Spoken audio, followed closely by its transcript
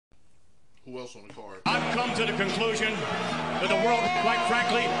Who else on the card? I've come to the conclusion that the world, quite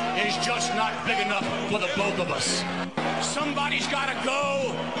frankly, is just not big enough for the both of us. Somebody's got to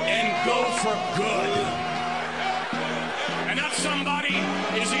go and go for good. And that somebody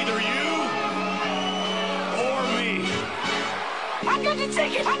is either you or me. I'm going to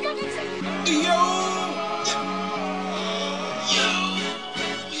take it. I'm going to take it.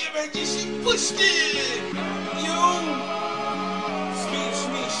 Yeah, man, this shit pushed it.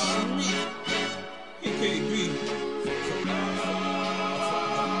 Smith. AKB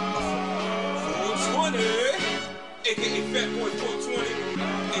 420, aka Fat Boy 420,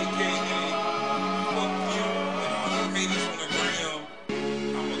 aka fuck you and all you haters on the gram.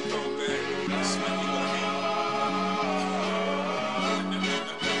 I'ma go back and smack you with a hand.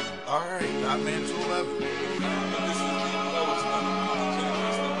 Alright, Not Man 211. But this is the lowest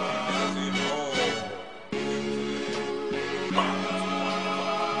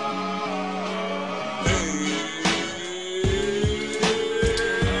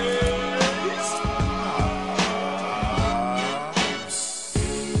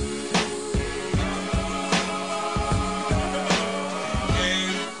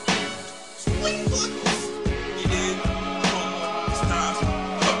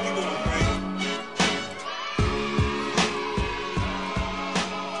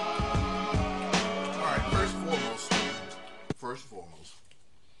First and foremost,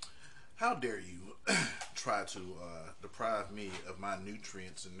 how dare you try to deprive me of my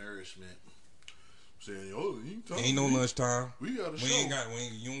nutrients and nourishment? Saying, oh, ain't no lunchtime. We got a show. You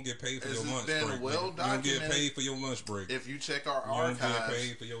don't get paid for This your has lunch been break. well You don't get documented. paid for your lunch break. If you check our You don't get archives,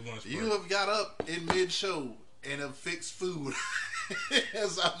 paid for your lunch break. you have got up in mid-show and have fixed food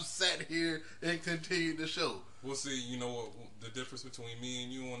as I've sat here and continued the show. We'll see. You know what the difference between me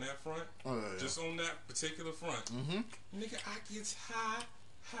and you on that front? Oh, yeah. Just on that particular front. Mm-hmm. Nigga, I gets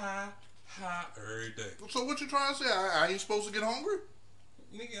high every day. So what you trying to say? I ain't supposed to get hungry?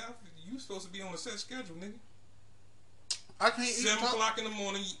 Nigga, you supposed to be on a set schedule, nigga. I can't eat 7 o'clock in the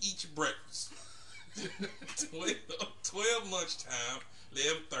morning, you eat your breakfast. 12 lunchtime,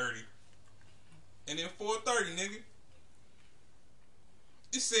 11:30. And then 4:30, nigga.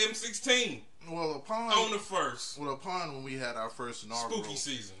 It's 7:16 Well, on the first. Well, upon when we had our first inaugural Spooky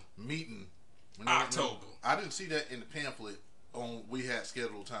season. meeting. October. I didn't see that in the pamphlet on we had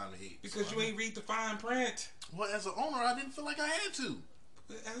scheduled time to eat. Because so you ain't read the fine print. Well, as an owner, I didn't feel like I had to.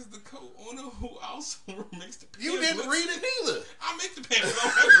 But as the co-owner who also makes the pamphlets. You didn't read it neither. I make the pamphlets. I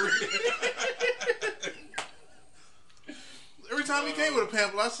don't have to read it. Every time he came with a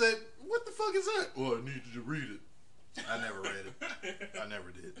pamphlet, I said, what the fuck is that? Well, I need you to read it. I never read it. I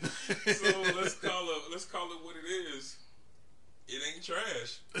never did. So let's call it what it is. It ain't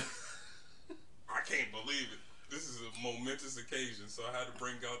trash. I can't believe it. This is a momentous occasion, so I had to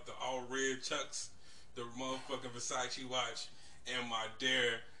bring out the all red Chucks, the motherfucking Versace watch, and my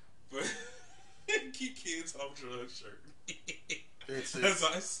Dare but keep kids off drugs shirt. As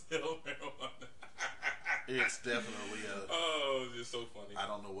I sell marijuana. It's definitely oh, it's so funny. I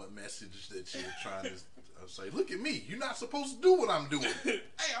don't know what message that you're trying to say. Look at me. You're not supposed to do what I'm doing. Hey,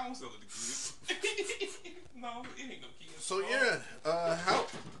 I don't sell it to kids. No, it ain't no kids. So yeah, how?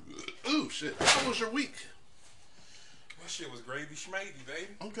 Ooh, shit. How was your week? My shit was gravy schmavy,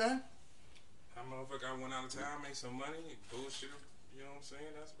 baby. Okay. That motherfucker, I went out of town, made some money, bullshit. You know what I'm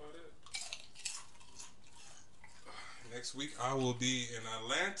saying? That's about it. Next week, I will be in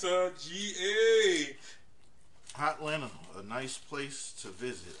Atlanta, GA. Atlanta, a nice place to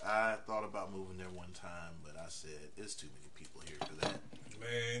visit. I thought about moving there one time, but I said it's too many people here for that.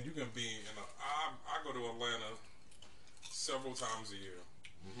 Man, you can be in I go to Atlanta several times a year.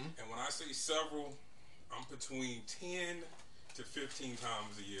 And when I say several, I'm between 10 to 15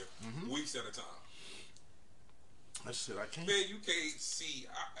 times a year, weeks at a time. I said I can't. Man, you can't see.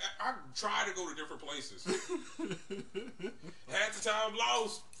 I try to go to different places. Half the time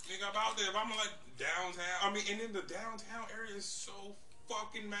lost. Nigga, I'm out there. If I'm like downtown, I mean, and then the downtown area is so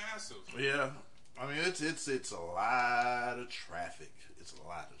fucking massive. Yeah, I mean it's a lot of traffic. It's a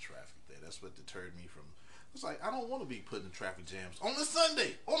lot of traffic there. That's what deterred me from. It's like I don't want to be put in traffic jams on a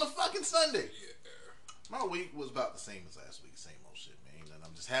Sunday, on a fucking Sunday. Yeah. My week was about the same as last week. Same old shit, man. And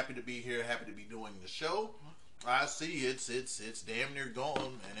I'm just happy to be here. Happy to be doing the show. I see it's damn near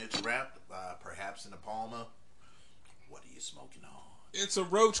gone and it's wrapped. Perhaps in a Palma. What are you smoking on? It's a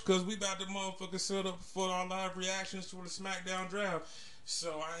roach because we about to motherfucker set up for our live reactions to the SmackDown draft.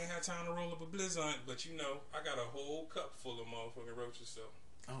 So I ain't had time to roll up a blizzard, but you know I got a whole cup full of motherfucking roaches. So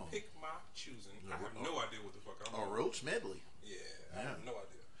pick my choosing. I have no idea what the fuck I'm doing. A roach medley. Yeah, I have no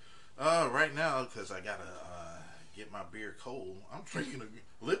idea. Right now, because I gotta get my beer cold, I'm drinking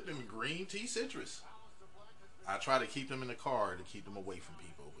a Lipton green tea citrus. I try to keep them in the car to keep them away from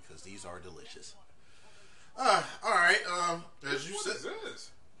people because these are delicious. All right. As you said, what is this?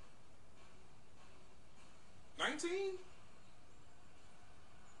 19?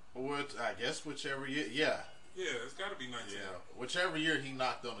 What I guess whichever year, yeah, it's got to be 19. yeah, whichever year he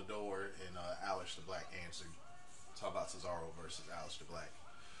knocked on the door and Aleister Black answered. Talk about Cesaro versus Aleister Black.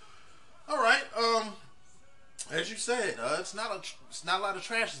 All right. As you said, it's not a lot of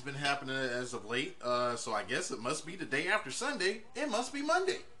trash has been happening as of late. So I guess it must be the day after Sunday. It must be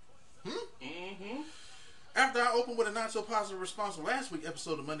Monday. Mm-hmm. After I opened with a not so positive response to last week's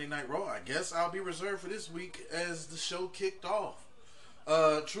episode of Monday Night Raw, I guess I'll be reserved for this week as the show kicked off.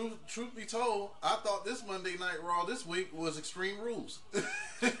 Truth be told, I thought this Monday Night Raw this week was Extreme Rules.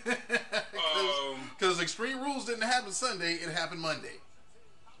 Because Extreme Rules didn't happen Sunday, it happened Monday.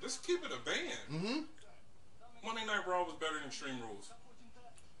 Let's keep it a band. Mm-hmm. Monday Night Raw was better than Extreme Rules.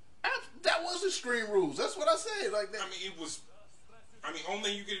 That was Extreme Rules. That's what I said. Like that. I mean, it was. I mean, only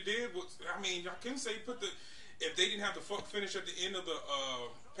thing you could have did was. I mean, I couldn't say if they didn't have the fuck finish at the end of the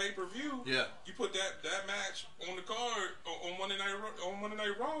pay per view. Yeah. You put that match on the card on Monday Night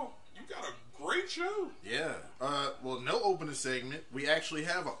Raw. You got a great show. Yeah. Well, no opening segment. We actually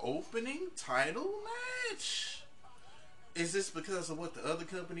have an opening title match. Is this because of what the other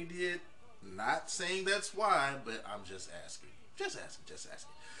company did? Not saying that's why, but I'm just asking. Just asking.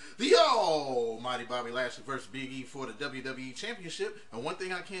 The almighty Bobby Lashley versus Big E for the WWE Championship. And one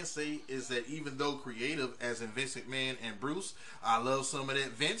thing I can say is that even though creative as in Vince McMahon and Bruce, I love some of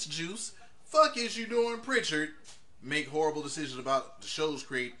that Vince juice. Fuck is you doing, Pritchard? Make horrible decisions about the shows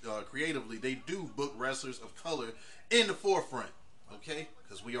creatively. They do book wrestlers of color in the forefront. Okay?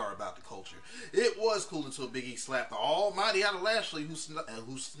 Because we are about the culture. It was cool until Big E slapped the almighty out of Lashley, who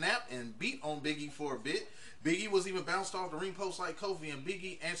snapped and beat on Big E for a bit. Big E was even bounced off the ring post like Kofi, and Big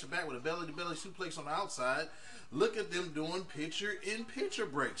E answered back with a belly-to-belly suplex on the outside. Look at them doing picture-in-picture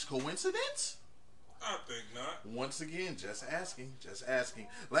breaks. Coincidence? I think not. Once again, just asking.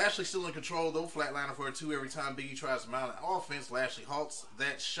 Lashley still in control, though. Flatliner for a 2 every time Big E tries to mount an offense. Lashley halts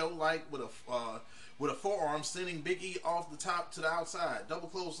that show-like with a forearm, sending Big E off the top to the outside. Double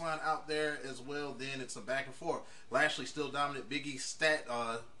clothesline out there as well. Then it's a back and forth. Lashley still dominant. Big E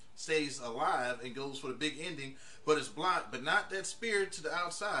stays alive and goes for the big ending, but it's blocked. But not that spear to the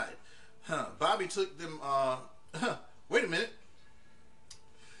outside. Bobby took them. Wait a minute.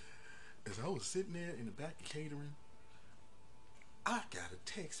 As I was sitting there in the back of catering, I got a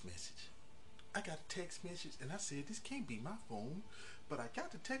text message. And I said, this can't be my phone. But I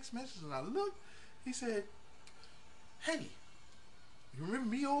got the text message and I looked. He said, hey, you remember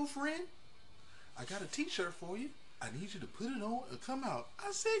me, old friend? I got a t-shirt for you. I need you to put it on and come out.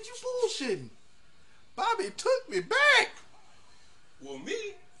 I said, you bullshitting. Bobby took me back. Well,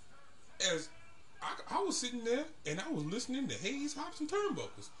 me, as I was sitting there and I was listening to Hayes, Hops, and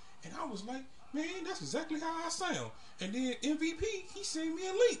Turnbuckles. And I was like, man, that's exactly how I sound. And then MVP, he sent me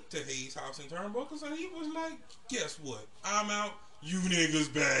a link to Hayes, Hops, and Turnbuckles. And he was like, guess what? I'm out. You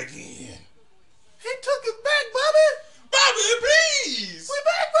niggas back in. He took us back, Bobby. Bobby, please. We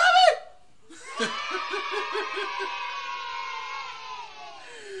back, Bobby.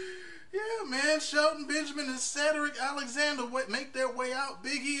 Yeah, man. Shelton Benjamin and Cedric Alexander make their way out.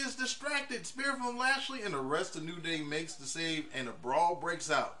 Big E is distracted. Spear from Lashley, and the rest of New Day makes the save, and a brawl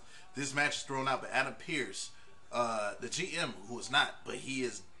breaks out. This match is thrown out by Adam Pearce, the GM, who is not, but he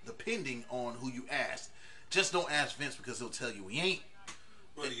is depending on who you ask. Just don't ask Vince because he'll tell you he ain't.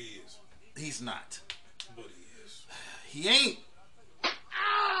 But he is. He's not. But he is. He ain't.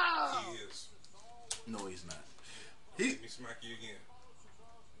 He is. No, he's not. Let me smack you again.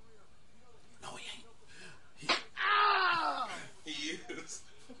 No, he ain't. He is.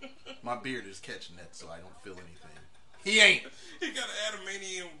 My beard is catching that, so I don't feel anything. He ain't. He got an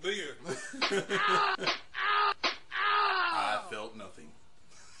adamantium beard. I felt nothing.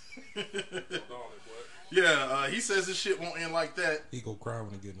 Oh, yeah, he says this shit won't end like that. He go cry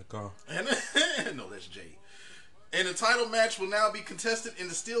when he get in the car. No, that's Jay. And the title match will now be contested in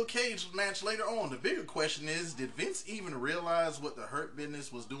the steel cage match later on. The bigger question is, did Vince even realize what the Hurt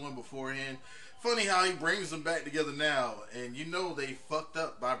Business was doing beforehand? Funny how he brings them back together now, and you know they fucked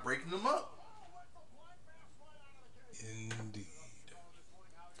up by breaking them up. Indeed.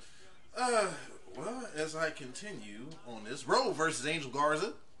 Well, as I continue on this, Rowe versus Angel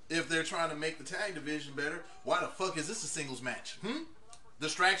Garza. If they're trying to make the tag division better, why the fuck is this a singles match?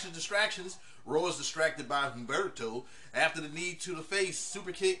 Distractions. Rowe is distracted by Humberto. After the knee to the face,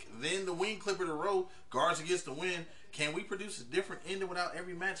 super kick, then the wing clipper to Rowe. Garza gets the win. Can we produce a different ending without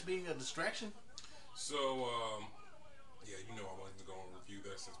every match being a distraction? So, yeah, you know I wanted to go and review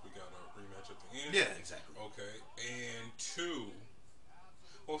that since we got a rematch at the end? Yeah, exactly. Okay. And 2,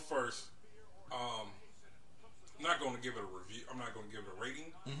 well, first, I'm not going to give it a review. I'm not going to give it a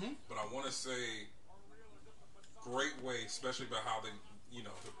rating. Mm-hmm. But I want to say, great way, especially about how they, the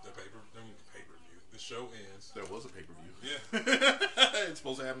pay-per-view. The show ends. There was a pay-per-view. Yeah. It's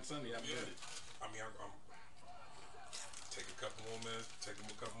supposed to happen Sunday. I'm take a couple more minutes, take a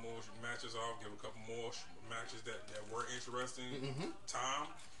couple more matches off, give a couple more matches that were interesting. Mm-hmm.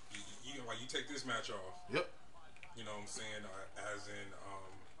 Time, you take this match off. Yep. You know what I'm saying? As in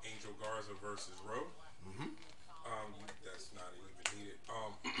Angel Garza versus Rowe. Mm-hmm. That's not even needed.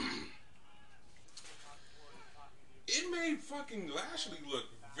 It made fucking Lashley look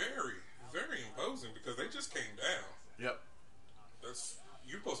very, very imposing because they just came down. Yep.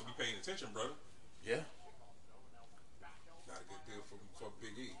 You're supposed to be paying attention, brother. Yeah. Not a good deal for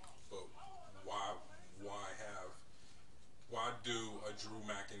Big E, but why do a Drew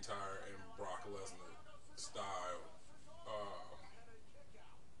McIntyre and Brock Lesnar style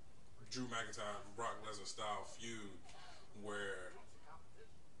Drew McIntyre and Brock Lesnar style feud where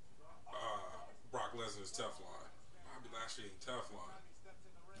Brock Lesnar is Teflon? Bobby Lashley ain't Teflon.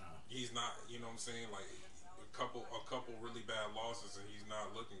 He's not. You know what I'm saying? Like a couple really bad losses and he's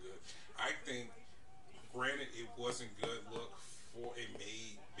not looking good. I think. Granted, it wasn't good look for it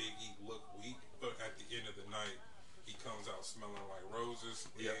made Big E look weak, but at the end of the night, he comes out smelling like roses,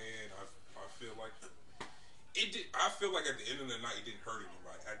 yep. And I feel like it did. I feel like at the end of the night, it didn't hurt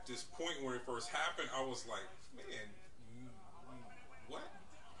anybody. At this point when it first happened, I was like, man, what?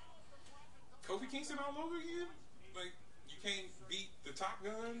 Kofi Kingston all over again? Like you can't beat the Top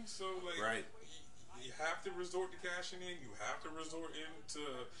Gun, so like right. You have to resort to cashing in. You have to resort into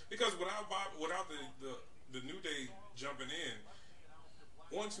because without the New Day jumping in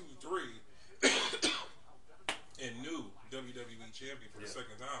 1, 2, 3 and new WWE champion for the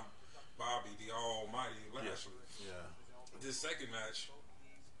second time, Bobby the Almighty Lashley. Yeah. This second match,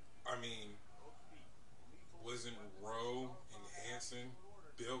 I mean, wasn't Rowe and Hanson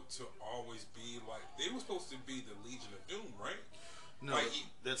built to always be like they were supposed to be the Legion of Doom, right? No, like,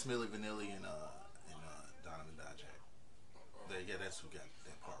 that's Milli Vanilli and Donovan Dijak. That's who got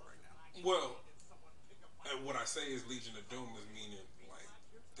that part right now. Well, what I say is Legion of Doom is meaning like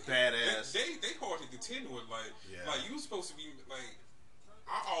badass. They hard to contend with. Like you were supposed to be like.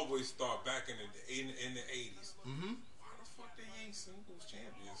 I always thought back in the 80s. Mm-hmm. Why the fuck they ain't singles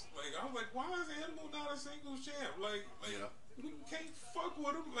champions? Like I was like, why is Animal not a singles champ? Like we can't fuck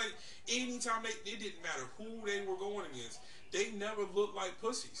with them. Like anytime it didn't matter who they were going against. They never looked like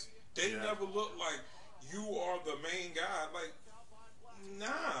pussies. They never looked like you are the main guy. Like,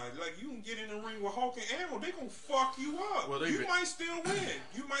 nah. Like, you can get in the ring with Hulk and Animal. They gonna fuck you up. Well, you might still win.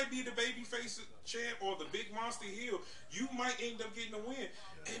 You might be the babyface champ or the big monster heel. You might end up getting a win.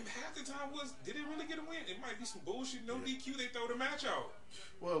 And half the time did they really get a win? It might be some bullshit. No DQ. They throw the match out.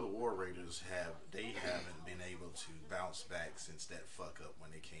 Well, the War Raiders haven't been able to bounce back since that fuck up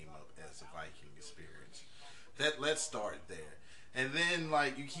when they came up as a Viking experience. Let's start there. And then,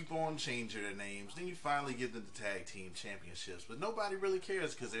 like, you keep on changing their names. Then you finally give them the tag team championships. But nobody really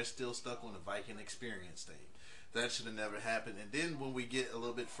cares because they're still stuck on the Viking experience thing. That should have never happened. And then when we get a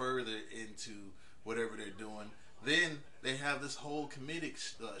little bit further into whatever they're doing, then they have this whole comedic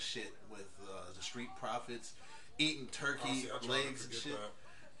shit with the Street Profits eating turkey legs and shit.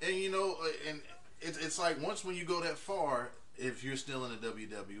 That. And, and it's like once when you go that far, if you're still in the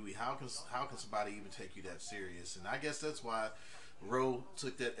WWE, how can somebody even take you that serious? And I guess that's why Rowe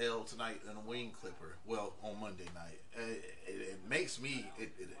took that L tonight in a wing clipper. Well, on Monday night, it makes me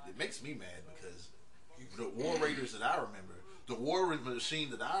mad because the War Raiders that I remember, the War Machine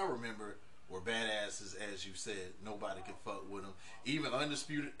that I remember, were badasses, as you said. Nobody could fuck with them. Even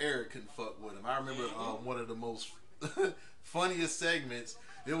Undisputed Era couldn't fuck with them. I remember one of the most funniest segments.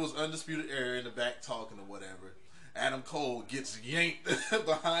 It was Undisputed Era in the back talking or whatever. Adam Cole gets yanked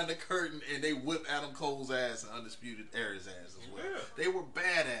behind the curtain and they whip Adam Cole's ass and Undisputed Era's ass as well. Yeah. They were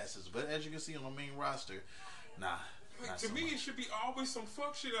badasses, but as you can see on the main roster, nah. Like, to me, it should be always some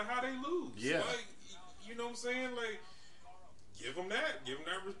fuck shit on how they lose. Yeah. Like, you know what I'm saying? Like, give them that.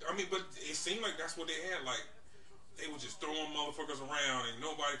 I mean, but it seemed like that's what they had. Like, they were just throwing motherfuckers around and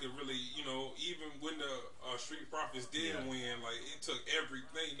nobody could really, even when the Street Profits did win, like, it took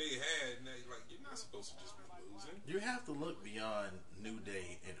everything they had and you're not supposed to just be losing. You have to look beyond New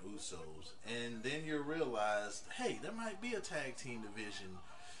Day and Usos, and then you realize, hey, there might be a tag team division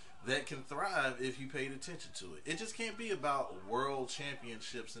that can thrive if you paid attention to it. It just can't be about world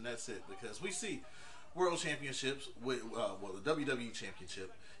championships and that's it, because we see world championships with the WWE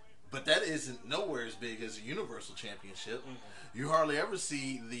championship But that isn't nowhere as big as a Universal Championship. You hardly ever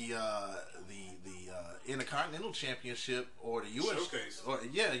see the Intercontinental Championship or the U.S. Showcase. Or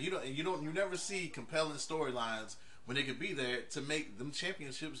you never see compelling storylines when they could be there to make them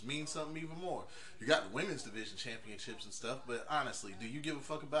championships mean something even more. You got the women's division championships and stuff, but honestly, do you give a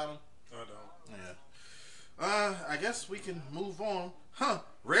fuck about them? I don't. Yeah. I guess we can move on.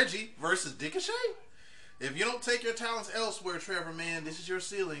 Reggie versus Ricochet? If you don't take your talents elsewhere, Trevor, man, this is your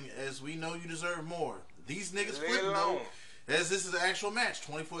ceiling, as we know you deserve more. These niggas flipping, though, as this is an actual match.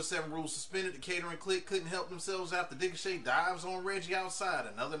 24/7 rules suspended. The catering clique couldn't help themselves after Ricochet dives on Reggie outside.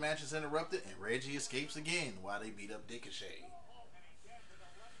 Another match is interrupted, and Reggie escapes again while they beat up Ricochet.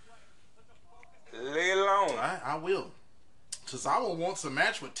 Lay it alone. I will. Tozawa wants a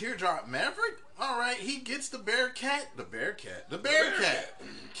match with Teardrop Maverick? Alright, he gets the Bearcat.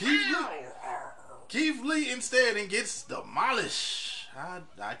 Keith Lee instead and gets demolished. I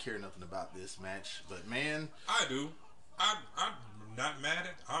care nothing about this match, but man, I do. I'm not mad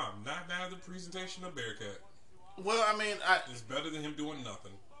at the presentation of Bearcat. Well, I mean, it's better than him doing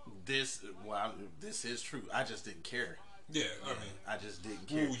nothing. This is true. I just didn't care. Yeah, I mean, I just didn't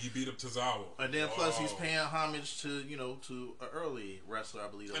care. Ooh, you beat up Tozawa. And then plus he's paying homage to an early wrestler, I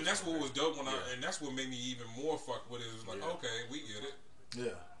believe. And that's what was dope and that's what made me even more fuck with it. It was like, okay, we get it.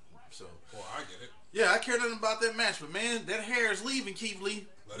 Yeah. So. Well, I get it. Yeah, I care nothing about that match, but man, that hair is leaving, Keith Lee.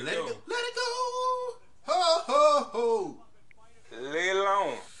 Let it go. Let it go. Ho ho ho. Lay it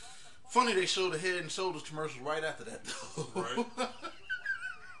alone. Funny they showed the Head and Shoulders commercial right after that though. Right.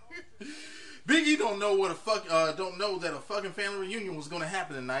 Biggie don't know that a fucking family reunion was gonna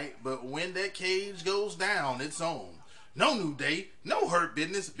happen tonight, but when that cage goes down, it's on. No New Day, no Hurt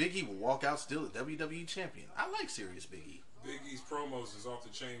Business. Biggie will walk out still a WWE champion. I like serious Biggie. Biggie's promos is off the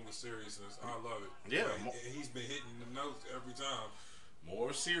chain with seriousness. I love it. Yeah, like, he's been hitting the notes every time.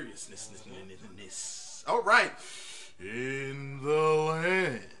 More seriousness than this. All right, in the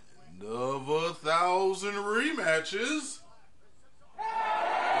land of 1,000 rematches.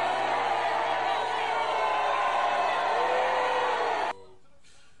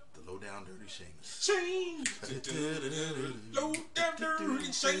 The Low Down Dirty Sheamus. Low Down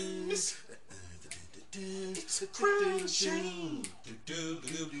Dirty Sheamus. It's a crying shame.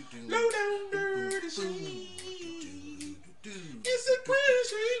 Low Down Dirty Sheamus. It's a crying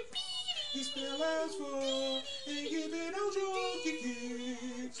shame. He spell eyes for and give it no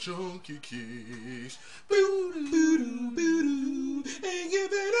junkie kicks. Boo doo boo doo and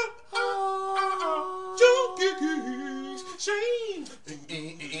give it up. Junkie kicks. Shame.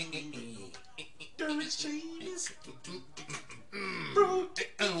 Dirty Sheamus. Bro,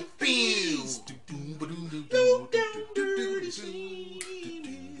 feels. Low down dirty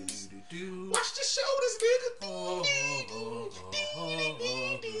Sheamus. Watch the shoulders, nigga.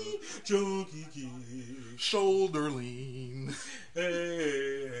 Junkie kid. Shoulder lean.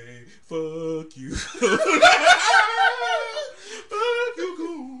 Hey, fuck you. Fuck you,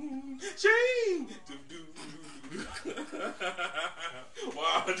 cool. Shame.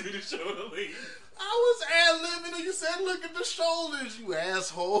 Wow, do the shoulder lean. I was ad-libbing and you said look at the shoulders, you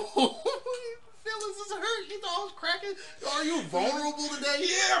asshole. Feelings is hurt. You thought I was cracking. Are you vulnerable today?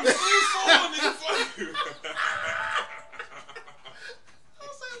 Yeah, I'm free falling, nigga. Fuck you. I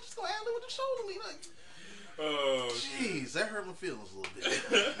was saying, I'm just gonna ad-lib with the shoulder lean. Like, oh, jeez, that hurt my feelings a little bit.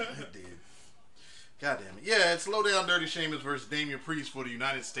 It did. God damn it. Yeah, it's Low Down Dirty Sheamus versus Damian Priest for the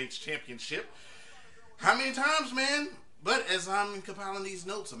United States Championship. How many times, man? But as I'm compiling these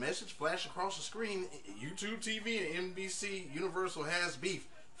notes, a message flashed across the screen. YouTube TV and NBC Universal has beef.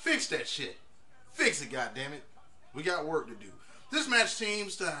 Fix that shit. Fix it, goddammit. We got work to do. This match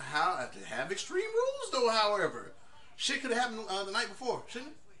seems to have extreme rules, though, however. Shit could have happened the night before,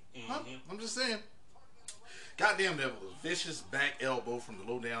 shouldn't it? Huh? I'm just saying. Goddamn Devil, a vicious back elbow from the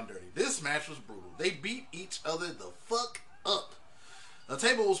Low Down Dirty. This match was brutal. They beat each other the fuck up. The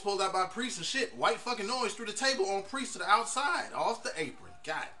table was pulled out by Priest and shit. White fucking noise threw the table on Priest to the outside, off the apron.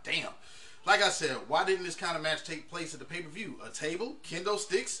 God damn. Like I said, why didn't this kind of match take place at the pay-per-view? A table, kendo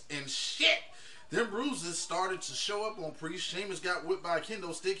sticks, and shit. Then bruises started to show up on Priest. Sheamus got whipped by a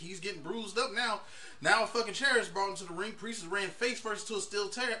kendo stick. He's getting bruised up now. Now a fucking chair is brought into the ring. Priest is ran face first to a steel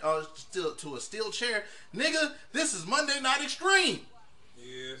chair. Nigga, this is Monday Night Extreme.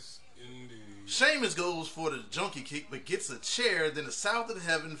 yes, indeed. Sheamus goes for the junkie kick, but gets a chair, then a south of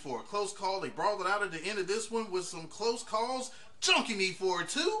heaven for a close call. They brawled it out at the end of this one with some close calls. Junkie knee for it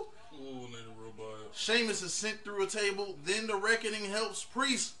too. Ooh, nigga, robot. Sheamus is sent through a table. Then the Reckoning helps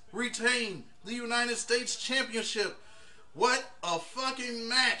Priest retain the United States Championship. What a fucking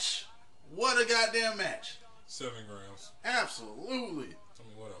match. What a goddamn match. 7 grams. Absolutely. I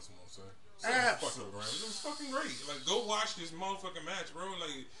mean, what else am I gonna say? Absolutely. It was fucking great. Like, go watch this motherfucking match, bro.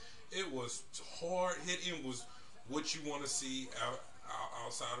 Like, it was hard hitting. Was what you want to see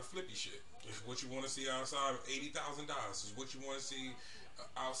outside of flippy shit. It's what you want to see outside of $80,000. It's what you want to see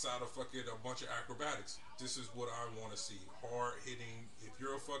outside of fucking a bunch of acrobatics. This is what I want to see. Hard hitting. If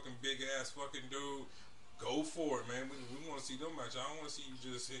you're a fucking big ass fucking dude, go for it, man. We want to see them match. I don't want to see you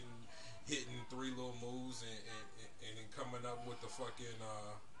just hitting three little moves and then coming up with the fucking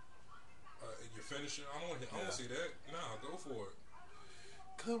your finisher. I don't want to see that. Nah, go for it.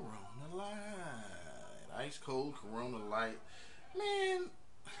 Corona Light, ice cold Corona Light, man.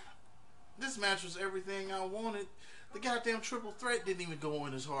 This match was everything I wanted. The goddamn triple threat didn't even go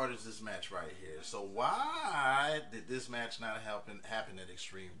in as hard as this match right here. So why did this match not happen at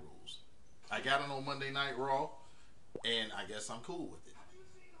Extreme Rules? I got it on Monday Night Raw, and I guess I'm cool with it.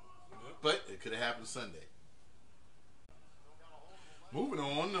 But it could have happened Sunday. Moving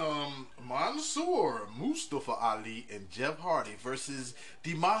on, Mansoor, Mustafa Ali, and Jeff Hardy versus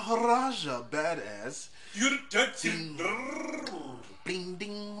the Maharaja Badass. You're dancing. Bling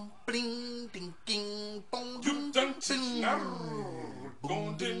ding, bling ding, ding, boom, You dancing.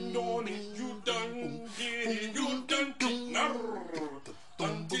 Gone ding on it. You done get it. You done it.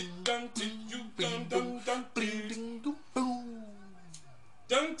 Done it. Done it. You done it. Done it.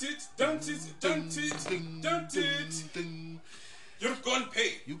 Done it. Done it. Done it. You're gonna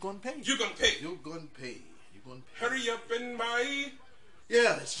pay. You gonna pay. You gonna pay. You gonna pay. You gonna pay. Hurry up and buy.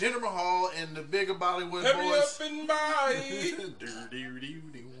 Yeah, it's Jinder Mahal and the bigger Bollywood Hurry boys. up and buy.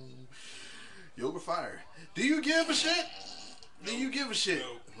 Yoga Fire. Do you give a shit? Do you give a shit?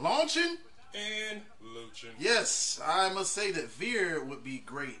 No. Launching? And Luchin. Yes, I must say that Veer would be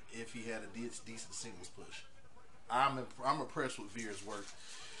great if he had a decent singles push. I'm impressed with Veer's work.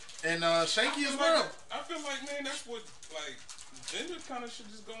 And Shanky as well. I feel like, man, that's what, like, Jinder kind of should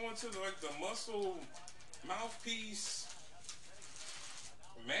just go into, like, the muscle mouthpiece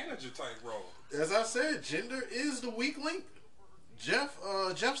manager type role. As I said, Jinder is the weak link.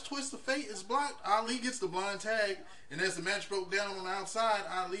 Jeff's twist of fate is blocked. Ali gets the blind tag, and as the match broke down on the outside,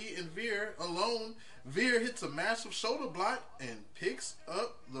 Ali and Veer alone. Veer hits a massive shoulder block and picks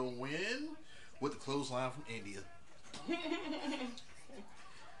up the win with the clothesline from India.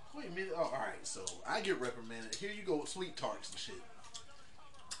 Wait a minute. Oh, all right. So I get reprimanded. Here you go with sweet tarts and shit.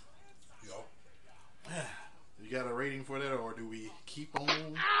 Yo. You got a rating for that, or do we keep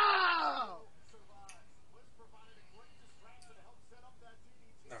on?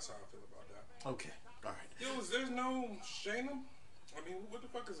 That's how I feel about that. Okay. All right. Yo, there's no Shayna? I mean, what the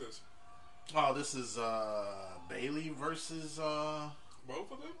fuck is this? Oh, this is Bailey versus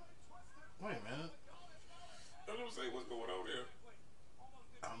Both of them? Wait a minute. I don't say what's going on here.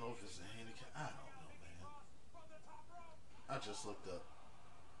 I don't know if it's a handicap. I don't know, man. I just looked up.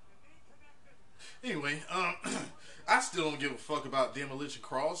 Anyway, I still don't give a fuck about Demolition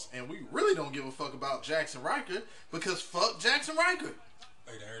Cross, and we really don't give a fuck about Jackson Riker because fuck Jackson Riker.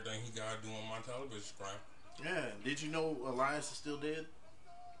 Like everything he got to do on my television screen. Yeah. Did you know Elias is still dead?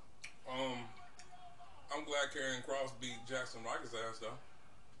 I'm glad Karrion Kross beat Jackson Riker's ass though.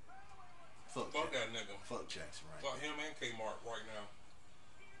 Fuck that nigga. Fuck Jackson Riker. Fuck him and Kmart right now.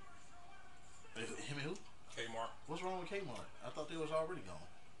 Him and who? Kmart. What's wrong with Kmart? I thought they was already gone.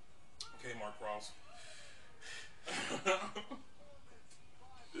 Kmart Cross.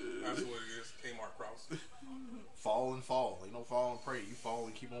 That's what it is. Kmart Cross. Fall and fall. Ain't no fall and pray. You fall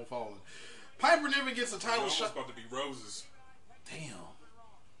and keep on falling. Piper never gets a title shot. About to be roses. Damn.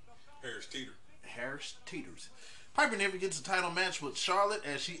 Harris Teeters. Piper never gets a title match with Charlotte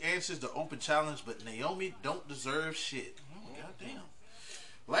as she answers the open challenge, but Naomi don't deserve shit. Oh, goddamn.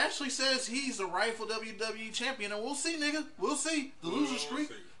 Lashley says he's the rightful WWE champion, and we'll see, nigga. We'll see. The loser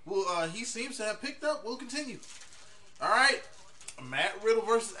streak, he seems to have picked up. We'll continue. All right. Matt Riddle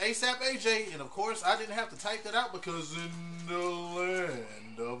versus ASAP AJ, and of course, I didn't have to type that out because in the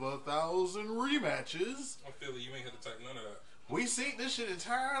land of 1,000 rematches, I feel like you ain't had to type none of that. We seen this shit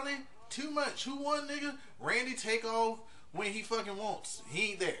entirely too much. Who won, nigga? Randy take off when he fucking wants.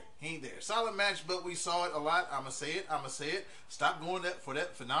 He ain't there. Solid match, but we saw it a lot. I'ma say it. Stop going for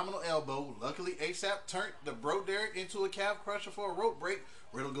that phenomenal elbow. Luckily, ASAP turned the Bro Derek into a calf crusher for a rope break.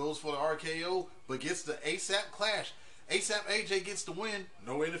 Riddle goes for the RKO, but gets the ASAP clash. ASAP AJ gets the win.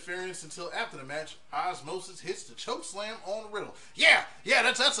 No interference until after the match. Osmosis hits the choke slam on Riddle. Yeah,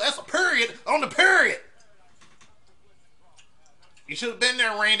 that's a period on the period. You should have been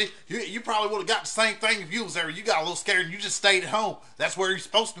there, Randy. You probably would have got the same thing if you was there. You got a little scared and you just stayed at home. That's where you're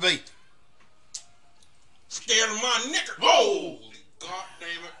supposed to be. Scared of my nigga. Holy God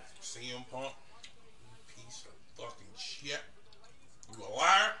damn it. CM Punk. Piece of fucking shit. You a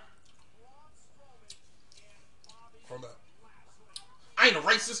liar. From that. I ain't a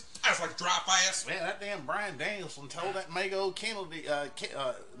racist. I just like to drive fast. Man, that damn Brian Danielson told that Mago Kennedy,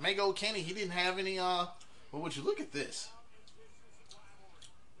 Mago Kenny, he didn't have any. Well, would you look at this?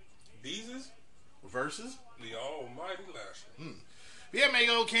 Beezus Versus. the Almighty Lashley. Yeah,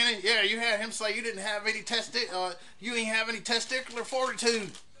 Mago Kenny. Yeah, you had him say you didn't have any you ain't have any testicular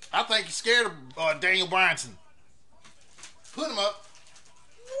fortitude. I think you're scared of Daniel Bryanson. Put him up.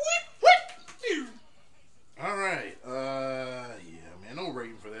 What? All right. Yeah, man. No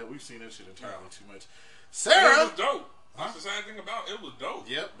rating for that. We've seen that shit entirely too much. It Sarah. was dope. Huh? That's the same thing about it. Was dope.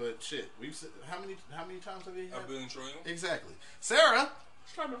 Yep, but shit. We've seen, how many times have you had? I've been enjoying it. Exactly. Sarah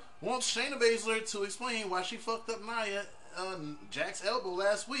Trying to. wants Shayna Baszler to explain why she fucked up Nia Jack's elbow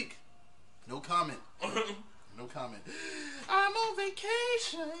last week. No comment. No comment. I'm on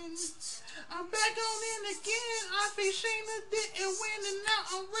vacation. I'm back on in again. I think Shayna didn't win and now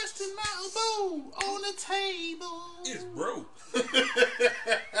I'm resting my elbow on the table. It's broke.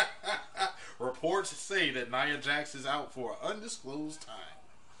 Reports say that Nia Jax is out for an undisclosed time.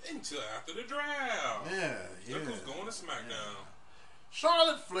 Until after the draft. Yeah. Look who's going to SmackDown.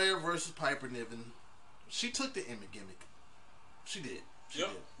 Charlotte Flair versus Piper Niven. She took the Emmett gimmick. She did. She Yep.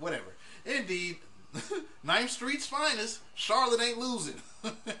 did. Whatever. Indeed, 9th Street's finest, Charlotte ain't losing.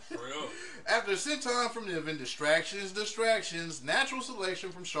 Real. After a senton from Niven, distractions, natural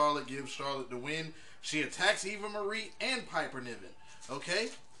selection from Charlotte gives Charlotte the win. She attacks Eva Marie and Piper Niven.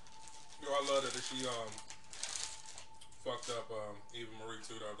 Okay? Yo, I love that she fucked up Eva Marie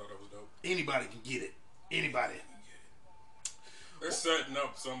too. I thought that was dope. Anybody can get it. Anybody. They're setting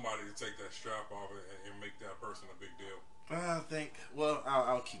up somebody to take that strap off and make that person a big deal. I think, well,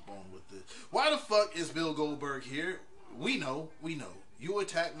 I'll keep on with this. Why the fuck is Bill Goldberg here? We know. You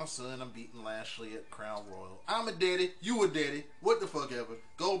attacked my son, I'm beating Lashley at Crown Royal. I'm a daddy, you a daddy, what the fuck ever.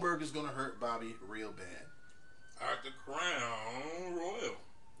 Goldberg is gonna hurt Bobby real bad. At the Crown Royal.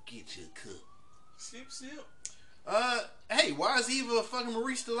 Get your cup. Sip, sip. Hey, why is Eva fucking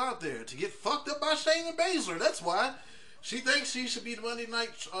Marie still out there? To get fucked up by Shayna Baszler, that's why. She thinks she should be the Monday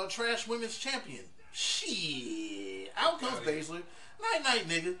Night Trash Women's Champion. Shit. Out comes Baszler. Night,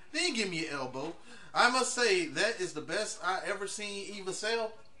 nigga. Then give me your elbow. I must say, that is the best I ever seen Eva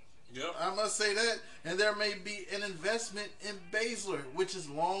sell. Yep. I must say that. And there may be an investment in Baszler, which is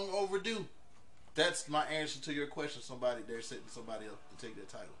long overdue. That's my answer to your question. They're setting somebody up to take that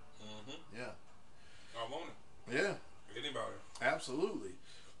title. Mm-hmm. Yeah. I want it. Yeah. Anybody. Absolutely.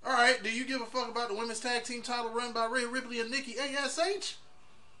 All right. Do you give a fuck about the women's tag team title run by Rhea Ripley and Nikki ASH?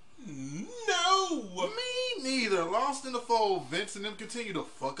 No. Me neither. Lost in the fold. Vince and them continue to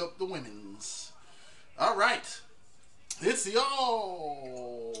fuck up the women's. All right. It's the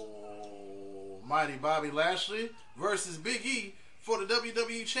almighty Bobby Lashley versus Big E for the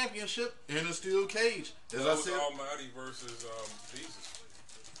WWE Championship in a steel cage. As I said, Almighty versus Jesus.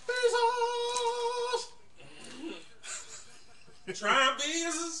 Bezos. Try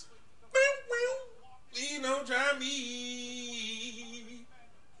business. You know, try me.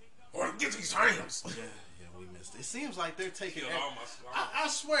 Or get these hands. Yeah, we missed it. It seems like they're taking. Killed all my slime. I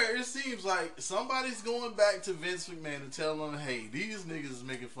swear, it seems like somebody's going back to Vince McMahon and telling him, "Hey, these niggas is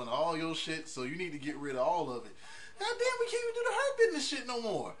making fun of all your shit, so you need to get rid of all of it." God damn, we can't even do the Hurt Business shit no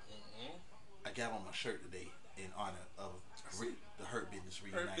more. Mm-hmm. I got on my shirt today in honor of the Hurt Business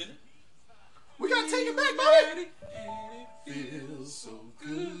reunited. We gotta take it back, buddy. Feels so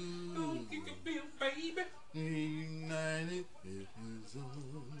good. You can feel, baby. United, it is The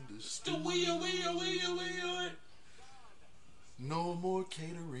understood. wheel. No more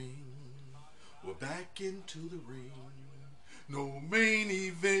catering. We're back into the ring. No main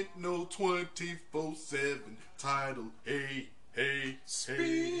event, no 24/7 title. Hey.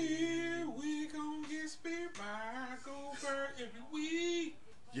 Spear, we gon' get speared by Goldberg every week.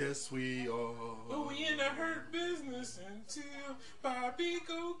 Yes, we are. But we in the Hurt Business until Bobby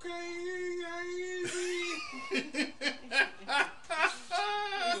go crazy. We gonna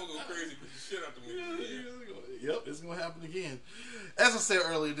go crazy with the shit out the movie. Yep, it's gonna happen again. As I said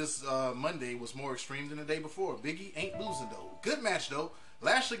earlier, this Monday was more extreme than the day before. Biggie ain't losing though. Good match though.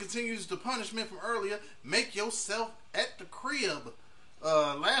 Lashley continues the punishment from earlier. Make yourself at the crib.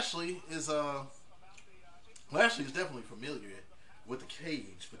 Lashley is definitely familiar with the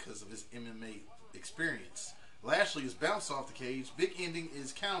cage because of his MMA experience. Lashley is bounced off the cage. Big ending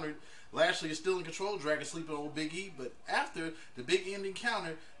is countered. Lashley is still in control, dragging sleeping old Big E. But after the big ending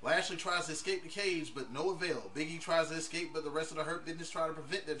counter, Lashley tries to escape the cage, but no avail. Big E tries to escape, but the rest of the Hurt Business try to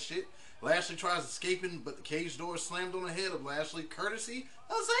prevent that shit. Lashley tries escaping, but the cage door is slammed on the head of Lashley, courtesy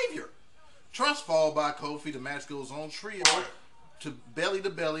of Xavier. Trust fall by Kofi. The match goes on. Trio to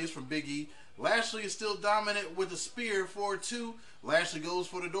bellies from Big E. Lashley is still dominant with a spear for 2. Lashley goes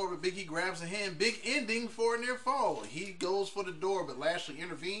for the door, but Big E grabs a hand. Big ending for a near fall. He goes for the door, but Lashley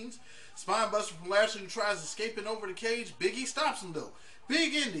intervenes. Spinebuster from Lashley, who tries escaping over the cage. Big E stops him, though.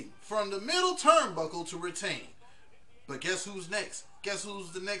 Big ending from the middle turnbuckle to retain. But guess who's next? Guess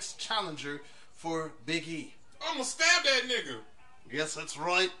who's the next challenger for Big E? I'm gonna stab that nigga. Yes, that's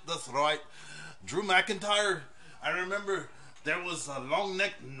right. That's right. Drew McIntyre. I remember there was a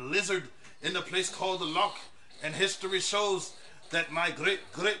long-necked lizard in the place called the Lock, and history shows that my great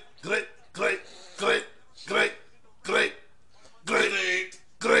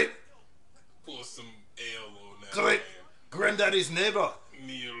Pour some ale on that. great Man. granddaddy's neighbor,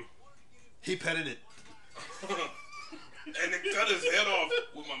 Neil. he petted it. And they cut his head off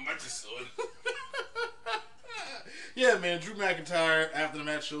with my magic sword. Yeah, man, Drew McIntyre after the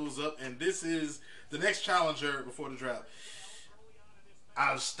match shows up, and this is the next challenger before the draft.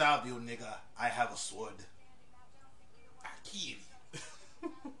 I'll stab you, nigga. I have a sword. I kill you.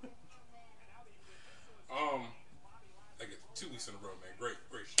 I get 2 weeks in a row, man. Great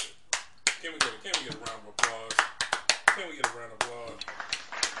shit. Can we get a round of applause? Can we get a round of applause?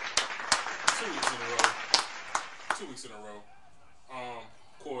 2 weeks in a row. 2 weeks in a row.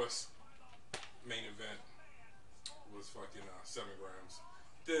 Of course, main event was fucking 7 grams.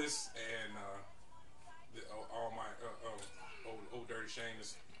 This and all my old Dirty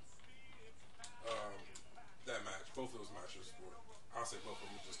Sheamus. That match, both of those matches were, I'll say both of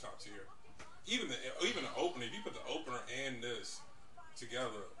them were just top tier. Even the opener, if you put the opener and this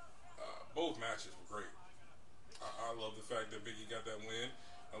together, both matches were great. I love the fact that Biggie got that win.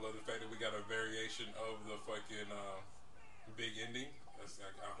 I love the fact that we got a variation of the fucking big ending.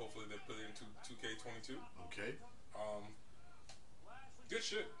 Hopefully they put it into 2K22. Okay. Good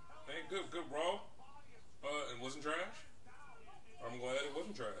shit. Man, good Raw. It wasn't trash. I'm glad it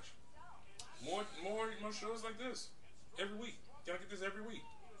wasn't trash. More shows like this every week. Gotta get this every week.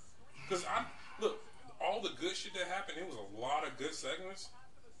 Cause look, all the good shit that happened, it was a lot of good segments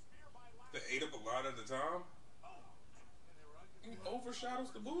that ate up a lot of the time. It overshadows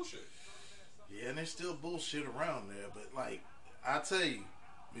the bullshit. Yeah, and there's still bullshit around there, but like I tell you,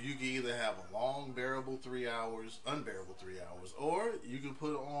 you can either have a long, unbearable 3 hours, or you can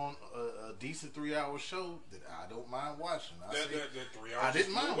put on a decent 3-hour show that I don't mind watching. That 3 hours. I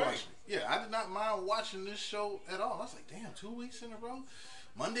didn't mind watching. Yeah, I did not mind watching this show at all. I was like, damn, 2 weeks in a row,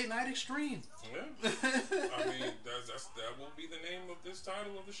 Monday Night Extreme. Yeah, I mean that will be the name of this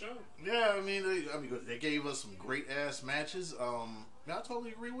title of the show. Yeah, I mean they gave us some great ass matches. I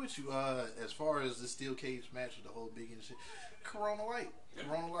totally agree with you. As far as the steel cage match with the whole big and shit, Corona Light. I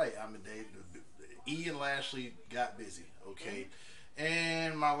mean, E and Lashley got busy. Okay,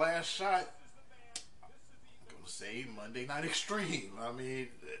 and my last shot, I'm gonna say Monday Night Extreme. I mean,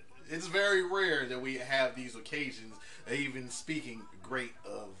 it's very rare that we have these occasions. Even speaking great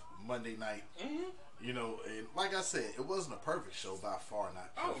of Monday night, you know, and like I said, it wasn't a perfect show by far,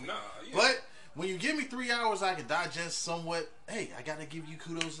 not perfect. Oh nah, yeah. But when you give me 3 hours, I can digest somewhat. Hey, I gotta give you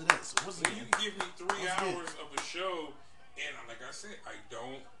kudos to that. So what's when you give me 3 hours of a show, and like I said, I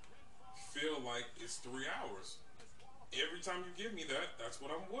don't feel like it's 3 hours. Every time you give me that, that's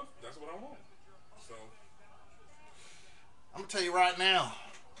what I'm with. That's what I want. So I'm gonna tell you right now,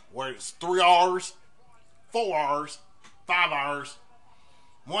 whether it's 3 hours, 4 hours, 5 hours,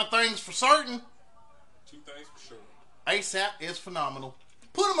 one thing's for certain. 2 things for sure. ASAP is phenomenal.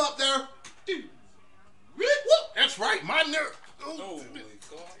 Put him up there. Dude. That's right, my nerve. Holy goddamn.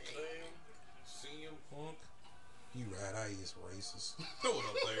 CM Punk. You right, I is racist. Throw it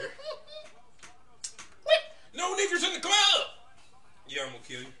up there. No niggers in the club. Yeah, I'm gonna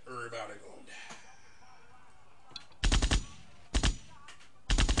kill you. Everybody gonna die.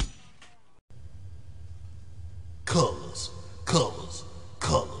 Colors.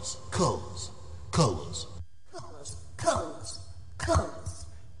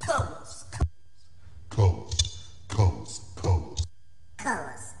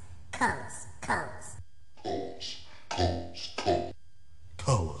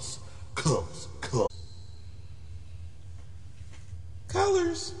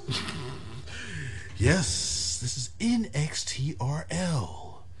 Colors. Yes, this is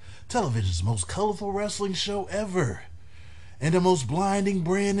NXTRL, television's most colorful wrestling show ever, and the most blinding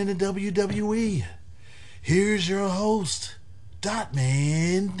brand in the WWE. Here's your host,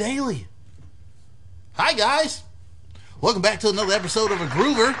 Dotman Daily. Hi guys, welcome back to another episode of A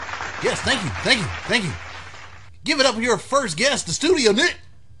Groover. Yes, thank you. Give it up for your first guest, the Studio Nick.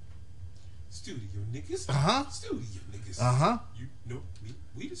 Studio niggas? Studio niggas. You know me,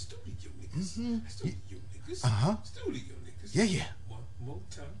 we the studio niggas. Studio niggas. Studio Yeah. One more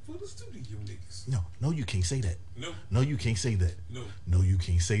time for the studio niggas. No, you can't say that. No, you can't say that. no, you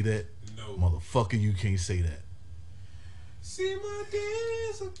can't say that. no. Motherfucker, you can't say that. See my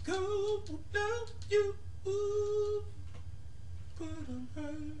days ago without you, but I'm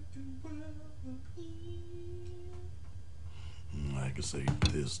hurting well. I can say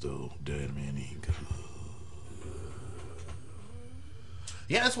this though, that man ain't good.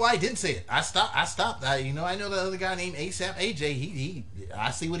 Yeah, that's why I didn't say it. I stopped. I know the other guy named ASAP AJ. He I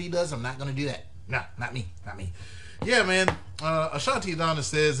see what he does. I'm not gonna do that. No, not me. Yeah, man. Ashanti Adonis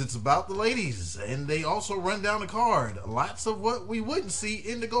says it's about the ladies, and they also run down the card. Lots of what we wouldn't see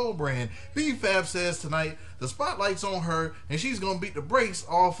in the gold brand. B-Fab says tonight the spotlight's on her, and she's gonna beat the brakes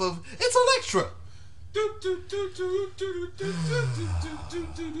off of It's Electra.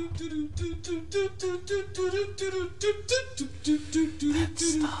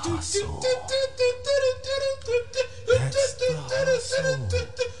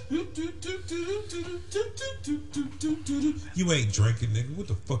 You ain't drinking, nigga. What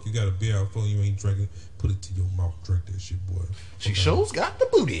the fuck you got a beer out for? You ain't drinking. Put it to your mouth. Drink that shit, boy. She shows got the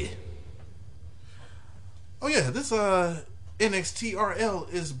booty. Oh yeah, this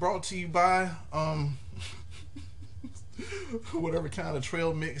NXTRL is brought to you by whatever kind of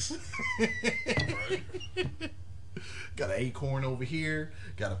trail mix. Right. Got an acorn over here,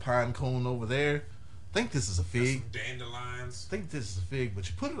 got a pine cone over there. Think this is a fig. Some dandelions. Think this is a fig, but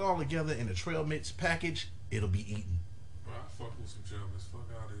you put it all together in a trail mix package, it'll be eaten. Bro, I fuck with some trail mix. Fuck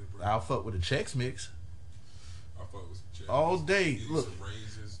out of here, bro. I'll fuck with a Chex Mix I fuck with some chips. all day. Give Look, some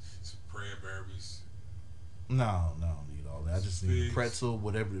raisins, some cranberries. no, I don't need all that. I just need a Figs. pretzel,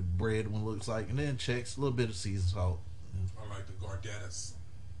 whatever the bread one looks like, and then Chex, a little bit of seasoned salt. I like the Gardettas.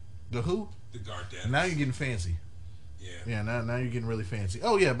 The who? The Gardettas. Now you're getting fancy. Yeah. Yeah, now you're getting really fancy.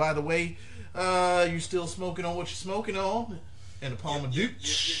 Oh yeah, by the way, you still smoking on what you're smoking on? And the Palmer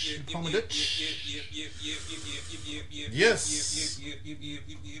Dutch. Palmer Dutch. Yes.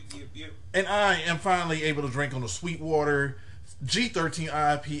 And I am finally able to drink on the Sweetwater G13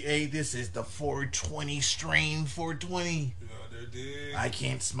 IPA. This is the 420 strain 420. I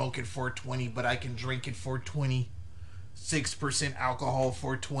can't smoke at 420, but I can drink at 420. 6% alcohol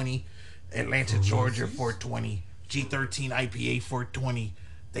 420. Atlanta, Georgia 420. G13 IPA 420.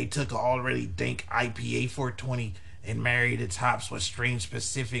 They took an already dank IPA 420 and married its hops with strain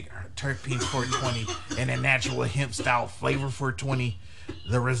specific terpenes 420 and a natural hemp style flavor 420.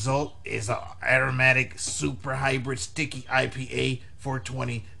 The result is an aromatic super hybrid sticky IPA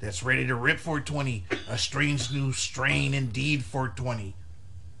 420 that's ready to rip 420. A strange new strain indeed 420.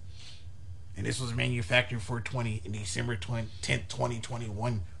 And this was manufactured 420 in December 10th,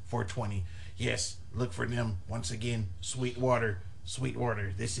 2021 420. Yes, look for them once again. Sweetwater.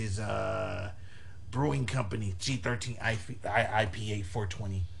 This is brewing company G13 IPA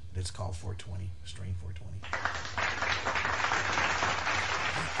 420. That's called 420. Strain 420.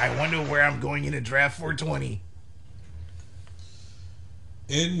 I wonder where I'm going in a draft 420.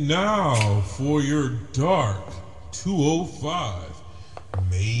 And now for your dark 205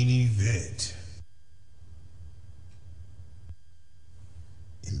 main event.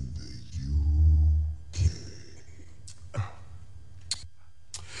 In the UK.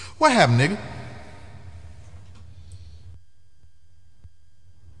 What happened, nigga?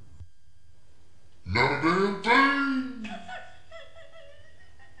 Not a damn thing.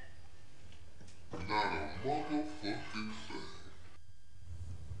 Not a motherfucking thing.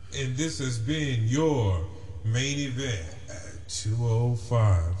 And this has been your main event at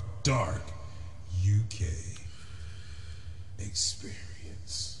 205 Dark UK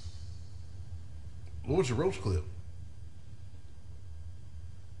Experience. What was your roach clip?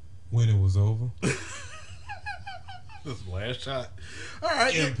 When it was over. This is the last shot. All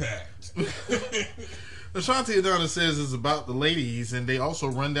right. Impact. Ashanti Adonis says it's about the ladies, and they also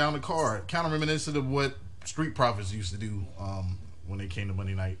run down the card. Kind of reminiscent of what Street Profits used to do when they came to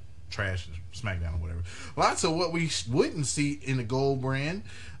Monday Night Trash, SmackDown, or whatever. Lots of what we wouldn't see in the gold brand.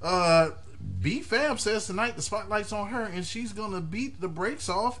 B-Fab says tonight the spotlight's on her, and she's going to beat the brakes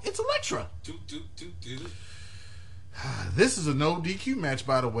off. It's Electra. This is a no DQ match,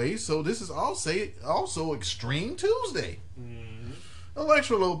 by the way, so this is also Extreme Tuesday.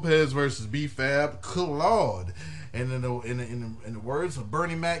 Electra Lopez versus B-Fab, Claude. And in the words of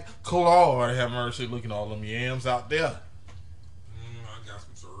Bernie Mac, Claude, have mercy, looking at all them yams out there. I got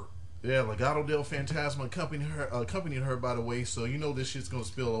some syrup. Yeah, Legado del Fantasma accompanied her, by the way, so you know this shit's gonna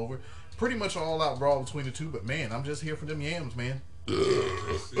spill over. Pretty much all out brawl between the two, but man, I'm just here for them yams, man.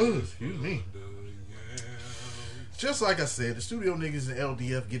 Excuse me. Just like I said, the studio niggas and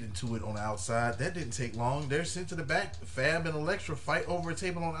LDF get into it on the outside. That didn't take long. They're sent to the back. Fab and Elektra fight over a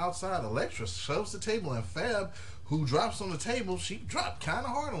table on the outside. Elektra shoves the table, and Fab, who drops on the table, she dropped kind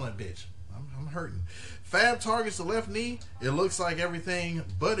of hard on that bitch. I'm hurting. Fab targets the left knee. It looks like everything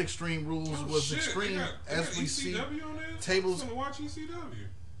but Extreme Rules was shit, extreme they as got we ECW see. on there? Tables. I'm gonna watch ECW.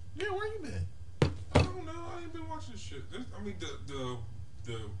 Yeah, where you been? I don't know. I ain't been watching this shit. I mean,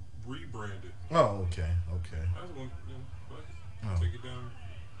 the rebranded. Oh, okay. I just want take it down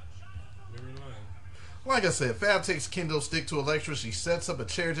memory lane. Like I said, Fab takes kendo stick to Elektra. She sets up a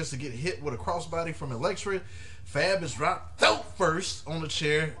chair just to get hit with a crossbody from Elektra. Fab is dropped throat first on the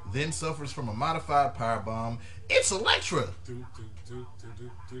chair, then suffers from a modified powerbomb. It's Elektra.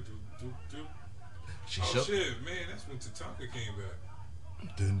 She Shit, man, that's when Tatanka came back.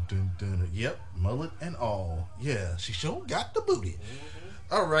 Dun, dun, dun. Yep, mullet and all. Yeah, she sure got the booty.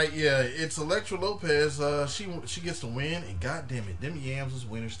 All right, yeah, it's Elektra Lopez. She gets the win, and goddamn it, them yams was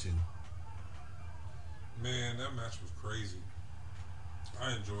winners too. Man, that match was crazy.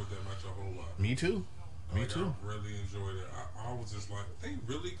 I enjoyed that match a whole lot. Me too. Me Like, too. I really enjoyed it. I was just like, they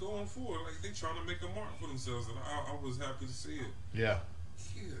really going for it. Like, they trying to make a mark for themselves, and I was happy to see it. Yeah.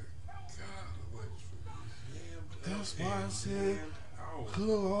 Good God, Elektra. That's why I said, out.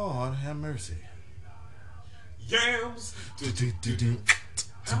 Lord have mercy. Yams.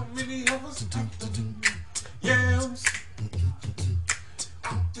 How many of us out there? Yams.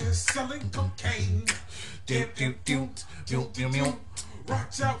 Out there selling cocaine.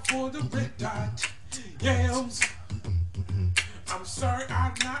 Watch out for the red dot. Yams. I'm sorry,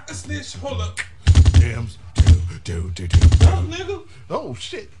 I'm not a snitch. Hold up. Yams. Oh, nigga. Oh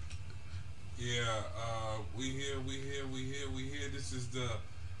shit. Yeah, we here. This is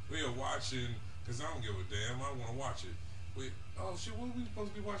we are watching, because I don't give a damn. I want to watch it. Oh shit, what are we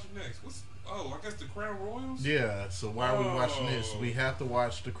supposed to be watching next? I guess the Crown Royals? Yeah, so why are we watching this? We have to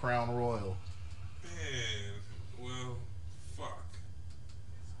watch the Crown Royal. Man, well, fuck.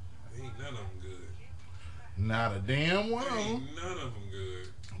 Ain't none of them good. Not a damn one of them. Ain't none of them good.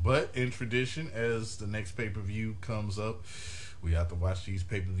 But in tradition, as the next pay-per-view comes up, we have to watch these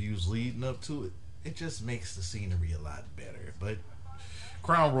pay-per-views leading up to it. It just makes the scenery a lot better. But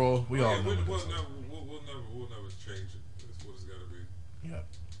Crown Royal, we all know what we'll this is. never change it. That's what it's got to be. Yeah.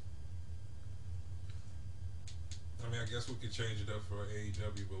 I mean, I guess we could change it up for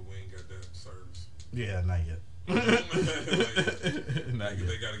AEW, but we ain't got that service. Yeah, not yet. Not yet.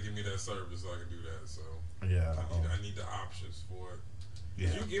 They got to give me that service so I can do that. So Yeah. I need the options for it. Yeah.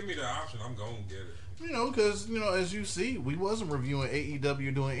 If you give me the option, I'm gonna get it. Because as you see, we wasn't reviewing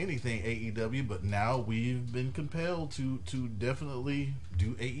AEW doing anything AEW, but now we've been compelled to definitely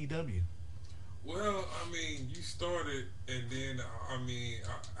do AEW. Well, I mean, you started, and then I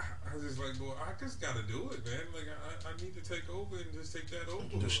just like, well, I just got to do it, man. Like, I need to take over and just take that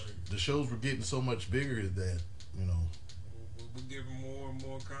over. The shows were getting so much bigger that we're giving more and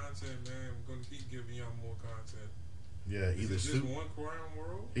more content, man. We're gonna keep giving y'all more content. Yeah, Is it just one Crown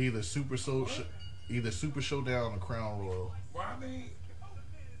World? Either Super Showdown or Crown Royal. Why they?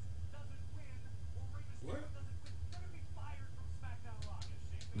 What?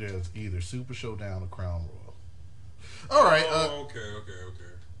 Yeah, it's either Super Showdown or Crown Royal. All right. Okay.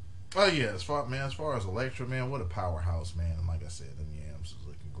 Oh yeah, as far as Elektra, man, what a powerhouse, man. And like I said, them yams is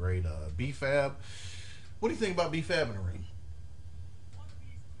looking great. B-Fab, what do you think about B-Fab in the ring?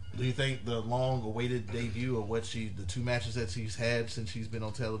 Do you think the long-awaited debut of the two matches that she's had since she's been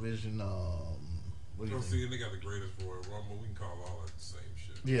on television? What do you think? See, they got the greatest Royal Rumble. We can call all that the same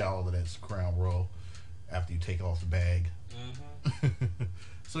shit. Yeah, all of that's Crown Royal. After you take off the bag. Mm-hmm.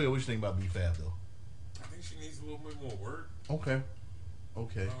 So yeah, what you think about B-Fab though? I think she needs a little bit more work. Okay.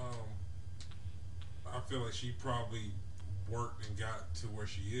 I feel like she probably worked and got to where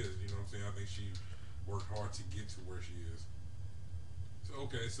she is. You know what I'm saying? I think she worked hard to get to where she is.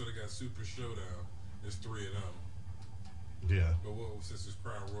 So they got Super Showdown. There's 3 of them. Yeah. But since it's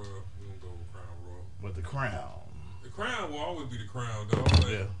Crown Royal, we're gonna go with Crown Royal. But the Crown. The Crown will always be the Crown, though. Like,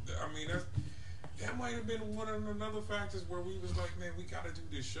 yeah. I mean, that might have been one of another factors where we was like, man, we got to do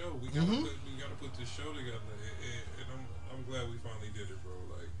this show. We got to put this show together. And I'm glad we finally did it, bro.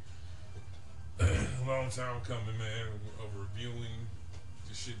 Like, a long time coming, man, of reviewing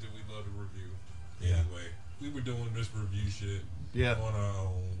the shit that we love to review. Yeah. Anyway, we were doing this review shit. Yeah. On our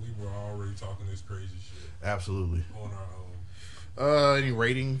own. We were already talking this crazy shit. Absolutely. On our own. Any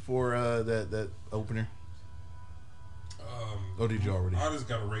rating for that opener? Or did you already? I just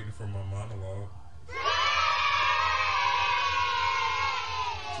got a rating for my monologue. 2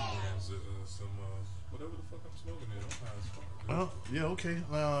 grams of some whatever the fuck I'm smoking in. I'm high as fuck. Well, yeah, okay.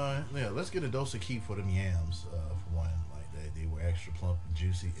 Yeah, let's get a dose of Keef for them yams, for one. Like, they were extra plump and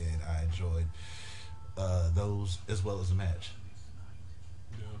juicy, and I enjoyed those as well as the match.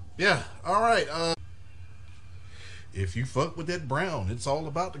 Yeah, all right. If you fuck with that brown, it's all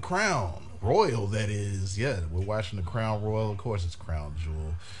about the Crown Royal, that is. Yeah, we're watching the Crown Royal. Of course, it's Crown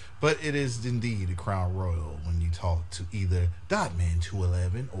Jewel. But it is indeed a Crown Royal when you talk to either Dotman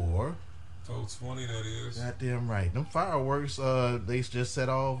 211 or... Folks, funny that is. Goddamn right. Them fireworks they just set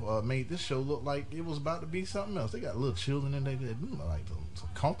off made this show look like it was about to be something else. They got little children in there, like some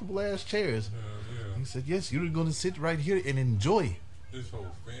comfortable ass chairs. Yeah. He said, yes, you're going to sit right here and enjoy. This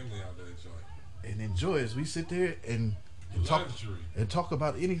whole family out there joint. And enjoy as we sit there and talk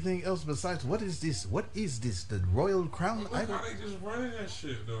about anything else besides what is this? What is this? The Royal Crown? Look how they just running that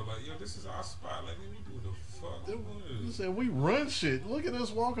shit though. Like, yo, this is our spot. Like, we do the fuck. You said we run shit. Look at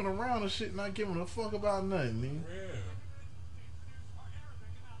us walking around and shit, not giving a fuck about nothing, man.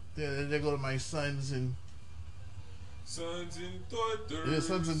 Yeah. There go to my sons and daughters. Yeah,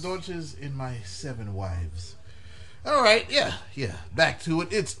 sons and daughters and my 7 wives. All right, yeah. Back to it.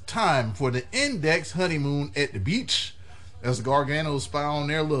 It's time for the Index honeymoon at the beach. As the Garganos spy on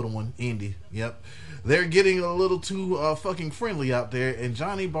their little one, Indy. Yep. They're getting a little too fucking friendly out there, and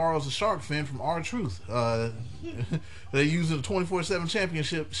Johnny borrows a shark fin from R-Truth. They're using the 24/7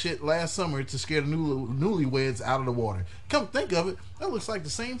 championship shit last summer to scare the newlyweds out of the water. Come think of it, that looks like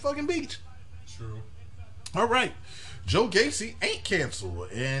the same fucking beach. True. All right. Joe Gacy ain't canceled,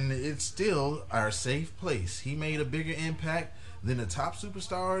 and it's still our safe place. He made a bigger impact than the top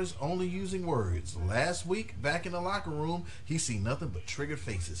superstars only using words. Last week, back in the locker room, he seen nothing but triggered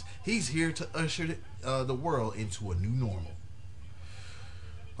faces. He's here to usher the world into a new normal.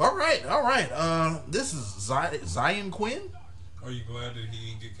 All right. This is Zion Quinn. Are you glad that he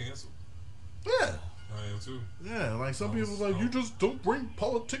didn't get canceled? Yeah. I am too. Yeah, like some people like, you just don't bring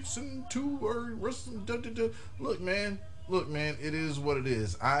politics into or wrestling. Look, man, it is what it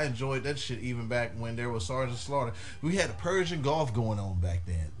is. I enjoyed that shit even back when there was Sergeant Slaughter. We had a Persian golf going on back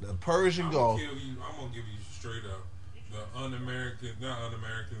then. The Persian golf. I'm gonna give you straight up the un-American, not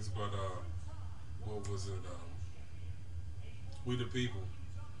un-Americans, but what was it? We the People.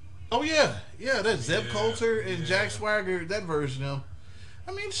 Oh yeah, that's Zeb Coulter and Jack Swagger. That version of them.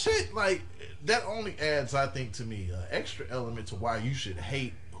 I mean, shit, like that only adds, I think, to me, an extra element to why you should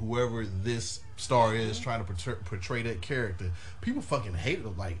hate whoever this star is trying to portray that character. People fucking hated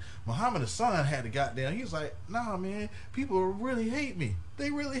him. Like, Muhammad Hassan had the goddamn, he was like, nah, man, people really hate me. They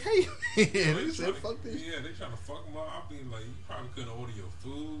really hate me. And he said, fuck this. Yeah, they trying to fuck him up. I mean, like, you probably couldn't order your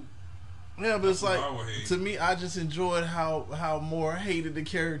food. Yeah, but it's like, to me, I just enjoyed how more hated the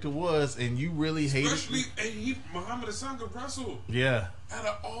character was, and you really hated Especially, and Muhammad Hassan could wrestle. Yeah. Out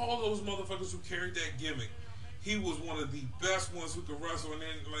of all those motherfuckers who carried that gimmick, he was one of the best ones who could wrestle, and then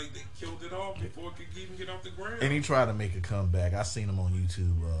like they killed it off before it could even get off the ground. And he tried to make a comeback. I seen him on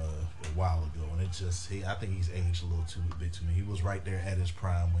YouTube a while ago, and it just I think he's aged a little too bit to me. He was right there at his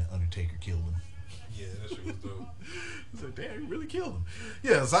prime when Undertaker killed him. Yeah, that shit was dope. He's like, damn, he really killed him.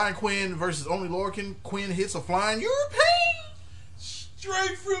 Yeah, Zion Quinn versus Only Lorcan. Quinn hits a flying European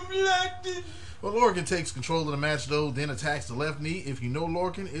straight from London. Well, Lorcan takes control of the match, though, then attacks the left knee. If you know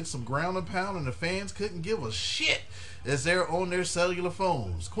Lorcan, it's some ground and pound, and the fans couldn't give a shit as they're on their cellular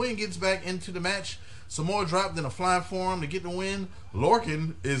phones. Quinn gets back into the match. Some more drop, then a flying forearm to get the win.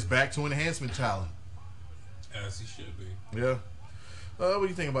 Lorcan is back to enhancement talent. As he should be. Yeah. What do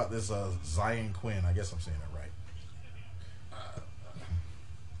you think about this Zion Quinn? I guess I'm saying that right.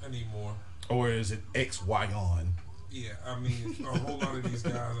 I need more. Or is it XY-on? Yeah, I mean, a whole lot of these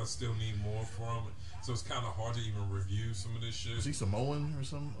guys I still need more from. So it's kind of hard to even review some of this shit. Is he Samoan or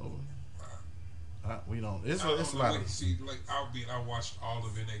something? We don't. It's a lot of... See, like, I watched all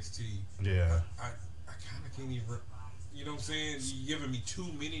of NXT. Yeah. I kind of can't even... You know what I'm saying? You're giving me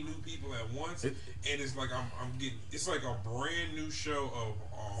too many new people at once, and it's like I'm getting. It's like a brand new show of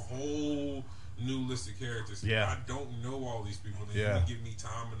a whole new list of characters. Yeah, I don't know all these people. They didn't give me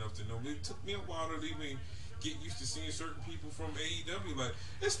time enough to know. It took me a while to even get used to seeing certain people from AEW. Like,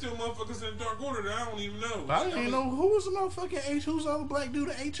 there's still motherfuckers in Dark Order that I don't even know. I didn't even know who was the motherfucking who's the other black dude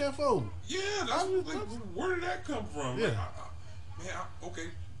at HFO. Yeah, that's where did that come from? Yeah, like, okay.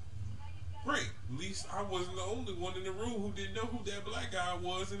 Great. At least I wasn't the only one in the room who didn't know who that black guy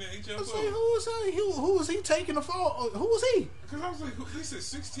was in the HFO. I was like, who was he taking the fall? Who was he? Because I was like, they said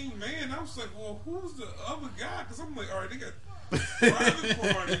 16 man. I was like, well, who's the other guy? Because I'm like, all right, they got Private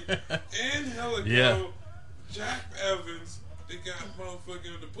Party and Helico, Jack Evans. They got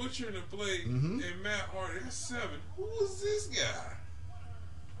motherfucking the Butcher and the Blade and Matt Hardy. That's 7. Who is this guy?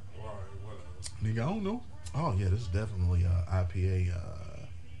 All right, whatever. Nigga, I don't know. Oh yeah, this is definitely IPA.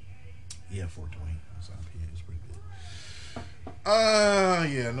 Yeah, 420. This IPA is pretty good.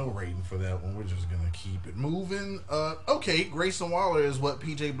 Yeah, no rating for that one. We're just gonna keep it moving. Okay, Grayson Waller is what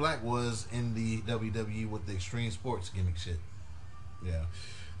PJ Black was in the WWE with the extreme sports gimmick shit. Yeah,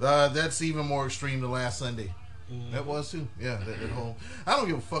 that's even more extreme than last Sunday. That was too. Yeah, that whole. I don't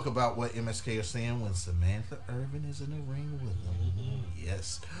give a fuck about what MSK are saying when Samantha Irvin is in the ring with them.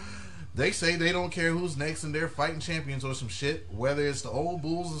 Yes. They say they don't care who's next and they're fighting champions or some shit. Whether it's the old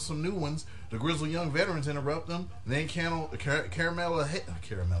bulls or some new ones, the grizzled young veterans interrupt them. Then Carmelo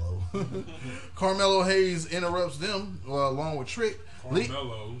Hayes interrupts them along with Trick.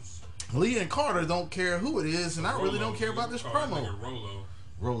 Lee and Carter don't care who it is, and I really don't care about this promo.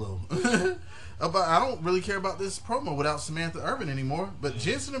 Rolo. I don't really care about this promo without Samantha Irvin anymore. But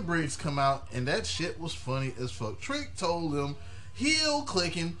Jensen and Briggs come out, and that shit was funny as fuck. Trick told them, heel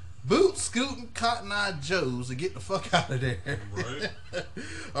clicking, boot scooting Cotton Eye Joes to get the fuck out of there. Right.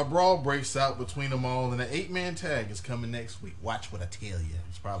 A brawl breaks out between them all, and an 8-man tag is coming next week. Watch what I tell you.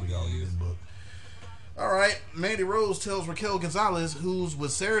 It's probably already been booked. All right. Mandy Rose tells Raquel Gonzalez, who's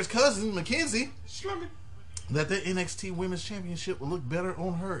with Sarah's cousin, Mackenzie, that the NXT Women's Championship will look better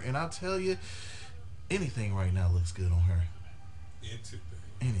on her. And I'll tell you, anything right now looks good on her.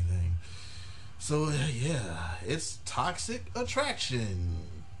 Anything. So, yeah, it's Toxic Attraction.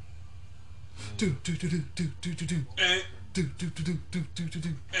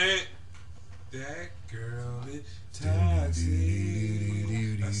 That girl is toxic.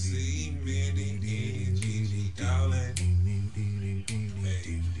 I see many energy, darling.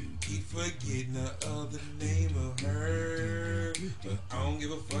 Keep forgetting the other name of her, but I don't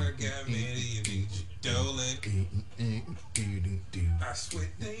give a fuck. I got many energy, darling. I swear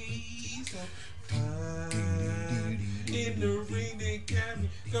days are fine. In the ring, they got me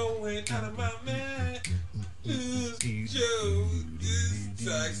going out of my mind. This Joe, this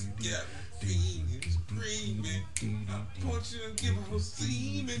toxic got me feeling, screaming. I want you to give her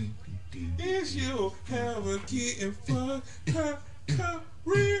semen. And she'll have a kitten for her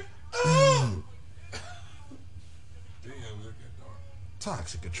career. Oh! Damn, look at that.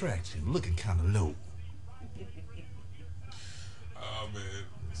 Toxic Attraction, looking kind of low. Oh, man.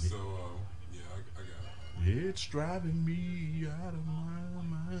 So, yeah, I got it. It's driving me out of my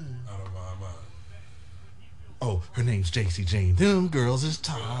mind. Out of my mind. Oh, her name's JC Jane. Them girls is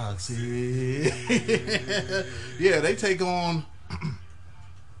toxic. Yeah, they take on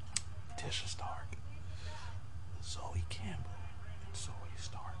Tisha Stark, Zoe Campbell, and Zoe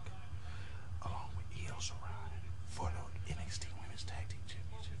Stark, along with Io Shirai for the NXT Women's Tag Team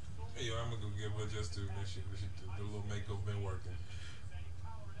Championship. Hey, yo, I'm gonna go give her just to this shit. The little makeup been working.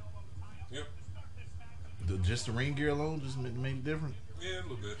 Yep. Just the ring gear alone just made it different? Yeah, a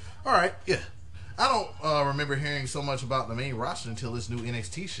little bit. All right, yeah. I don't remember hearing so much about the main roster until this new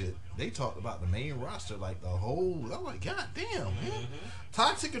NXT shit. They talked about the main roster like the whole. I'm like, God damn, man.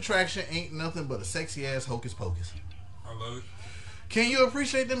 Toxic Attraction ain't nothing but a sexy ass hocus pocus. I love it. Can you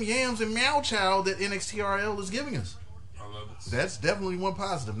appreciate them yams and meow chow that NXT RL is giving us? I love it. That's definitely one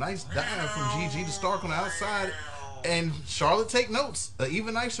positive. Nice dive from GG to Stark on the outside. And Charlotte take notes. An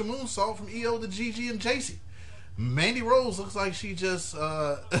even nicer moonsault from EO to GG and JC. Mandy Rose looks like she just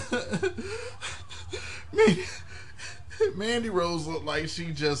Mandy Rose looked like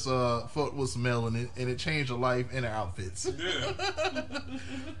she just fucked with some melanin and it changed her life and her outfits. Yeah.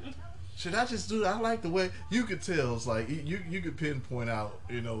 Should I just do that? I like the way you could tell. It's like you could pinpoint out,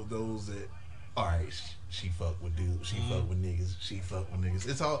 those that alright, she fuck with dudes, she fuck with niggas, she fuck with niggas.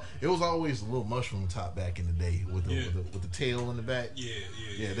 It was always a little mushroom top back in the day with the tail in the back.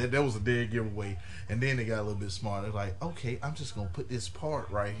 Yeah. That was a dead giveaway. And then they got a little bit smarter. Like, okay, I'm just gonna put this part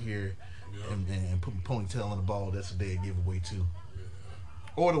right here and put my ponytail in the ball. That's a dead giveaway too. Yeah.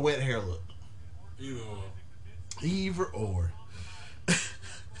 Or the wet hair look. Either or.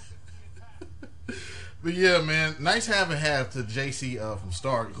 But yeah, man, nice having half to JC from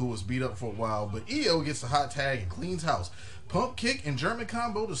Stark, who was beat up for a while. But EO gets a hot tag and cleans house. Pump kick and German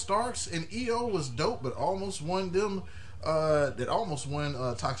combo to Starks, and EO was dope, but almost won them. Almost won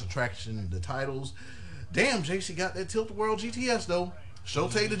Toxic Attraction the titles. Damn, JC got that Tilt the World GTS though.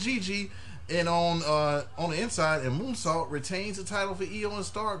 Shote to GG, and on the inside, and Moonsault retains the title for EO and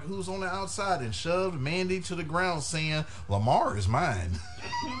Stark, who's on the outside, and shoved Mandy to the ground, saying, "Lamar is mine."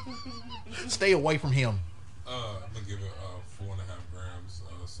 Stay away from him. I'm gonna give it 4.5 grams.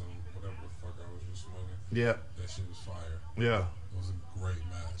 Some whatever the fuck I was just smoking. Yeah, that shit was fire. Yeah, it was a great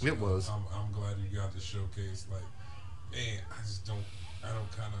match. It was. I'm glad you got the showcase. Like, man, I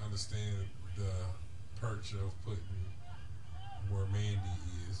don't kind of understand the perch of putting where Mandy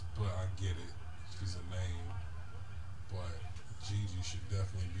is, but I get it. She's a name. But Gigi should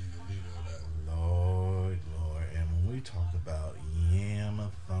definitely be the leader of that. Lord. And when we talk about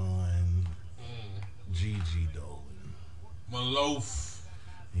Yamathon, Gigi Dolan. Maloaf.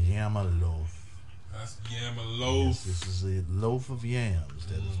 Yamaloaf. That's Yamaloaf. Yes, this is a loaf of yams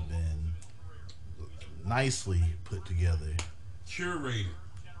that has been nicely put together. Curated.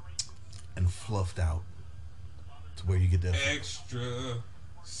 And fluffed out to where you get that extra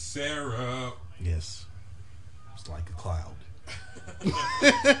syrup. Yes, it's like a cloud. I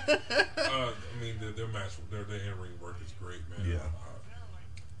mean, their match, their in-ring work is great, man. Yeah,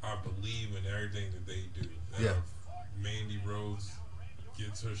 I believe in everything that they do. Yeah, Mandy Rose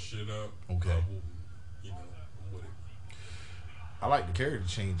gets her shit up. Okay, I'm with it. I like the character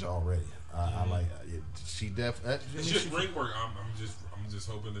change already. I like it. She definitely. It's just ring work. I'm just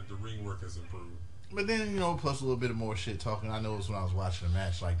hoping that the ring work has improved. But then, plus a little bit of more shit talking. I noticed when I was watching the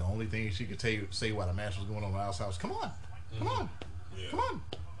match, like the only thing she could say while the match was going on outside was, "Come on, come on, yeah. come on,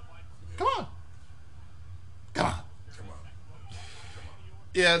 come on, come on, come on."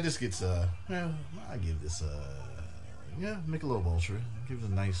 Yeah, this gets I give this Michelob Ultra. Give it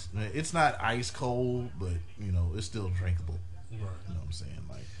a nice. It's not ice cold, but it's still drinkable. Right. You know what I'm saying?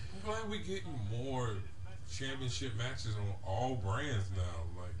 Like, I'm glad we're getting more championship matches on all brands now.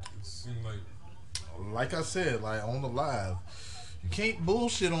 Like, it seems like I said, like on the live, you can't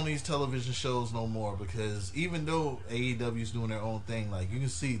bullshit on these television shows no more, because even though AEW is doing their own thing, like you can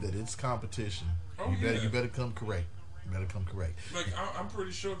see that it's competition. Oh, You better come correct. You better come correct. Like, I'm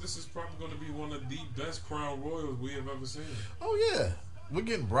pretty sure this is probably going to be one of the best Crown Royals we have ever seen. Oh yeah, we're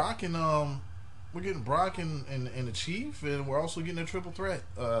getting Brock and the Chief, and we're also getting a triple threat.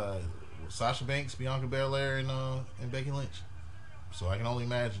 Sasha Banks, Bianca Belair, and Becky Lynch. So I can only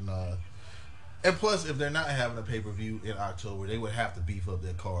imagine. And plus, if they're not having a pay-per-view in October, they would have to beef up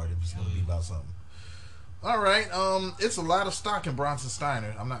their card if it's going to be about something. All right, it's a lot of stock in Bronson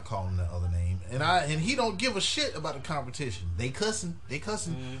Steiner. I'm not calling him that other name, and he don't give a shit about the competition. They cussing.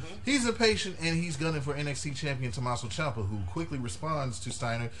 Mm-hmm. He's impatient, and he's gunning for NXT champion Tommaso Ciampa, who quickly responds to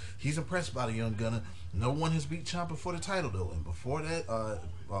Steiner. He's impressed by the young gunner. No one has beat Ciampa for the title though, and before that,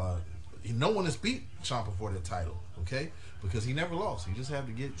 no one has beat Ciampa for that title. Okay, because he never lost. He just had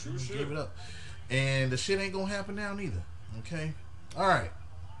to give it up, and the shit ain't gonna happen now neither. Okay, all right.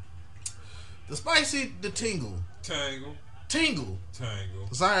 The Spicy, the Tingle. Xia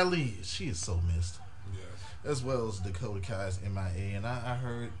Li, she is so missed. Yes. As well as Dakota Kai's MIA. And I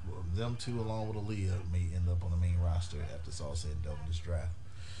heard them two, along with Aaliyah, may end up on the main roster after it's all said and done with this draft.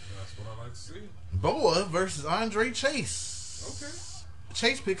 That's what I like to see. Boa versus Andre Chase. Okay.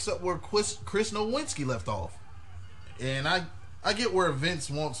 Chase picks up where Chris Nowinski left off. And I get where Vince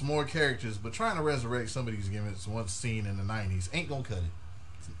wants more characters, but trying to resurrect some of these gimmicks once seen in the 90s ain't gonna cut it.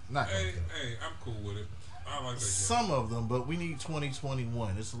 Hey, I'm cool with it. I like that. Some of them, but we need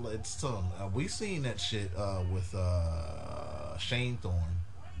 2021. It's some. We seen that shit with Shane Thorne.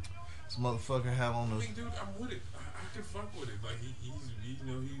 This motherfucker had on the. Dude, I'm with it. I can fuck with it. Like he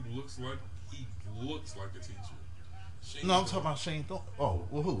looks like a teacher. No, I'm talking about Shane Thorne. Oh,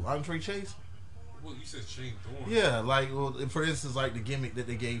 well, who? Andre Chase? Well, you said Shane Thorne. Yeah, like for instance, like the gimmick that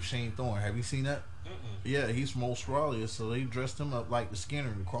they gave Shane Thorne. Have you seen that? Yeah, he's from Australia, so they dressed him up like the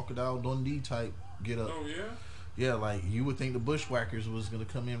Skinner, the Crocodile Dundee type get up. Oh yeah. Yeah, like you would think the Bushwhackers was gonna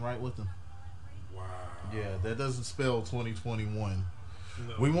come in right with him. Wow. Yeah, that doesn't spell 2021.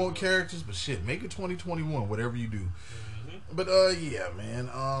 No, we want characters, but shit, make it 2021. Whatever you do. Mm-hmm. But yeah, man.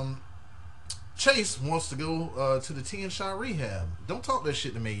 Chase wants to go to the T and Shot rehab. Don't talk that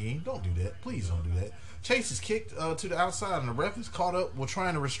shit to Mei Ying. Don't do that. Please don't do that. Chase is kicked to the outside, and the ref is caught up with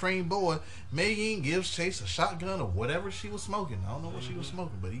trying to restrain Boa. Mei Ying gives Chase a shotgun or whatever she was smoking. I don't know what she was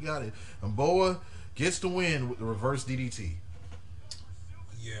smoking, but he got it. And Boa gets the win with the reverse DDT.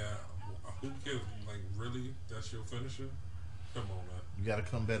 Yeah. Who cares? Like, really? That's your finisher? Come on, man. You got to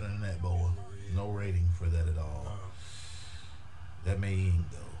come better than that, Boa. No rating for that at all. That Mei Ying,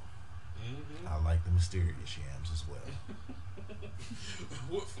 though. Mm-hmm. I like the mysterious yams as well.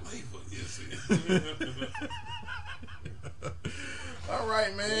 What flavor is it? All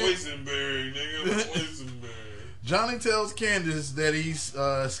right, man. Boysenberry, nigga. Boysenberry. Johnny tells Candice that he's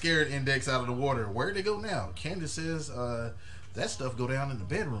scared Index out of the water. Where'd they go now? Candice says that stuff go down in the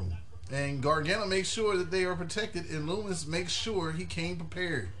bedroom. And Gargano makes sure that they are protected, and Loomis makes sure he came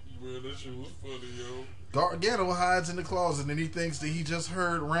prepared. Bro, that shit was funny, yo. Gargano hides in the closet, and he thinks that he just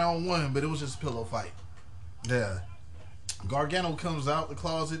heard round one, but it was just a pillow fight. Yeah. Gargano comes out the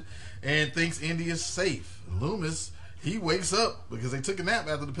closet and thinks Indy is safe. Loomis He wakes up because they took a nap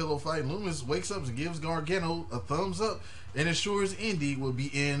after the pillow fight. And Loomis wakes up and gives Gargano a thumbs up and assures Indy will be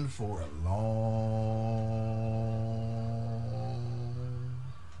in for a long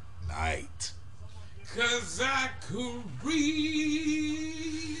night. 'Cause I could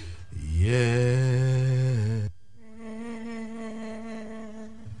read. Yeah.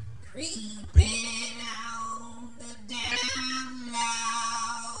 Creeping on the down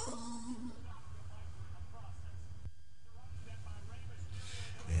low.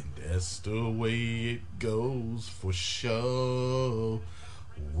 And that's the way it goes for sure.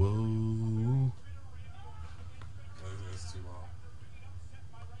 Whoa. That's too long.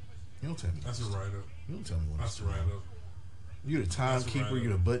 You don't tell me. That's a write-up. You don't tell me when That's it's a too long. write-up. You're the timekeeper, right.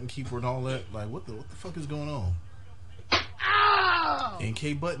 you're the button keeper and all that. Like, what the fuck is going on?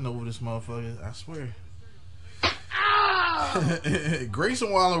 NK button over this motherfucker, I swear.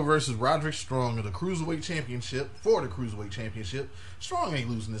 Grayson Waller versus Roderick Strong of the Cruiserweight Championship. For the Cruiserweight Championship, Strong ain't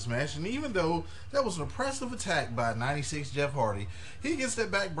losing this match, and even though that was an impressive attack by 96 Jeff Hardy, he gets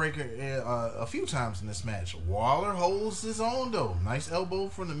that backbreaker a few times in this match. Waller holds his own though. Nice elbow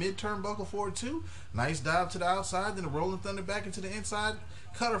from the mid-turnbuckle forward too. Nice dive to the outside, then a Rolling Thunder back into the inside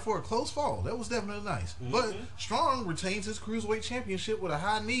cutter for a close fall. That was definitely nice. But Strong retains his Cruiserweight Championship with a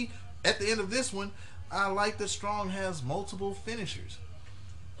high knee at the end of this one. I like that Strong has multiple finishers.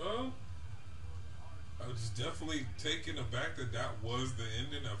 I was definitely taken aback that was the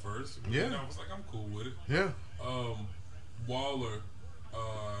ending at first. But then I was like, I'm cool with it. Yeah. Waller,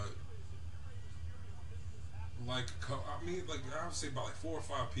 I would say about like 4 or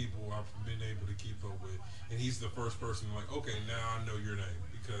 5 people I've been able to keep up with, and he's the first person like, okay, now I know your name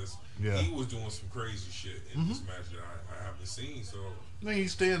because he was doing some crazy shit in this match that I haven't seen. So I think he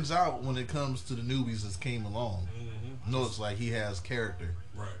stands out when it comes to the newbies that came along. Notice like he has character.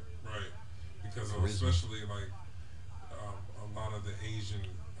 Right. Because Charisma. Especially like a lot of the Asian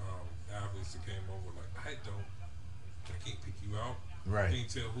athletes that came over, like I can't pick you out. Right. I can't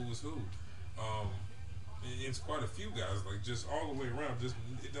tell who is who. It's quite a few guys, like just all the way around. Just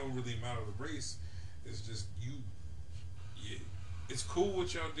it don't really matter the race. It's just you. Yeah, it's cool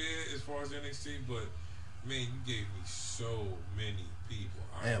what y'all did as far as NXT, but man, you gave me so many people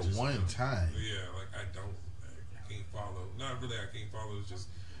At one time. Yeah, like I can't follow. Not really, I can't follow. It's just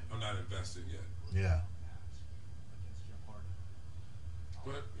I'm not invested yet. Yeah.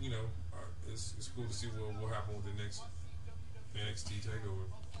 But it's cool to see what will happen with the next NXT takeover.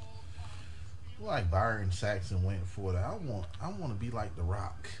 Like Byron Saxton went for that. I want to be like The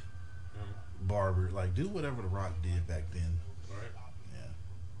Rock. Barber, like do whatever The Rock did back then. Right. Yeah.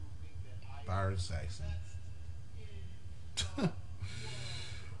 Byron Saxton.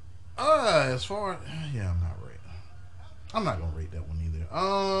 As far I'm not gonna rate that one either.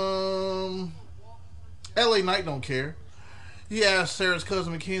 LA Knight don't care. He asked Sarah's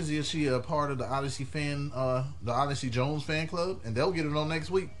cousin Mackenzie if she a part of the Odyssey the Odyssey Jones fan club, and they'll get it on next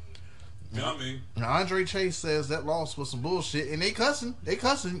week. I mean, Now, Andre Chase says that loss was some bullshit, and they cussing.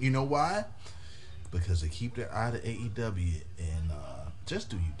 You know why? Because they keep their eye to AEW and just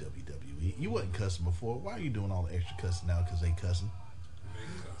do you WWE. You wasn't cussing before. Why are you doing all the extra cussing now? Because they cussing.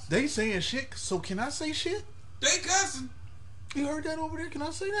 They saying shit. So can I say shit? They cussing. You heard that over there? Can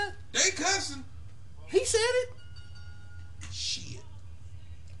I say that? They cussing. He said it. Shit.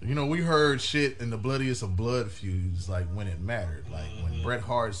 You know, we heard shit in the bloodiest of blood feuds, like when it mattered. Like when Bret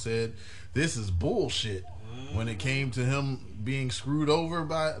Hart said, "This is bullshit." When it came to him being screwed over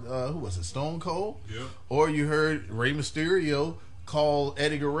by who was it, Stone Cold? Yeah. Or you heard Rey Mysterio call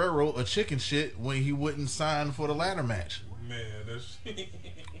Eddie Guerrero a chicken shit when he wouldn't sign for the ladder match. Man, that's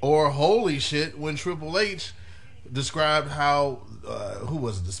Or holy shit when Triple H described how who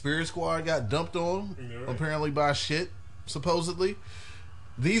was it, the Spirit Squad got dumped on apparently by shit, supposedly.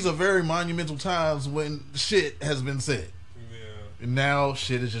 These are very monumental times when shit has been said. yeah. And now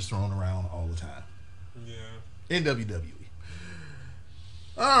shit is just thrown around all the time. Yeah. In WWE.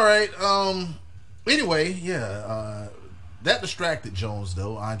 Alright, anyway, that distracted Jones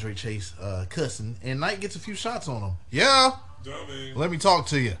though, Andre Chase cussing, and Knight gets a few shots on him. Yeah. Dummy. Let me talk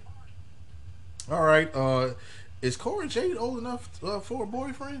to you. Alright, is Cora Jade old enough for a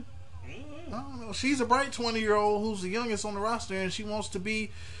boyfriend? I don't know. She's a bright 20-year-old who's the youngest on the roster, and she wants to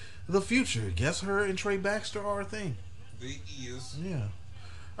be the future. Guess her and Trey Baxter are a thing. They is. Yeah.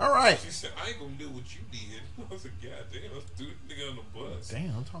 All right. She said, I ain't gonna do what you did. I was like, goddamn, let's do the nigga on the bus.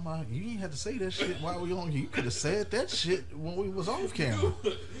 Damn, I'm talking about, you ain't had to say that shit while we on here. You could have said that shit when we was off camera. I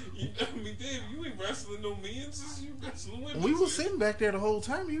mean, damn, you ain't wrestling no men since you wrestling women. We was sitting back there the whole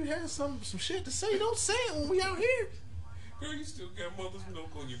time. You had some shit to say. Don't say it when we out here. Girl, you still got mother's milk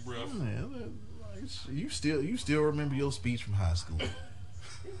on your breath. Man, You still remember your speech from high school.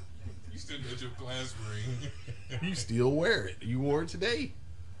 You still got your class ring. You still wear it. You wore it today.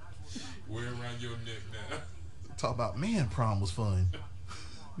 Wear it around your neck now. Talk about, man, prom was fun.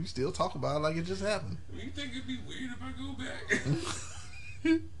 You still talk about it like it just happened. You think it'd be weird if I go back?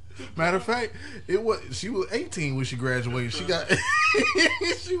 Matter of fact, she was 18 when she graduated. She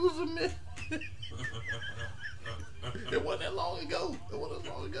was a man. It wasn't that long ago.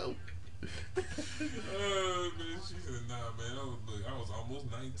 Man, she said, nah, man, I was almost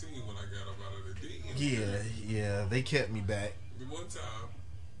 19 when I got up out of the D. Yeah, they kept me back. The one time.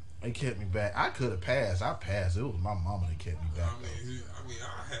 They kept me back. I could have passed. I passed. It was my mama that kept me back.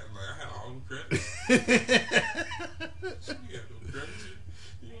 I had all the credits. She had no credits.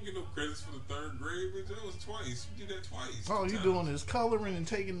 You don't get no credits for the third grade, bitch. That was twice. You did that twice. All you doing is coloring and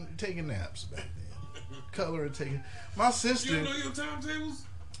taking naps back then. Coloring, taking. My sister. You don't know your timetables?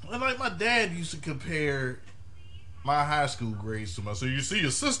 Like my dad used to compare my high school grades to my. So you see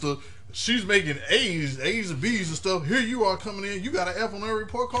your sister, she's making A's and B's and stuff. Here you are coming in, you got an F on her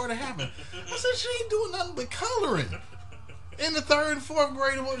report card. It happened. I said she ain't doing nothing but coloring. In the third and fourth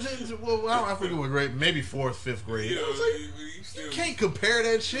grade, well, I forget what grade, maybe fourth, fifth grade. Yeah, you can't compare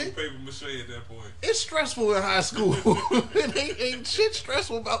that shit. Paper mache at that point. It's stressful in high school. It ain't shit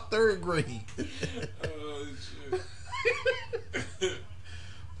stressful about third grade. Oh shit.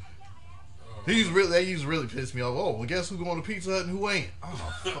 They used to really piss me off. Oh, well, guess who's going to Pizza Hut and who ain't?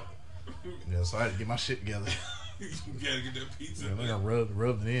 Oh, fuck. Yeah, so I had to get my shit together. You gotta get that pizza. Yeah, I got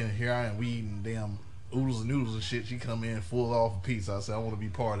rubbed it in. Here I am, we eating damn oodles and noodles and shit. She come in full off of pizza. I said, I want to be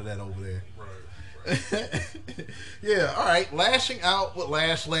part of that over there. Right. Yeah, all right. Lashing out with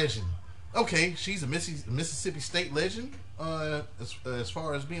Lash Legend. Okay, she's a Mississippi State legend as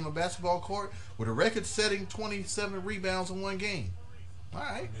far as being on a basketball court with a record-setting 27 rebounds in one game. All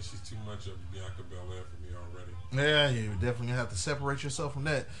right. I mean, she's too much of Bianca Belair for me already. Yeah, you definitely have to separate yourself from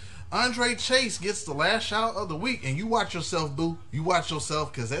that. Andre Chase gets the last shot of the week, and you watch yourself, boo. You watch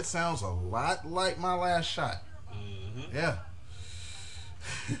yourself, because that sounds a lot like my last shot. Mm-hmm. Yeah.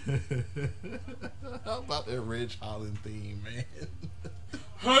 How about that Ridge Holland theme, man?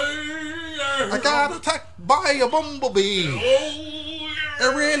 I got attacked by a bumblebee. Oh, yeah.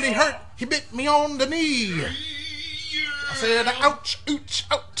 It really hurt. He bit me on the knee. I said, ouch, ouch,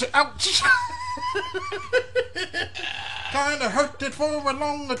 ouch, ouch. Kinda hurt it for a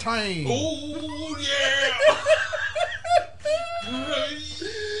longer time. Oh, yeah.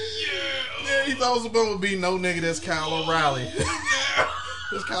 Yeah, he thought it was supposed to be no nigga. That's Kyle O'Reilly.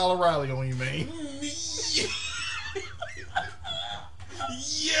 That's Kyle O'Reilly on you, man.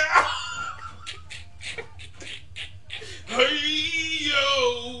 Yeah. Hey,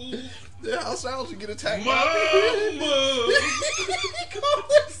 yo. Yeah, how sounds you get attacked Mama.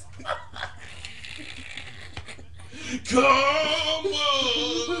 Come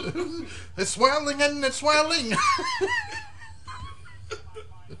on. It's swelling and it's swelling.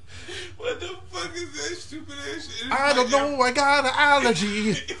 What the fuck is that stupid ass shit? It's I don't know. I got an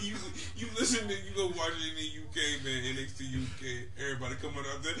allergy. you listen to, you go watch it in the UK, man, NXT UK. Everybody coming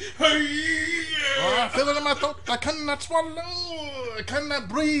out there. Hey, yeah. Oh, I feel it in my throat. I cannot swallow. I cannot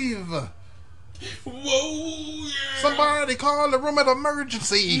breathe. Whoa, yeah. Somebody call a room of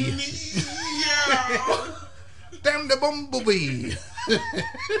emergency. Yeah. Damn the bumblebee.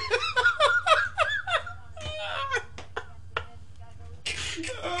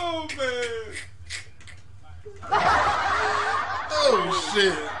 Oh, man. Oh,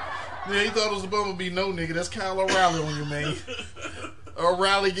 shit. Yeah, he thought it was a bumblebee. No, nigga. That's Kyle O'Reilly on you, man.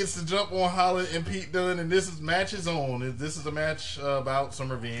 O'Reilly gets the jump on Holland and Pete Dunne, and this is matches on. This is a match about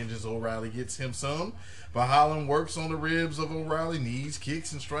some revenge as O'Reilly gets him some. But Holland works on the ribs of O'Reilly, knees,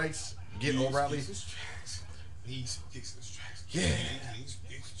 kicks, and strikes. Get O'Reilly. Knees, kicks, and strikes. Yeah. Knees,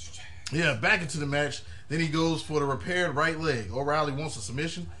 kicks, and strikes. Yeah, back into the match. Then he goes for the repaired right leg. O'Reilly wants a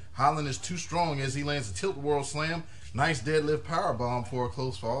submission. Holland is too strong as he lands a tilt-a-whirl slam. Nice deadlift powerbomb for a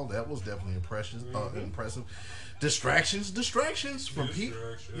close fall. That was definitely impressive. Distractions from Pete.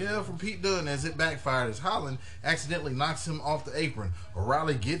 Yeah, from Pete Dunne as it backfired as Holland accidentally knocks him off the apron.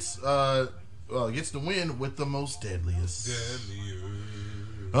 O'Reilly gets the win with the most deadliest.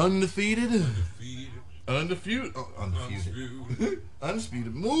 Undefeated undisputed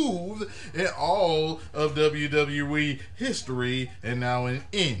move in all of WWE history, and now in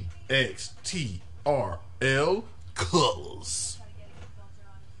NXTRL colors.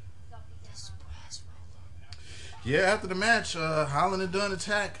 Yeah, after the match, Holland and Dunne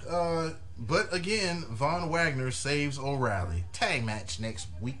attack, but again, Von Wagner saves O'Reilly. Tag match next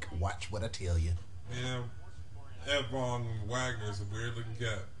week. Watch what I tell you. Yeah, that Von Wagner is a weird looking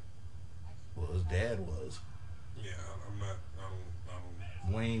guy. Well, his dad was. Yeah, I'm not. I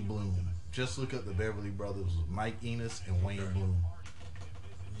don't. Wayne Bloom. Just look up the Beverly Brothers with Mike Enos and Wayne Okay. Bloom.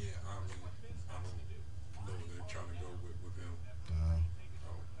 Yeah, I don't know what they're trying to go with him. Uh,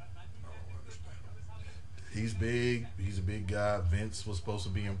 I don't understand. he's big. He's a big guy. Vince was supposed to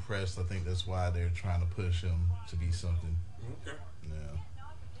be impressed. I think that's why they're trying to push him to be something. Okay. Yeah.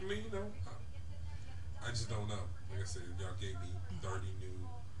 I mean, I just don't know. Like I said, y'all gave me 30 new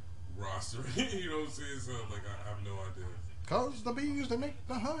roster. You know what I'm saying? So, like, I have no idea. Cause the bees, they make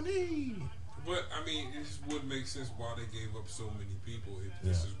the honey. But, I mean, it just wouldn't make sense why they gave up so many people if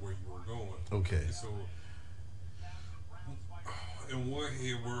this is where you were going. Okay. And so, in one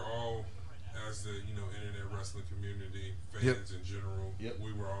hand, we're all, as the, internet wrestling community, fans in general,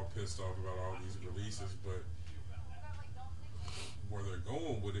 we were all pissed off about all these releases, but where they're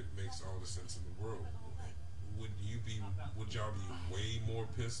going with it makes all the sense in the world. Would y'all be way more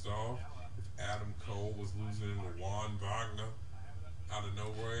pissed off if Adam Cole was losing to Juan Wagner out of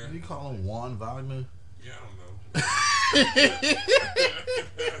nowhere? You call him Juan Wagner? Yeah, I don't know.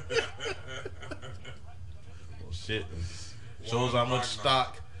 Well, shit. Shows how much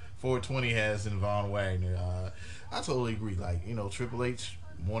stock 420 has in Von Wagner. I totally agree. Like, Triple H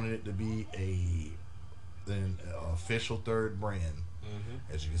wanted it to be an official third brand.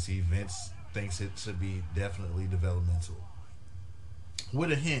 Mm-hmm. As you can see, Vince thinks it should be definitely developmental,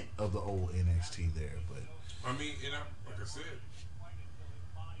 with a hint of the old NXT there. But I mean, like I said,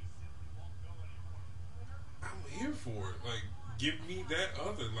 I'm here for it. Like, give me that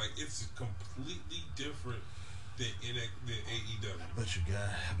other. Like, it's completely different than AEW. But you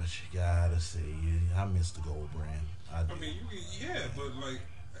gotta say, I miss the gold brand. I mean, but like,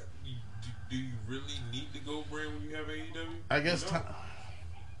 do you really need the gold brand when you have AEW? I guess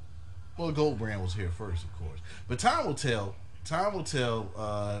well, gold brand was here first, of course, but time will tell. Time will tell.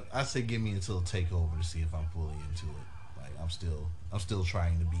 I say give me until takeover to see if I'm fully into it. Like, I'm still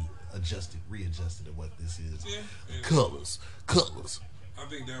trying to be readjusted to what this is. Yeah, Colors. I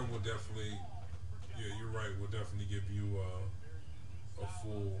think that will definitely. Yeah, you're right. We'll definitely give you a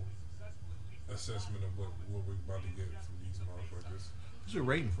full assessment of what we're about to get from these motherfuckers. What's your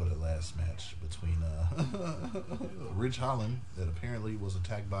rating for the last match between Ridge Holland, that apparently was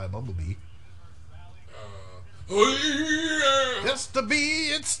attacked by a bumblebee? It's the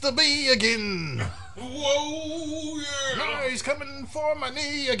bee again. Whoa, yeah. No, he's coming for my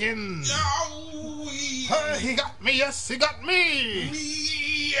knee again. He got me, yes, he got me.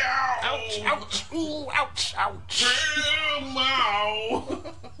 Ouch, ouch, ooh, ouch, ouch. Grandma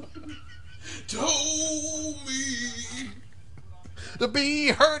told me the bee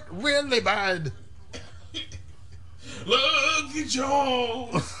hurt really bad. Lucky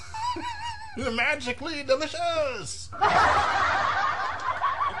Jones. Magically delicious.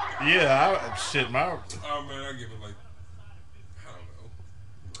 My Oh man, I give it like, I don't know,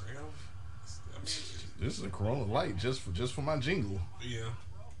 Rev. I mean, this is a Corona Light just for my jingle. yeah.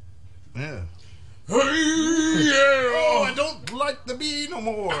 Yeah. Hey, yeah. Oh, I don't like the bee no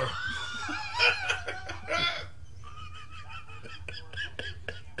more.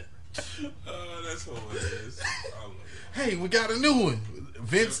 That's hilarious. I love it. Hey, we got a new one.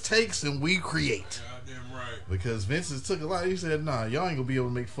 Vince takes and we create. Goddamn right. Because Vince has took a lot. He said, nah, y'all ain't gonna be able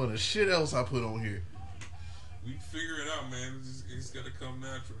to make fun of shit else I put on here. We figure it out, man. It's gotta come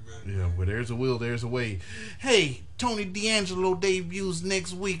natural, man. Yeah, where there's a will, there's a way. Hey, Tony D'Angelo debuts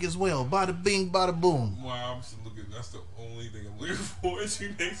next week as well. Bada bing, bada boom. Wow, I'm just looking. That's the only thing I'm looking forward to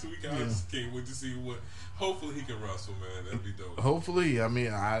next week. I just can't wait to see what. Hopefully he can wrestle, man. That'd be dope. Hopefully, I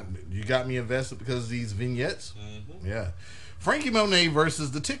mean, you got me invested because of these vignettes. Mm-hmm. Yeah. Frankie Monet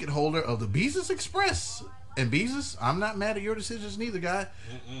versus the ticket holder of the Beezus Express. And Beezus, I'm not mad at your decisions neither, guy.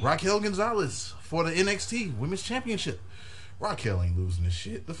 Raquel Gonzalez for the NXT Women's Championship. Raquel ain't losing this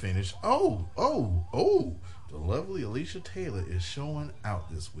shit. The finish. Oh. The lovely Alicia Taylor is showing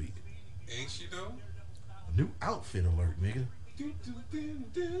out this week. Ain't she though? A new outfit alert, nigga.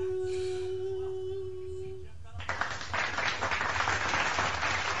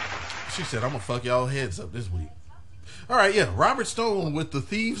 She said, I'm gonna fuck y'all heads up this week. Alright, yeah. Robert Stone with the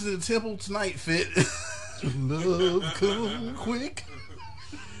Thieves in the Temple tonight fit. Love come quick.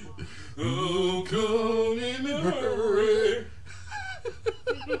 Oh, come in a hurry.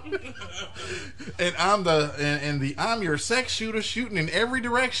 And I'm your sex shooter shooting in every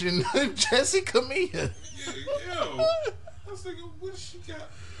direction, Jesse Camilla. Yo, I was thinking, what she got?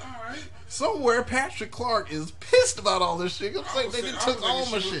 All right. Somewhere Patrick Clark is pissed about all this shit. I'm saying they just took all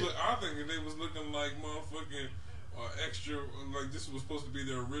my shit. I think they was looking like motherfucking extra, like this was supposed to be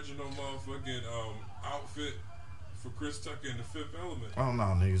their original motherfucking outfit for Chris Tucker in The Fifth Element. I don't know,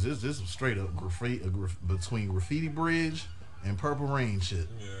 niggas. This is straight up between Graffiti Bridge and Purple Rain shit.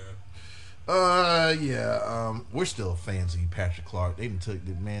 Yeah. We're still fans of Patrick Clark. They took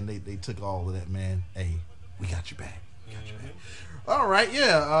they took all of that, man. Hey, we got your back. All right,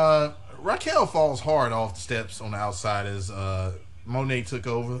 yeah. Raquel falls hard off the steps on the outside as Monet took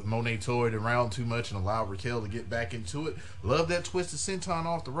over. Monet toyed around too much and allowed Raquel to get back into it. Love that twisted senton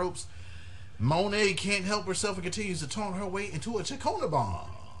off the ropes. Monet can't help herself and continues to taunt her way into a Chacona bomb.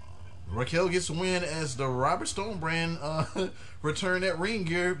 Raquel gets a win as the Robert Stone brand return that ring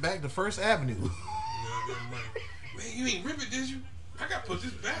gear back to First Avenue. Man, you ain't rip it, did you? I got to put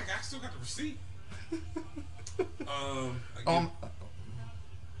this back. I still got the receipt.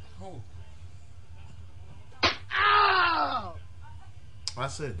 I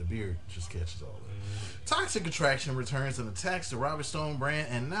said the beard just catches all that. Toxic Attraction returns and attacks the Robert Stone brand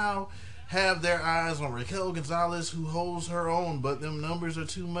and now have their eyes on Raquel Gonzalez, who holds her own, but them numbers are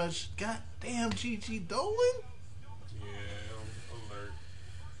too much. Goddamn, Gigi Dolan. Yeah,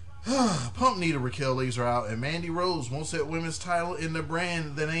 I'm alert. Pump needed Raquel leaves her out, and Mandy Rose wants that women's title in the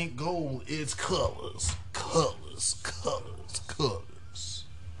brand that ain't gold. It's colors, colors, colors, colors.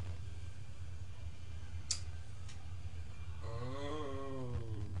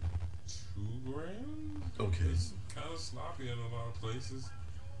 $2 grand? Okay. It's kind of sloppy in a lot of places.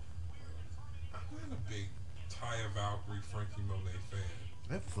 I'm not a big Taya Valkyrie, Frankie Monet fan.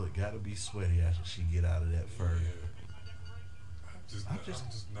 That foot gotta be sweaty after she get out of that fur. Yeah. I'm just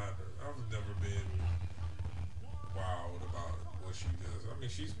not. I've never been wowed about what she does. I mean,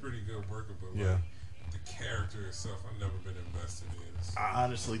 she's pretty good worker, but Yeah. like the character itself, I've never been invested in. So. I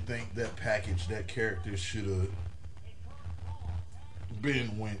honestly think that package, that character should have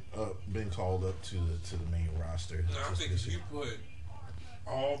been called up to the main roster. No, I think if you put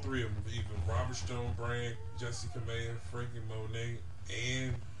all three of them, even Robert Stone brand, Jessica Mayer, Frankie Monet,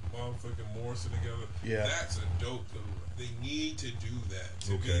 and motherfucking Morrison together, yeah, that's a dope. They need to do that.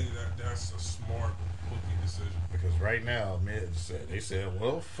 To okay. me, that's a smart booking decision. Because right now, they said,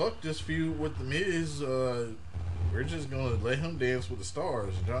 well, fuck this feud with the Miz. We're just gonna let him dance with the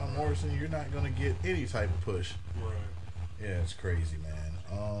stars. John Morrison, you're not gonna get any type of push. Right. Yeah, it's crazy, man.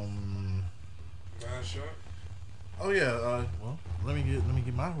 Last shot. Oh yeah. Well, let me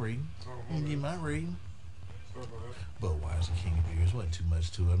get my rating. Let me get my rating. Budweiser King of Beers wasn't too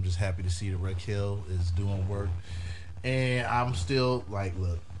much to it. I'm just happy to see that Raquel is doing work, and I'm still like,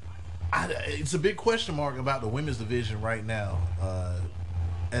 look, it's a big question mark about the women's division right now.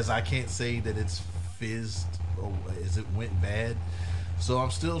 As I can't say that it's fizzed or as it went bad. So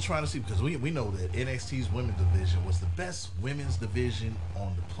I'm still trying to see, because we know that NXT's women's division was the best women's division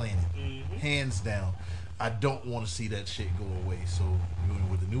on the planet, hands down. I don't want to see that shit go away. So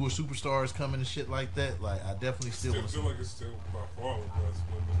with the newer superstars coming and shit like that, like I definitely still want to feel like it's still by far the best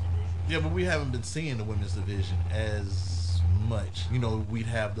women's division. Yeah, but we haven't been seeing the women's division as much. You know, we'd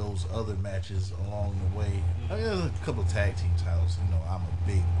have those other matches along the way. I mean, there's a couple of tag team titles. You know, I'm a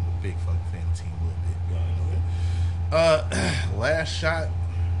big fucking fan of Team Little Bit. You know that. Last shot.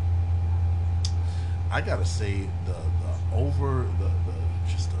 I gotta say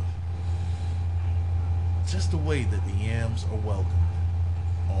just the way that the Yams are welcomed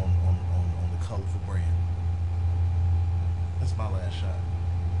on the colorful brand. That's my last shot.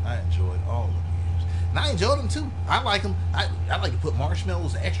 I enjoyed all of the Yams. And I enjoyed them too. I like them. I like to put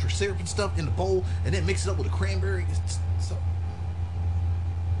marshmallows and extra syrup and stuff in the bowl and then mix it up with a cranberry.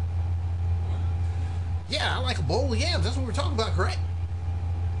 Yeah, I like a bowl of yams. That's what we're talking about, correct?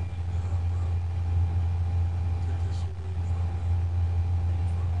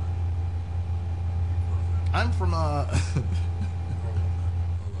 I'm from Hey!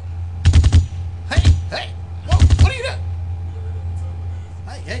 Whoa, what are you doing?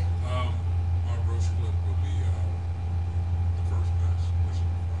 Hey. Our roast clip will be the first match.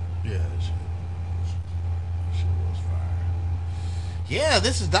 Yeah, that shit was fire. Yeah,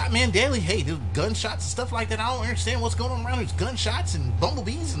 this is Dot Man Daily. Hey, there's gunshots and stuff like that. I don't understand what's going on around. There's gunshots and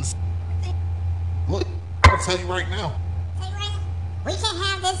bumblebees and look, I'll tell you right now. We can't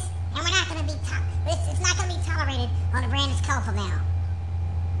have this, and we're not going to be it's not going to be tolerated on the brand is colorful now.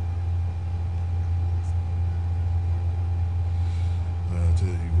 I'll tell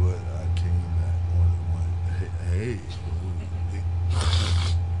you what, I came back one. Hey.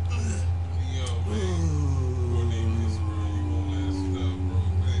 Yo, man. Your name is, bro. You won't last up, bro.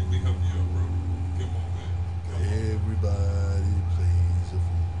 Man, we help you up, bro. Come on, man. Everybody plays a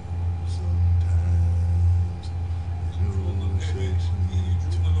fool sometimes. There's no section. You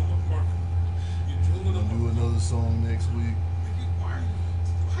drooling on my partner. You drooling on my Do another song next week. How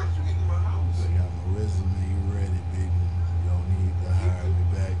did you get in my house? I got my resume ready, bitch.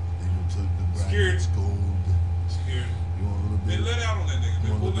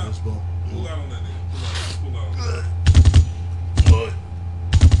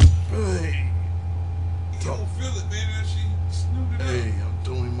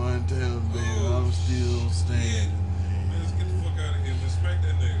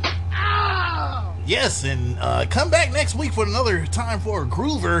 Yes, and come back next week for another time for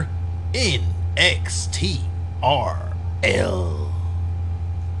Groover NXTRL.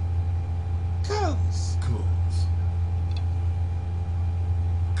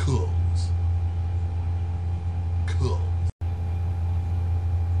 Cools.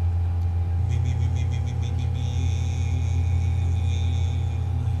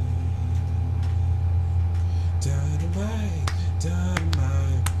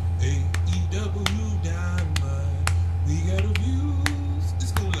 Dynamite, AEW Dynamite. We got a views,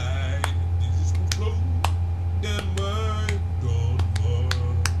 it's gonna light, it's gonna flow. Dynamite,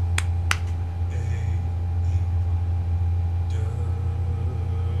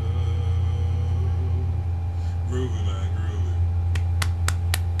 groovy, man, groovy.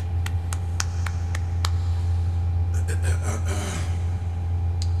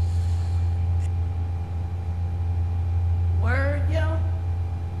 Word, yo.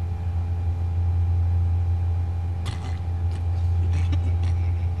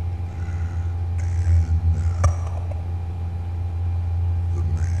 The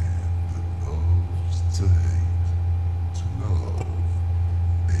man that loves to hate, to love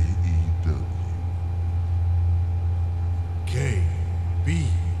AEW. KB4.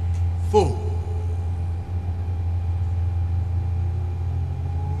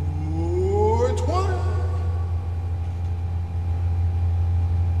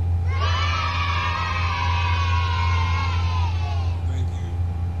 Thank you.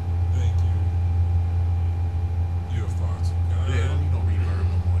 You're far too kind. Yeah, don't need no reverb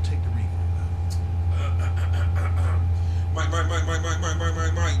no more. Take the reverb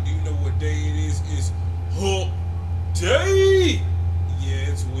Mike, do you know what day it is? It's Hump Day!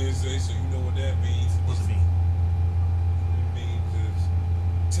 Yeah, it's Wednesday, so you know what that means. What's it mean? It means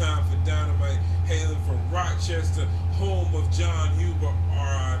it's time for Dynamite, hailing from Rochester, home of John Huber,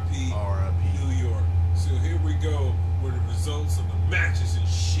 R.I.P. R.I.P. New York. So here we go with the results of the matches and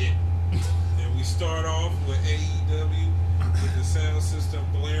shit. And we start off with AEW with the sound system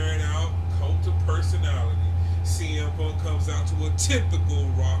blaring out Cult of Personality. CM Punk comes out to a typical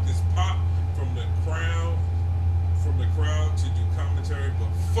raucous pop from the crowd to do commentary, but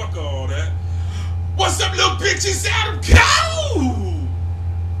fuck all that. What's up, little bitches? Adam Cole!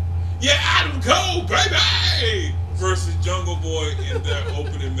 Yeah, Adam Cole, baby! Versus Jungle Boy in that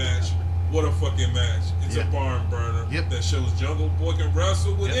opening match. What a fucking match. It's a barn burner that shows Jungle Boy can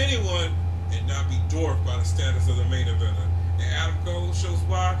wrestle with anyone and not be dwarfed by the status of the main eventer. And Adam Cole shows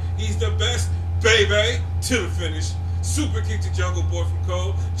why he's the best, baby, to the finish. Super kick to Jungle Boy from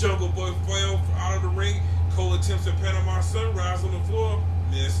Cole. Jungle Boy fell out of the ring. Cole attempts a Panama Sunrise on the floor.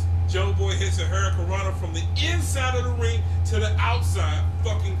 Miss. Jungle Boy hits a Hurricanrana from the inside of the ring to the outside.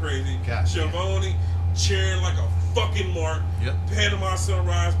 Fucking crazy. Schiavone cheering like a fucking mark. Panama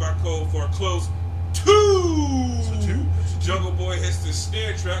Sunrise by Cole for a close 2. Jungle Boy hits the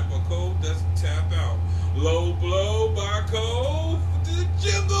snare trap, but Cole doesn't tap out. Low blow by Cole to the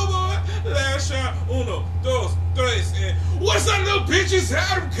Jungle Boy. Last shot. 1, 2, 3. And what's up, little bitches?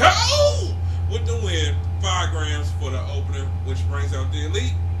 Adam Cole with the win. 5 grams for the opener, which brings out the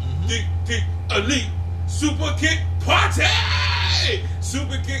Elite. The Elite Super Kick Party!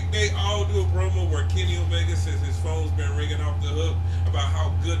 Super Kick, they all do a promo where Kenny Omega says his phone's been ringing off the hook about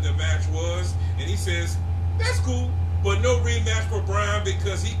how good the match was. And he says, that's cool, but no rematch for Brian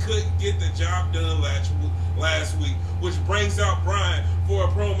because he couldn't get the job done last week. Which brings out Brian for a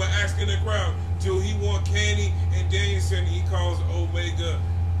promo asking the crowd, do he want Kenny and Danielson? He calls Omega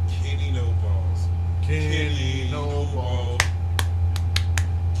Kenny No Balls. Kenny No Balls.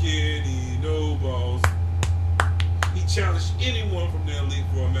 Kenny No Balls. He challenged anyone from the Elite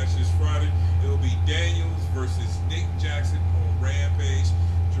for a match this Friday. It will be Daniels versus Nick Jackson on Rampage.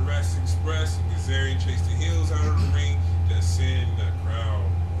 Jurassic Express and Kazarian chase the heels out of the ring to send the crowd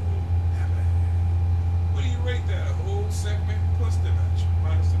home. What do you rate that? A whole segment plus the match?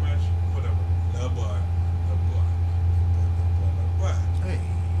 Minus the match? Whatever. Love boy. Hey,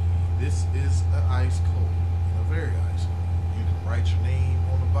 this is an ice cold. Very ice cold. You can write your name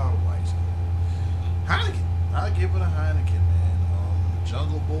on the bottle ice cold. Heineken. I'll give it a Heineken, man.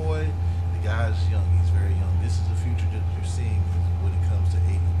 Jungle Boy, the guy's young. He's very young. This is the future that you're seeing when it comes to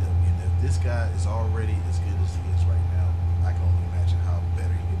AEW. And if this guy is already as good as he is right now, I can only imagine how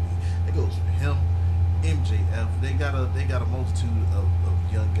better he can be. It goes for him, MJF. They got a multitude of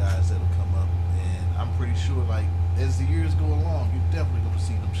young guys that'll come up, and I'm pretty sure, like, as the years go along, you're definitely gonna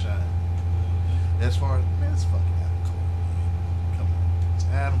see them shine. As far as, man, it's fucking Adam Cole. Come on, it's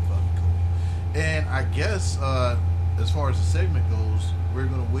Adam fucking Cole. And I guess as far as the segment goes, we're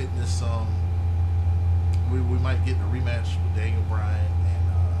gonna witness we might get a rematch with Daniel Bryan and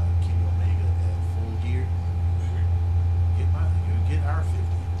Kenny Omega at Full get our 50.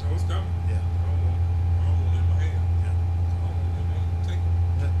 So it's coming. Yeah. I don't want it in my hand. Yeah. I don't want it in my hand. Take it.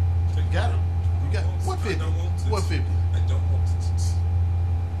 Yeah. Take Got it. it. You got I don't what want it. 50? I don't want it. What 50? I don't want it.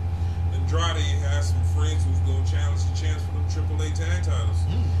 Andrade has some friends who's going to challenge the chance for them AAA tag titles.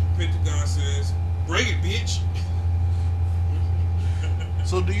 Pentagon says, bring it, bitch.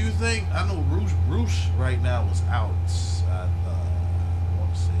 So do you think, I know Roosh right now is out, I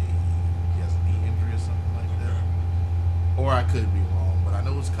want to say he has a knee injury or something like that. Or I could be wrong, but I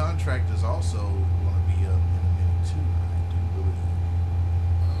know his contract is also going to be up in a minute too. I do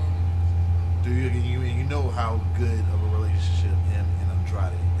believe. You know how good of a relationship him and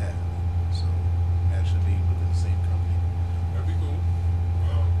Andrade have. So imagine being within the same company. That'd be cool.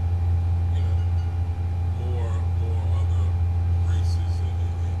 You know, more other races and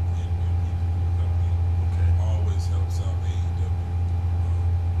people in the company Okay. always helps out AEW.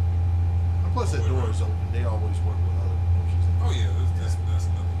 And plus that door is open. They always work with other promotions. Oh yeah, that's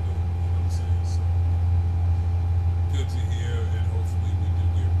nothing new. You know what I'm saying? So good to hear, and hopefully we do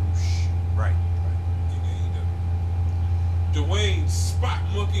get Roosh Right. in AEW. Dwayne Spot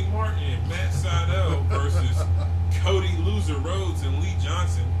Monkey Martin and Matt Sydal versus Cody Loser Rhodes and Lee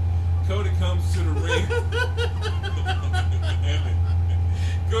Johnson. Cody comes to the ring.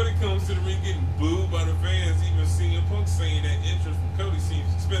 Cody comes to the ring getting booed by the fans. Even CM Punk saying that entrance from Cody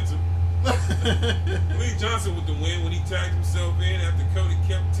seems expensive. Lee Johnson with the win when he tagged himself in after Cody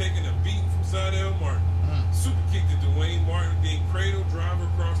kept taking a beating from Sydal Martin. Super kick to Dwayne Martin, then cradle driver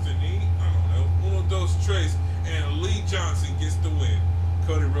across the knee. I don't know. Uno, dos, tres. And Lee Johnson gets the win.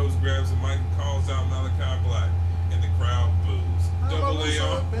 Cody Rhodes grabs the mic and calls out Malachi Black. And the crowd boos. Double A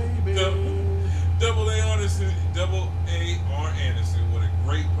R Anderson with a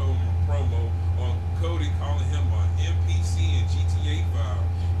great promo on Cody calling him an NPC and GTA 5.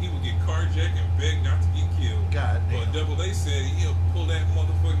 He would get carjacked and beg not to get killed. God damn. But Double A said he'll pull that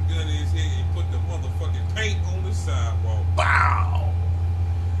motherfucking gun in his head and put the motherfucking paint on the sidewalk. Wow.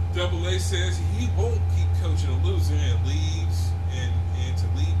 Double A says he won't keep coaching a loser and leaves and to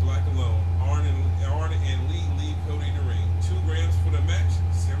leave Black alone. Arn and Lee leave Cody in the ring. 2 grams for the match,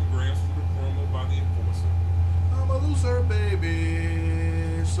 7 grams for the promo by the enforcer. I'm a loser,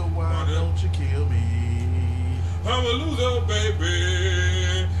 baby. So why don't you kill me? I'm a loser,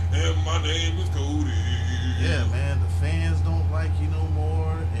 baby, and my name is Cody. Yeah, man, the fans don't like you no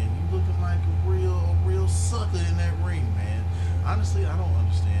more, and you looking like a real sucker in that ring, man. Honestly, I don't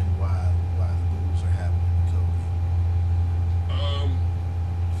understand why the boos are happening to Cody.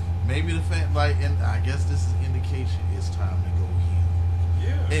 Maybe the fan and I guess this is an indication it's time to go heel.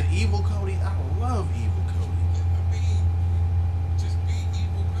 Yeah. And Evil Cody, I love Evil Cody. I mean, just be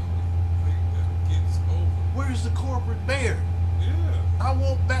evil Cody. Like, that gets over. Where's the corporate bear? Yeah. I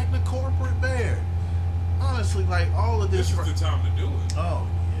want back the corporate bear. Honestly, like all of this. This is the time to do it. Oh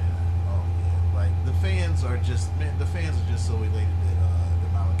yeah. Like the fans are just so elated that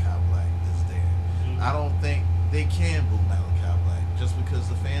Malachi Black is there. Mm-hmm. I don't think they can boo Malachi Black just because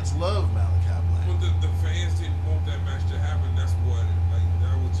the fans love Malachi Black. But the fans didn't want that match to happen. That's what, like,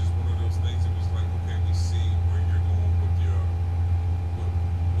 that was just one of those things. It was like, okay, we see where you're going with your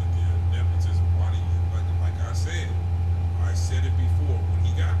nepotism. Why do you, like I said it before when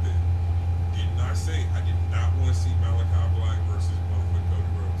he got there. Didn't I say I did not want to see Malachi Black versus motherfucking Cody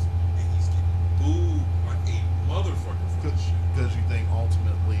Rhodes, and he's getting booed like a motherfucker for this shit. Because you think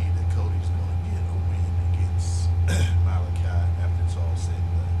ultimately that Cody's going to get a win against Malachi after it's all said and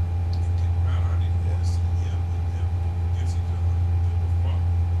done. It didn't matter. I didn't want to see him and him against each other. Fuck.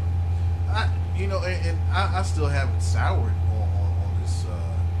 I still haven't soured on this,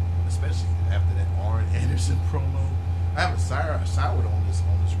 especially after that Arn Anderson promo. I haven't soured on this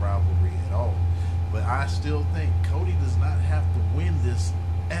rivalry at all. But I still think Cody does not have to win this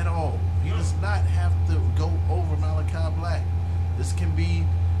at all. He does not have to go over Malachi Black. This can be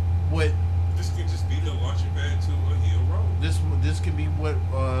what This could just be the launching pad to a heel roll. this can be what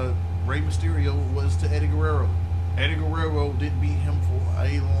Rey Mysterio was to Eddie Guerrero. Eddie Guerrero didn't beat him for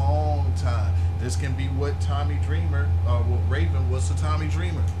a long time. This can be what Tommy Dreamer, what Raven was to Tommy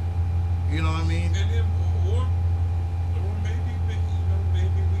Dreamer. You know what I mean? And then, or maybe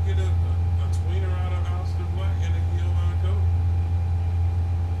we get a tweener out of Aleister Black and a heel out of Cody.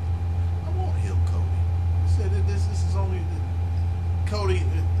 I won't heel Cody. I said that this is only Cody,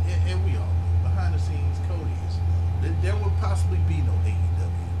 and we all know, behind the scenes, Cody is. There would possibly be no AEW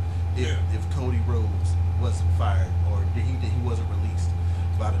if Cody Rhodes wasn't fired or he wasn't released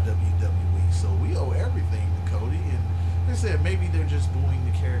by the WWE. So we owe everything to Cody, and like I said, maybe they're just booing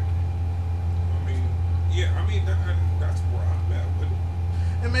the character. That's where I'm at with it.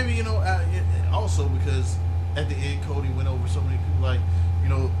 And maybe, also because at the end, Cody went over so many people. Like, you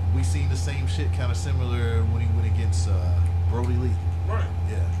know, we seen the same shit kind of similar when he went against Brody Lee. Right.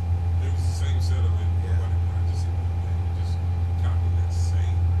 Yeah. It was the same setup. Yeah. Just copied that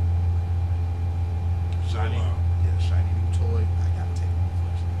same. Shiny. Rollout. Yeah, shiny new toy. I gotta take one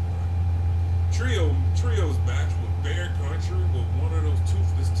first. Trios match with Bear Country with one of those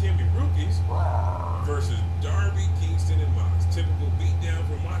toothless Timmy rookies versus Darby, Kingston, and Mox. Typical beatdown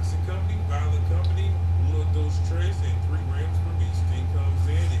from Mox and Company, Violent Company, one of those trays, and 3 grams per beat. Sting comes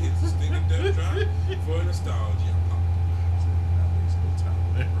in and hits the Sting and Death Drop for nostalgia. Not waste no time.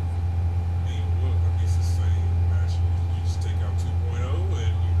 Whatever. And well, I guess the same match. You just take out 2.0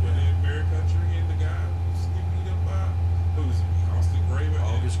 and you put in Bear Country and the guy who's getting beat up by who is it? Austin Gray.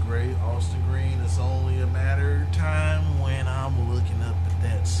 August Gray, Austin Green. It's only a matter of time when I'm looking up at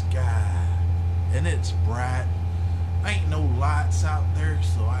that sky. And it's bright. Ain't no lights out there,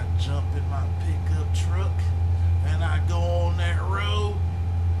 so I jump in my pickup truck and I go on that road.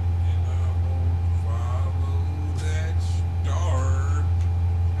 And I'm gonna follow that star.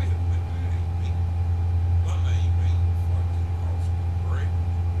 Wait a minute, that ain't me. My name ain't fucking Austin Gray.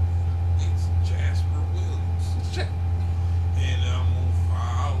 It's Jasper Williams. Shit. And I'm gonna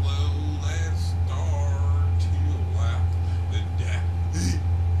follow that star till after the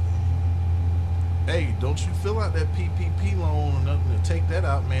Hey, don't you fill out that PPP loan or nothing to take that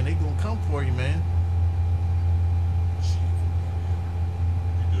out, man. They gonna come for you, man.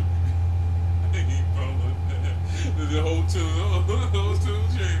 The whole two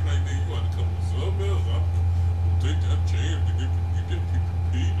chain like that. You want to come with something else? I'm gonna take that chain to get that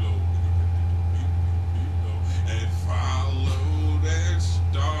PPP loan, and follow that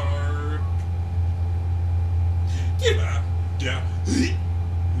star. Get out, yeah. He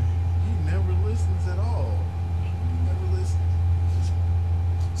never listens at all. He never listens.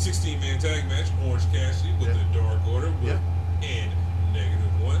 16-man tag match, Orange Cassidy with the Dark Order with and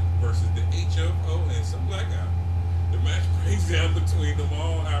 -1 versus the HFO and some black guy. The match breaks down between them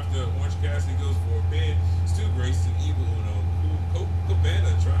all after Orange Cassidy goes for a pin. Stu Grayson, Evil Uno, Colt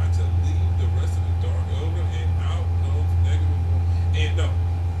Cabana trying to leave the rest of the Dark Order, and out comes -1. And no,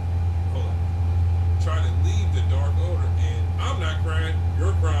 hold on. Trying to leave the Dark Order, and I'm not crying.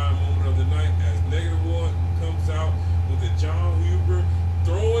 Your crying moment of the night as -1 comes out with a John Huber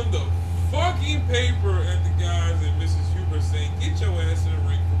throwing the fucking paper at the guys, and Mrs. Huber saying, "Get your ass in the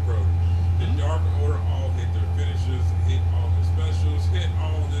ring for Brody." The Dark Order all hit their finishers, hit all their specials, hit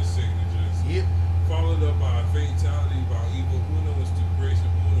all their signatures. Yep. Followed up by a fatality by Evil Uno and Stu Grayson.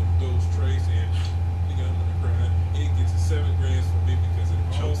 Uno those trays, and nigga, I'm not crying. It gets a 7 grand for me because it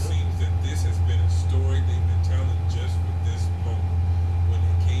all seems that this has been a story they've been telling just for this moment when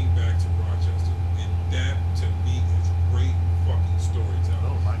they came back to Rochester. And that, to me, is great fucking storytelling.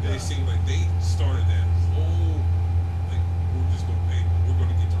 Oh, my God. They seem like they started that whole, like, we're just going to pay, we're going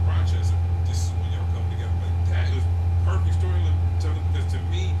to get to Rochester. This is when y'all come together. Like, that was perfect storytelling because to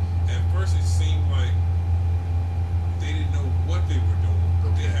me, at first it seemed like they didn't know what they were doing.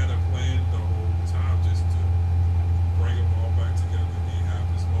 They had a plan the whole time just to bring them all back together and have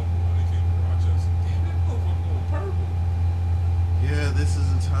this moment when they came to Rochester. Damn, that motherfucker going purple. Yeah, this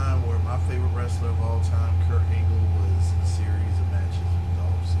is a time where my favorite wrestler of all time, Kurt Angle, was in a series of matches with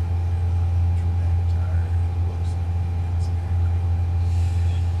Dolph Ziggler, Drew McIntyre, and who else?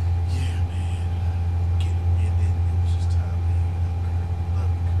 Yeah, man. Getting winded. It was just time to hang it up, Kurt. Love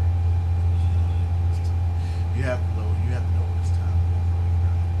you, Kurt. You have to know when it's time to walk away,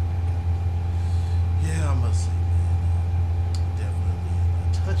 right? Yeah, I must say, man, definitely a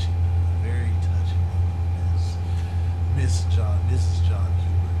touching, a very touching moment as Mrs. John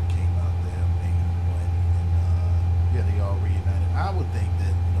Huber came out there, -1, and yeah, they all reunited. I would think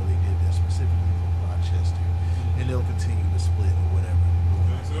that they did that specifically for Rochester, and they'll continue to split or whatever.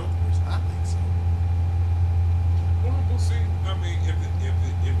 Think so? I think so. Well, we'll see. I mean, if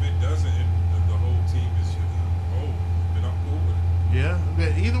it doesn't, and the whole team is then I'm cool with it. Yeah,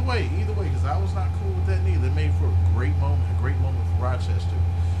 but either way, because I was not cool with that neither. It made for a great moment for Rochester.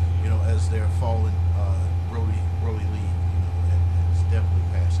 As they're falling, Brody Lee, and it's definitely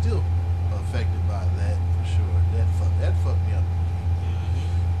passed. Still affected by that for sure. That fucked me up.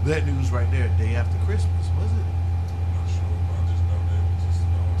 That news right there, day after Christmas, was it? I'm not sure, but I just know that it was just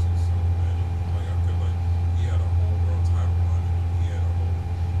gone too soon, man. Like, I feel like he had a whole world title run, and he had a whole,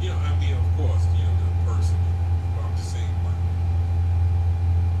 I mean, of course, the person, but I'm just saying, like,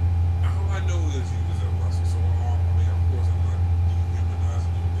 all I know is he was a wrestler, so I mean, of course, I'm not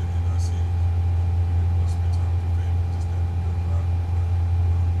dehumanizing him and not saying it must spend time with your family, just that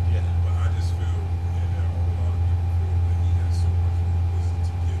Yeah. but I just feel, and a whole lot of people feel that he has so much more wisdom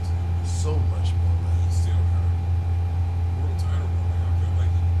to give to him. So much more. He still had a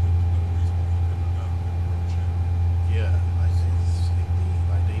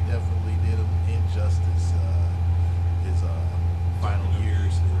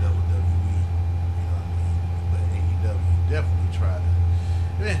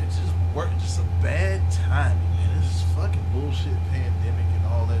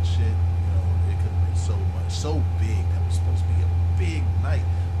shit, you know, it could have been so much, so big. That was supposed to be a big night.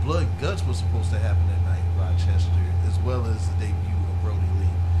 Blood Guts was supposed to happen that night, Rochester, as well as the debut of Brody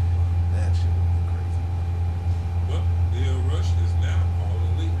Lee. That shit would be crazy. But Leo Rush is now all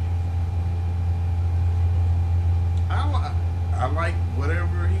elite. I like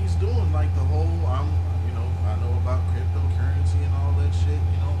whatever he's doing, like the whole, you know, I know about cryptocurrency and all that shit,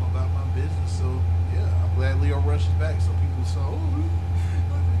 you know, about my business. So, yeah, I'm glad Leo Rush is back. Some people say, oh,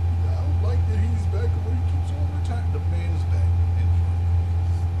 I don't like that he's back or he keeps on retiring. The man is back. Enjoy.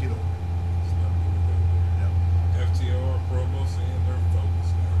 Get over it. It's not moving down there. Yep. FTR promo saying they're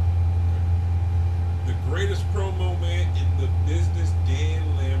focused now. The greatest promo man in the business, Dan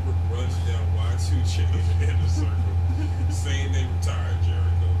Lambert, runs down Y2J in the circle, saying they retired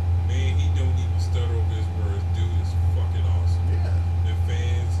Jericho. Man, he don't even stutter over his words. Dude is fucking awesome. Yeah. The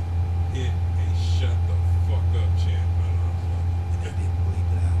fans hit a shut the fuck up chant. They didn't believe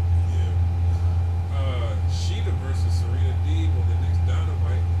it out. Yeah. Sheeta versus Serena Deeb on the next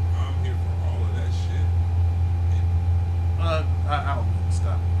Dynamite. I'm here for all of that shit. I don't mean to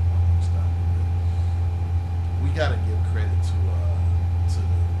stop. We gotta give credit to the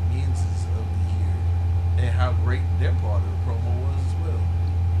men's of the year and how great their part of the promo was as well.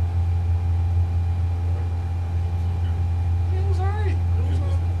 It was alright. It was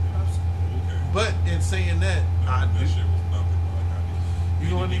alright. Okay. But in saying that, I that do. shit was nothing like I did. You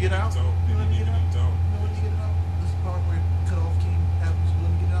know when you get out? You You know when you get out? talk. You know when you get out? This is the part where cut off king happens. You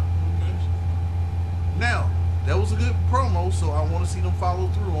want to get out? You wanna get out? Now, that was a good promo, so I want to see them follow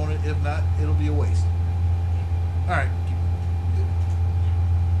through on it. If not, it'll be a waste. All right.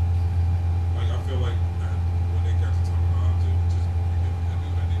 Like I feel like when they got to talk about just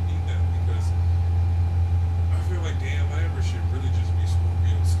I didn't need that because I feel like Dan Lambert should really just be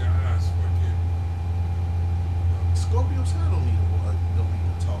Scorpio Sky's fucking. Scorpio Sky don't need a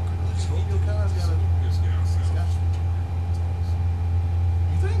talker. Scorpio Sky's got a. Scorpio Sky sounds.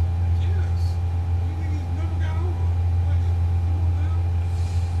 You think? Yes. You think he's never got over? Like, come on now.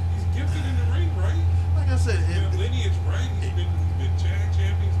 He's gifted in the ring, right? Like I said, Yeah, lineage, right? He's been tag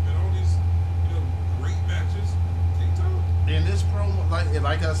champion. He's been all these, great matches. TikTok. in this promo,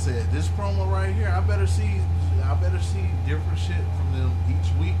 like I said, this promo right here, I better see different shit from them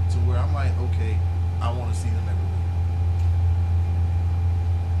each week to where I'm like, okay, I want to see them every week.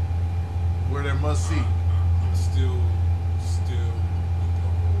 Where there must see. I'm still with the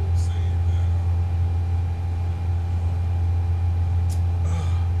whole saying that.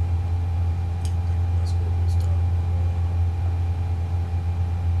 That's what it was done.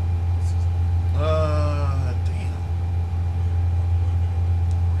 Damn.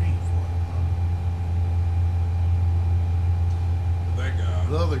 Brain fart, huh? That guy.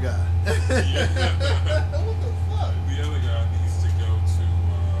 The other guy. Yeah. What the fuck? The other guy needs to go to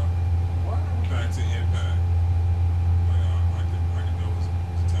Why are we back to Impact. Like I can know his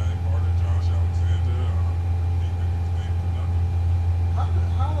Italian partner, Josh Alexander. He couldn't his name for nothing. How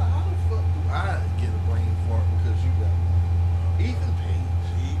the fuck do I get a brain fart because you got one? Ethan Page.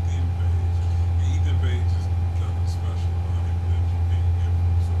 Ethan Page is nothing special about him that you can't get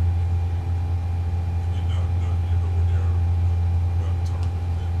from certain people. You're nowhere near a better target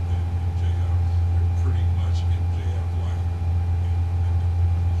than MJF. You're pretty much MJF like.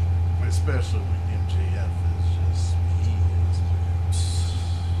 Especially when MJF is just, he is.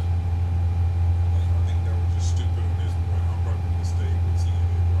 Like, I think that was just stupid on his point. I'm probably going to stay with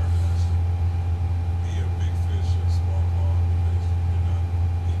TNA where I can actually be a big fish in a small pond because you're not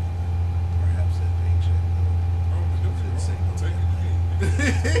anything. Perhaps that paycheck, though. Oh, but don't get me Couldn't say wrong. no Take to it.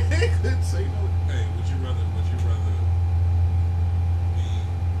 that. Couldn't say no. Hey, would you rather be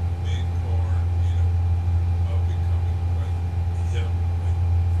mid card, up and coming like him, like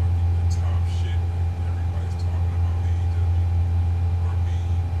fucking the top shit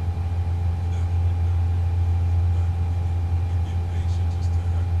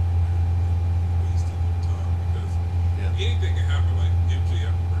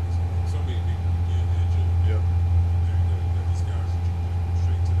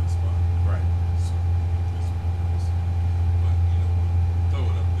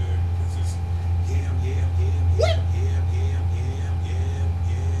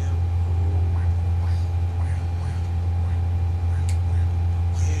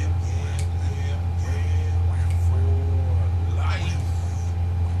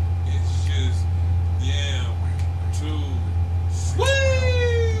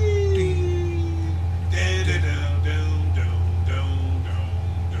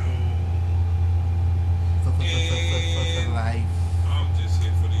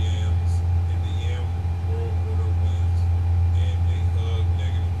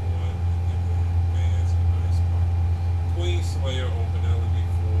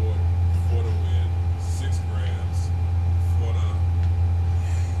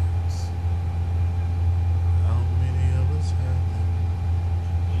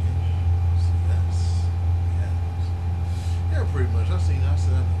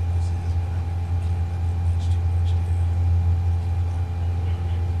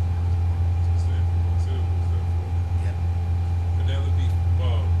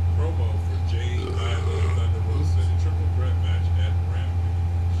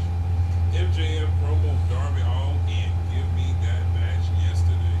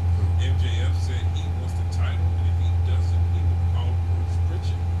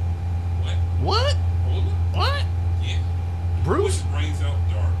What? Hold up. What? Yeah. Bruce? Which brings out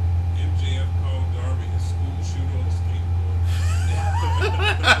Darby. MJF called Darby a school shooter on a skateboard.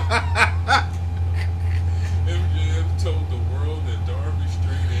 MJF told the world that Darby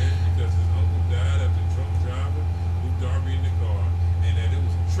straight edge because his uncle died after drunk driving moved Darby in the car, and that it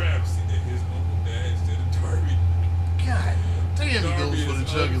was a travesty that his uncle died instead of Darby. God damn, he Darby goes for the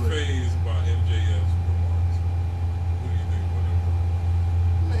is jugular. unfazed by MJF's remarks. What do you think about that?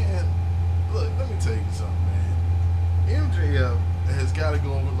 Man, look, let me tell you something, man. MJF has got to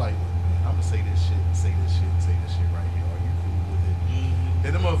go over like, look, man, I'm gonna say this shit right here. Are you cool with it? Mm-hmm.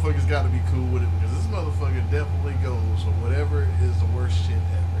 And the motherfuckers got to be cool with it because this motherfucker definitely goes for whatever is the worst shit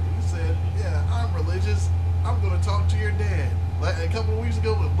ever. He said, "Yeah, I'm religious. I'm gonna talk to your dad." Like a couple of weeks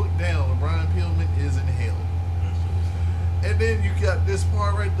ago, it looked down. Brian Pillman is in hell. And then you got this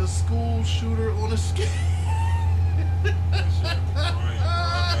part right, the school shooter on a skate.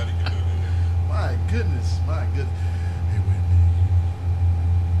 My goodness, my goodness. Hey, wait a minute.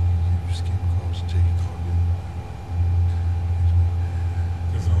 You just came across Jake Cargill.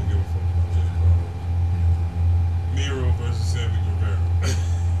 Because I don't give a fuck about Jake Cargill. Miro versus Sammy Guevara.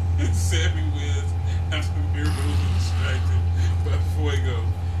 Sammy wins after Miro was distracted by Fuego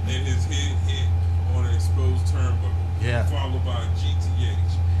and his head hit on an exposed turnbuckle. Yeah. Followed by a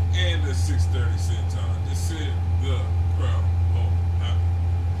GTH and a 630 senton. This sent the crowd home happy.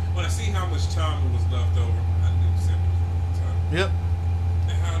 When I see how much time it was left over, I knew Sammy was going to time. Yep.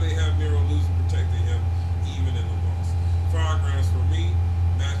 And how they have Miro losing, protecting him even in the loss. 5 rounds for me.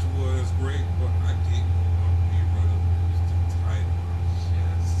 Match was great, but I didn't want Miro to lose the title.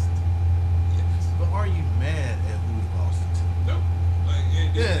 Just yes. But are you mad at who he lost it to? No. Like,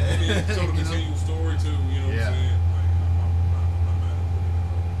 and it's sort of You know? continual story too. You know Yeah. what I'm saying? Like, I'm not mad at what it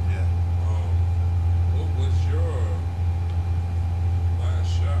is. Yeah. What was your last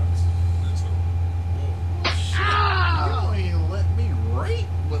shot? Little boy. You don't even let me rate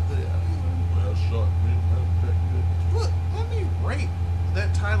what the last shot. Look, let me rate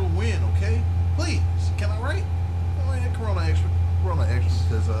that title win, okay? Please, can I rate? Oh, yeah, Corona extra,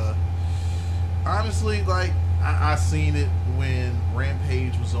 because honestly, like I seen it when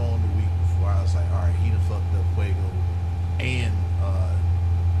Rampage was on the week before. I was like, all right, he done fucked up Fuego and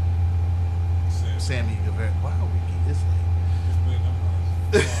Sammy Guevara. Why are we get this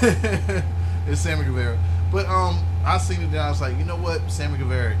late? It's Sammy Guevara. But I seen it there. I was like, you know what? Sammy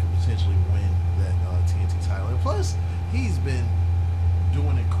Guevara can potentially win that TNT title. And plus, he's been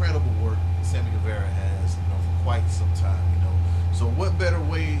doing incredible work. Sammy Guevara has, for quite some time. So what better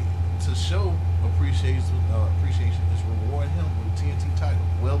way to show appreciation is reward him with a TNT title?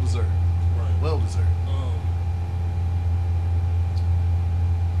 Well deserved. Right. Well deserved.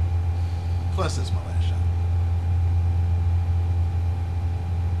 Plus, it's my last shot.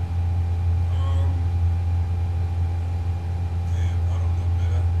 Man, I don't know, man.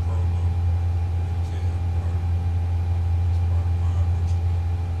 That promo, MJF part, is part of my ritual.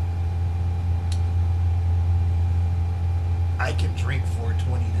 I can drink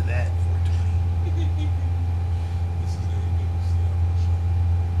 420 to that 420. This is a good shot.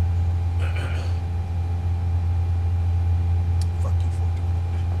 Fuck you 420.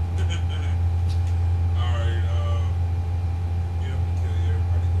 All right, yeah, okay,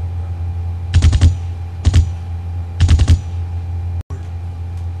 everybody going back.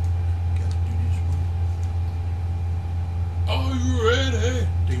 Gotta do this one. Are you ready?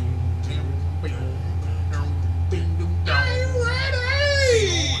 Ding, ding, bing, ding, bing, ding, dong. Are you ready?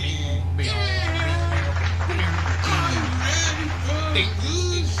 Bing, bing, Are you ready for the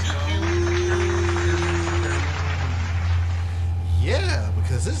good show? Yeah,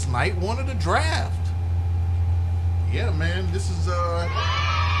 because it's night 1 of the draft. Yeah, man, this is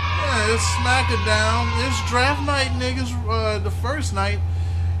it's Smack-a-Down. It's draft night, niggas. The first night,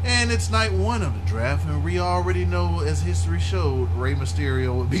 and it's night 1 of the draft, and we already know, as history showed, Rey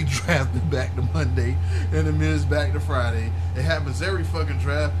Mysterio would be drafted back to Monday, and The Miz back to Friday. It happens every fucking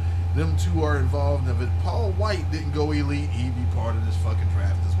draft. Them two are involved. And if Paul White didn't go elite, he'd be part of this fucking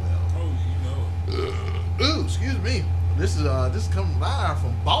draft as well. Oh, you know it. Ooh, excuse me. This is coming live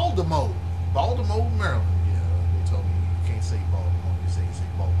from Baltimore, Maryland. Yeah, they told me you can't say Baltimore. You say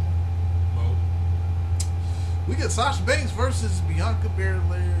Baltimore. Mo. We got Sasha Banks versus Bianca Belair and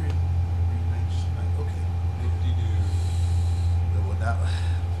rematch. Okay. Whoop-de-doo. Well, now,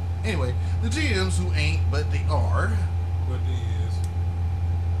 anyway, the GMs who ain't, but they are. But they is.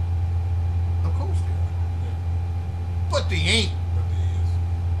 Of course they are. Yeah. But they ain't. But they is.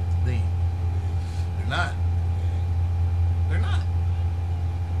 They ain't. They're not. They're not.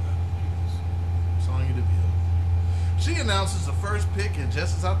 Sonya Deville. She announces the first pick, and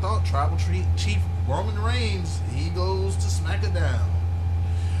just as I thought, Tribal Chief Roman Reigns, he goes to SmackDown.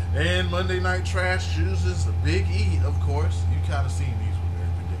 And Monday Night Trash chooses the Big E, of course. You kind of seen these were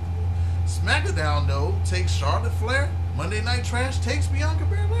very predictable. SmackDown, though, takes Charlotte Flair. Monday Night Trash takes Bianca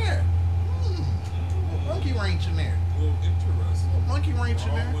Belair. Monkey wrench in there. A little interesting. Monkey wrench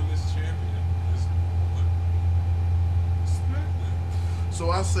in there. Women's champion is SmackDown. So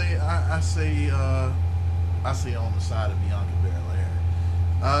I say on the side of Bianca Belair.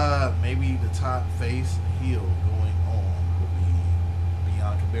 Maybe the top face heel going on will be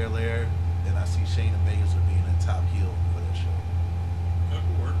Bianca Belair, and I see Shayna Baszler being a top heel for that show. That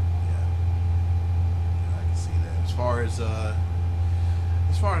could work. Yeah, I can see that. As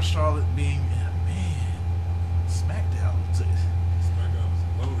far as Charlotte being, SmackDown. SmackDown is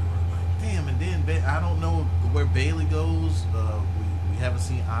loaded right now. Damn, and then I don't know where Bayley goes. We haven't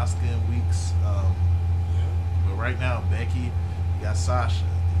seen Asuka in weeks. But right now, Becky, you got Sasha,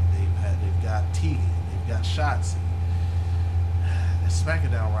 they've got Tegan, they've got Shotzi. The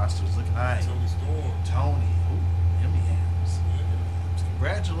SmackDown roster is looking alright. Tony Storm. Tony, Emmy Hams. Yeah.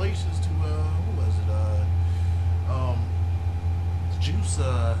 Congratulations to who was it? Juice.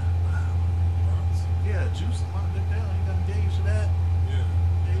 Yeah, Juice locked it down. You got engaged to that. Yeah.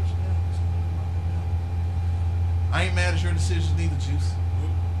 Engaged to that. I ain't mad at your decision neither, Juice.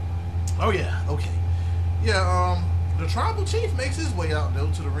 Oh yeah, okay. Yeah, the Tribal Chief makes his way out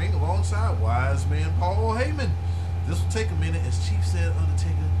though to the ring alongside wise man Paul Heyman. This will take a minute, as Chief said,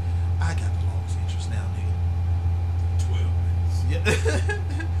 Undertaker, I got the longest interest now, nigga. 12 minutes.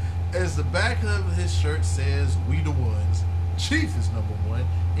 Yeah. As the back of his shirt says, we the ones. Chief is number one,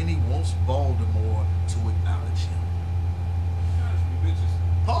 and he wants Baltimore to acknowledge him.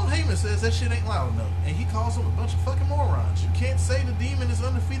 Paul Heyman says that shit ain't loud enough, and he calls them a bunch of fucking morons. You can't say the Demon is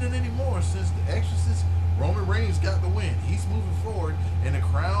undefeated anymore since the Exorcist Roman Reigns got the win. He's moving forward, and the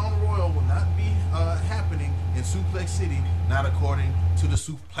Crown Royal will not be happening in Suplex City, not according to the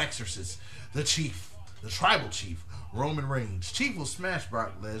Suplexorcist. The Chief, the Tribal Chief, Roman Reigns. Chief will smash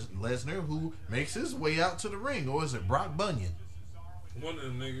Brock Lesnar, who makes his way out to the ring, or is it Brock Bunyan? One of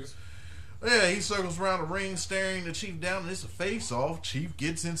them niggas. Yeah, he circles around the ring, staring the Chief down, and it's a face-off. Chief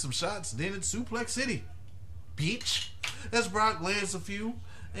gets in some shots, then it's Suplex City. Bitch. As Brock lands a few,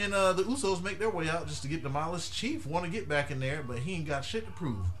 and the Usos make their way out just to get demolished. Chief want to get back in there, but he ain't got shit to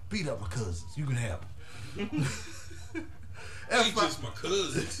prove. Beat up my cousins. You can have them. Ain't just my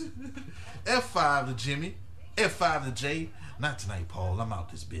cousins. F5 to Jimmy. F5 to Jay. Not tonight, Paul. I'm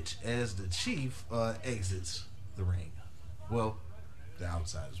out this bitch. As the Chief exits the ring. Well, the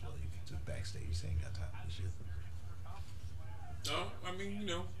outside as well. Just backstage. He ain't got time for this shit. No, I mean,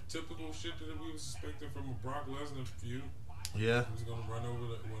 typical shit that we was expecting from a Brock Lesnar feud. Yeah. He was going to run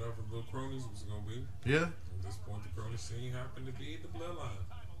over whatever little cronies was going to be. Yeah. At this point, the cronies scene happened to be the bloodline.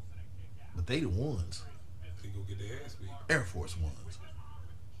 But they the ones. They go get their ass beat. Air Force Ones.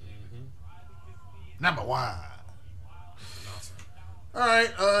 Mm-hmm. Number one. Nonsense.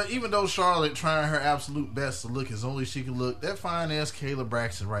 Alright, even though Charlotte trying her absolute best to look as only she can look, that fine ass Kayla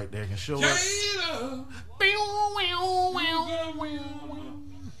Braxton right there can show up. Kayla!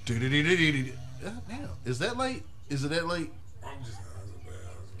 Damn, is that late? Is it that late? I'm just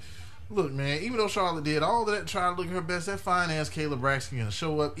Look, man, even though Charlotte did all that trying to look her best, that fine ass Kayla Braxton can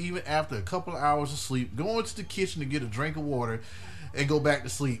show up even after a couple of hours of sleep, go into the kitchen to get a drink of water, and go back to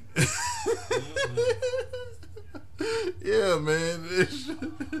sleep. Yeah, man.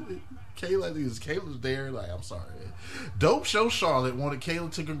 Kayla's there. Like, I'm sorry. Man. Dope Show Charlotte wanted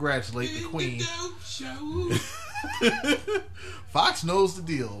Kayla to congratulate the Queen. Dope Show. Fox knows the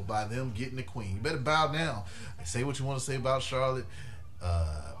deal by them getting the Queen. You better bow down. Say what you want to say about Charlotte.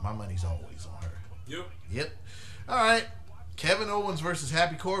 My money's always on her. Yep. All right. Kevin Owens versus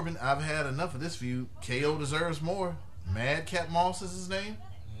Happy Corbin. I've had enough of this feud. KO deserves more. Madcap Moss is his name.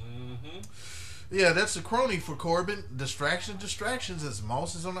 Mm-hmm. Yeah, that's a crony for Corbin. Distractions as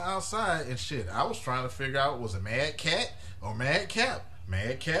Moss is on the outside and shit. I was trying to figure out, was it Mad Cat or Mad Cap?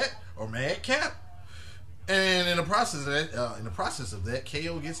 Mad Cat or Mad Cap? And in the process of that,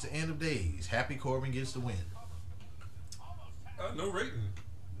 KO gets the end of days. Happy Corbin gets the win. No rating.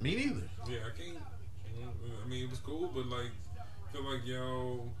 Me neither. Yeah, I can't. I mean, it was cool, but I feel like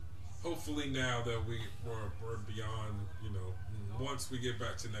hopefully now that we're beyond, once we get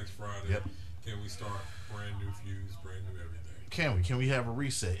back to next Friday. Yep. Can we start brand new feuds, brand new everything? Can we have a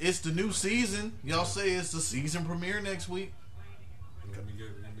reset? It's the new season. Y'all say it's the season premiere next week. Let me get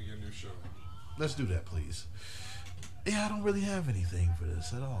a new show. Let's do that, please. Yeah, I don't really have anything for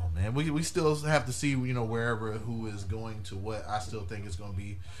this at all, man. We still have to see, wherever who is going to what. I still think it's going to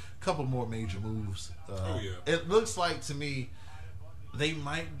be a couple more major moves. Oh yeah. It looks like to me they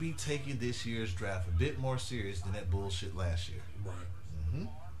might be taking this year's draft a bit more serious than that bullshit last year. Right.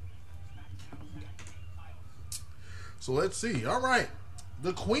 So let's see. All right.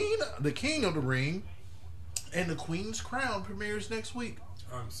 The King of the Ring, and the Queen's Crown premieres next week.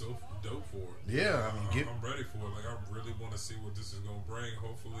 I'm so dope for it. Yeah, I mean, I'm ready for it. Like, I really want to see what this is going to bring.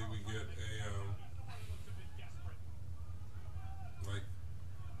 Hopefully, we get a like.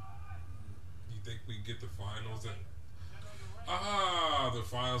 You think we get the finals? The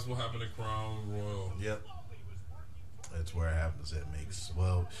finals will happen at Crown Royal. Yep. That's where it happens. That makes,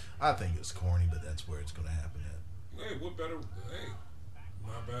 well, I think it's corny, but that's where it's going to happen at. Hey, what better? Hey,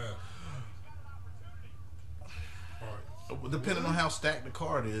 not bad. All right. Depending on how stacked the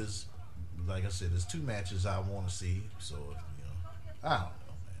card is, like I said, there's 2 matches I want to see. So, I don't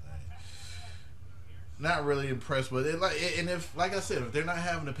know, man. Not really impressed with it. And if, like I said, if they're not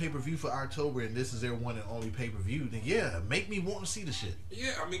having a pay-per-view for October and this is their one and only pay-per-view, then yeah, make me want to see the shit.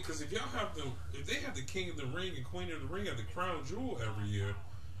 Yeah, I mean, because if they have the King of the Ring and Queen of the Ring at the Crown Jewel every year,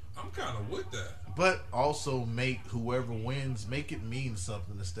 I'm kind of with that. But also make whoever wins, make it mean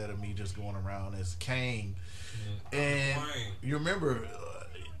something instead of me just going around as Kane. And you remember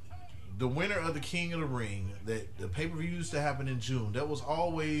the winner of the King of the Ring, that the pay-per-view used to happen in June. That was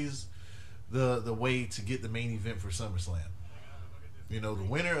always the way to get the main event for SummerSlam. The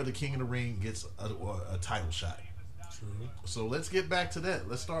winner of the King of the Ring gets a title shot. True. So let's get back to that.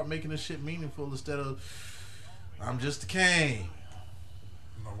 Let's start making this shit meaningful instead of I'm just a Kane.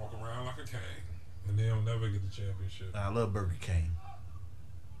 I'm gonna walk around like a king, and they'll never get the championship. I love Burger King.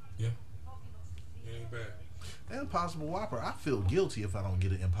 Yeah, it ain't bad. That Impossible Whopper, I feel guilty if I don't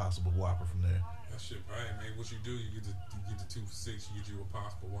get an Impossible Whopper from there. That shit bang, man. What you do, you get the 2 for $6, you get you a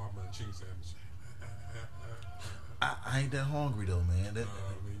Impossible Whopper and chicken sandwich. I ain't that hungry though, man. I mean,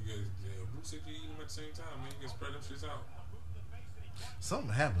 you guys, you eat them at the same time, man. You can spread them shits out.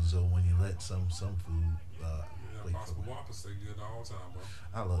 Something happens though when you let some food. Impossible Whopper stay good all the time, bro.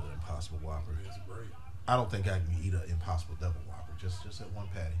 I love an Impossible Whopper. It's great. I don't think I can eat an Impossible Double Whopper. Just that one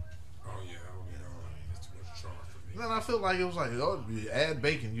patty. Oh yeah, I don't need all that. It's too much charge for me. Then I feel like it was like, you add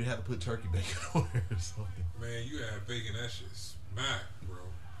bacon, you had to put turkey bacon on there or something. Man, you add bacon, that shit smack, bro.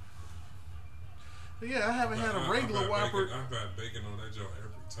 But yeah, I haven't had a regular Whopper. I've had bacon on that joint every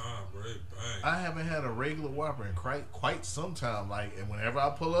time, bro. It bang. I haven't had a regular Whopper in quite some time. Like, and whenever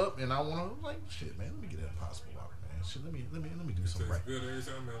I pull up and I want to, like, shit, man, let me get that Impossible Whopper, man. Shit, let me do something right. It's good every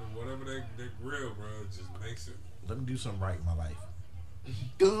time, man. Whatever they grill, bro, it just makes it. Let me do something right in my life.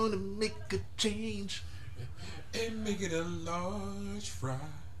 Gonna make a change and make it a large fry.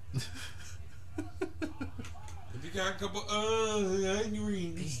 If you got a couple onion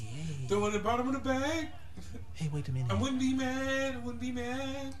rings, throw in the bottom of the bag. Hey, wait a minute. I wouldn't be mad. Wait a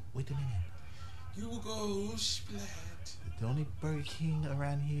minute. You will go splat. The only Burger King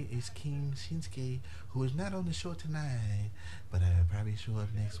around here is King Shinsuke, who is not on the show tonight, but I'll probably show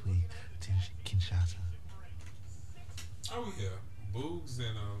up next week to Kinshasa. Oh yeah, Boogs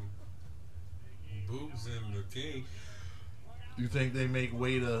and the King. You think they make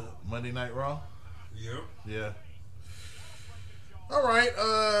way to Monday Night Raw? Yep. Yeah. All right,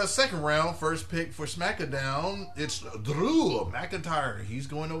 second round, first pick for SmackDown. It's Drew McIntyre. He's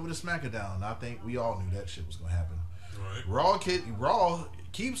going over to SmackDown. I think we all knew that shit was going to happen. Right. Raw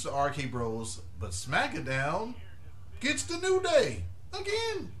keeps the RK Bros, but SmackDown gets the New Day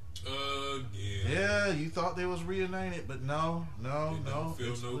again. Yeah, you thought they was reunited, but no. Feel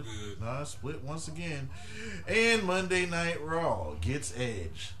It's no split. good. No, it's split once again. And Monday Night Raw gets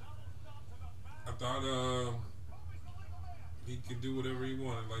Edge. I thought he could do whatever he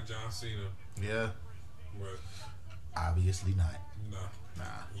wanted, like John Cena. Yeah, But obviously not. nah.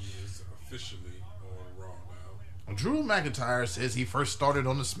 He is officially on Raw now. Drew McIntyre says he first started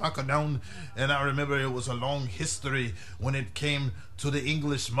on the SmackDown, and I remember it was a long history when it came to the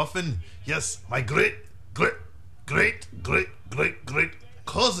English muffin. Yes, my great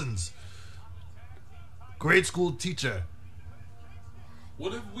cousins, grade school teacher.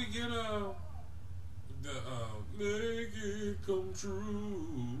 What if we get make it come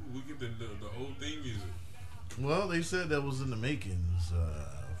true? We get the old theme music. Well, they said that was in the makings.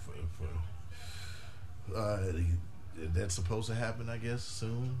 That's supposed to happen, I guess,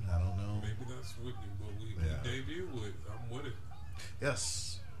 soon. I don't know. Maybe that's what we debut with. I'm with it.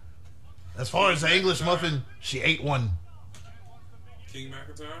 Yes. As far as the English muffin, she ate one. King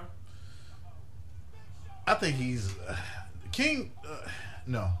McIntyre? I think he's King.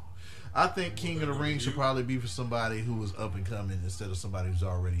 No, I think King of the Ring should probably be for somebody who was up and coming instead of somebody who's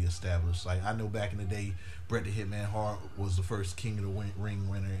already established. Like, I know back in the day, Bret the Hitman Hart was the first King of the Ring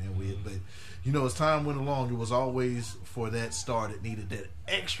winner, but you know, as time went along, it was always for that star that needed that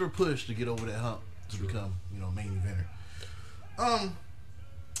extra push to get over that hump to become, you know, main eventer.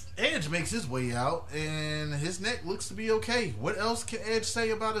 Edge makes his way out, and his neck looks to be okay. What else can Edge say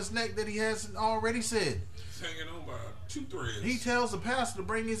about his neck that he hasn't already said? He's hanging on by 2 threads. He tells the pastor to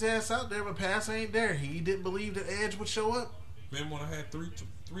bring his ass out there, but pastor ain't there. He didn't believe that Edge would show up. Man, when I had three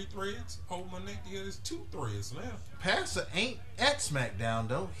threads, hold my neck together, it's 2 threads now. Pastor ain't at SmackDown,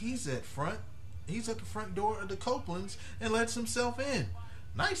 though. He's at front. He's at the front door of the Copelands and lets himself in.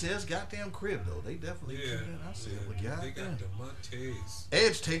 Nice ass goddamn crib, though. They definitely I said, well, they got the Montes.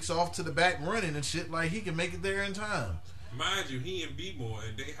 Edge takes off to the back running and shit like he can make it there in time. Mind you, he and B-More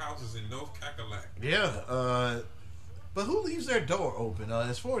and their houses in North Cackalack. Yeah, but who leaves their door open?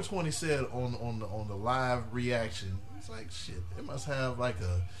 As 420 said on the live reaction, it's like shit. It must have like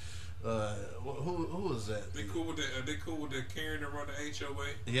a who is that? They cool with the Karen that run the HOA.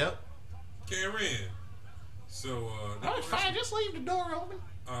 Yep. Karen. So it's fine. Just leave the door open.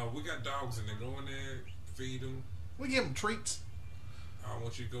 We got dogs in there. Go in there, feed them. We give them treats. I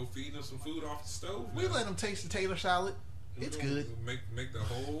want you to go feed them some food off the stove. We let them taste the tater salad. It's good. Make the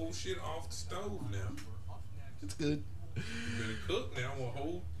whole shit off the stove now. It's good. You better cook now. I want a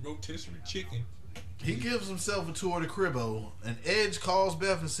whole rotisserie chicken. He gives himself a tour to Cribbo, and Edge calls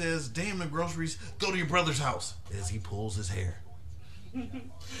Beth and says, "Damn the groceries. Go to your brother's house." As he pulls his hair.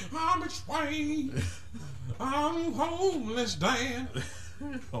 I'm explained. I'm homeless, Dan.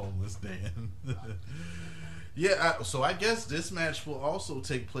 Homeless Dan. Yeah, so I guess this match will also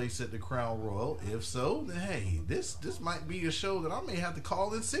take place at the Crown Royal. If so, then hey, this might be a show that I may have to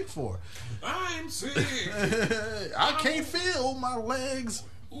call in sick for. I'm sick. I can't feel my legs.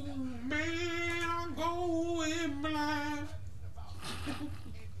 Ooh, man, I'm going blind.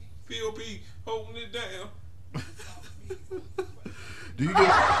 P.O.P. holding it down. Do you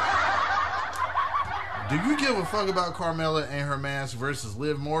give a fuck about Carmella and her match versus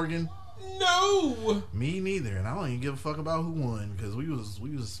Liv Morgan? No. Me neither, and I don't even give a fuck about who won because we was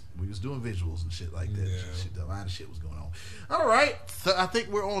doing visuals and shit like that. Yeah. A lot of shit was going on. All right, I think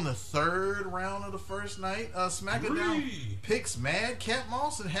we're on the 3rd round of the first night. SmackDown picks Madcap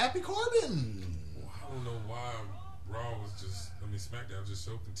Moss and Happy Corbin. I don't know why SmackDown was just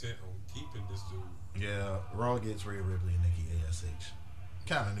so content on keeping this dude. Yeah, Raw gets Rhea Ripley and Nikki ASH.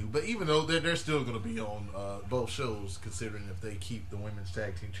 Kind of new, but even though they're still going to be on both shows, considering if they keep the women's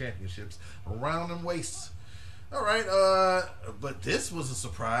tag team championships around them waists. All right, but this was a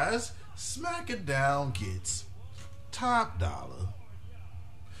surprise. SmackDown gets Top Dollar,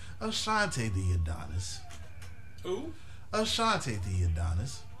 Ashante the Adonis. Who? Ashante the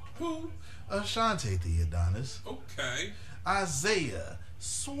Adonis. Who? Ashante the Adonis. Okay. Isaiah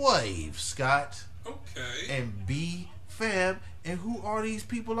Swerve Scott. Okay. And B Fab. And who are these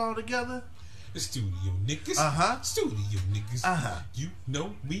people all together? The studio niggas. Studio niggas. You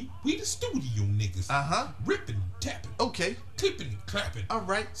know me. We the studio niggas. Ripping and tapping. Okay. Clipping and clapping. All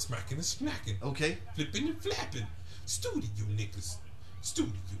right. Smacking and smacking. Okay. Flipping and flapping. Studio niggas.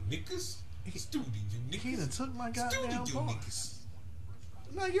 Studio niggas. Studio niggas. He done took my goddamn Studio part. Niggas.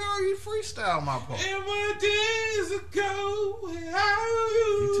 No, you already freestyle my part. And my days ago,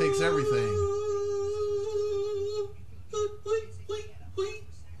 he takes everything.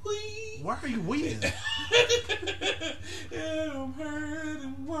 Why are you weeping? And I'm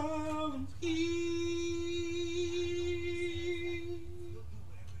hurting while I'm here.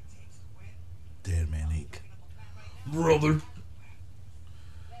 Dead Man Inc. Brother.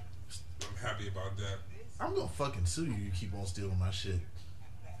 I'm happy about that. I'm gonna fucking sue you. You keep on stealing my shit.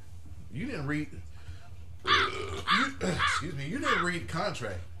 You didn't read. Excuse me. You didn't read the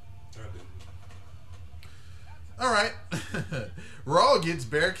contract. I didn't. All right. Raw gets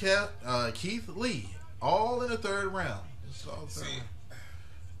Bearcat Keith Lee all in the 3rd round. See,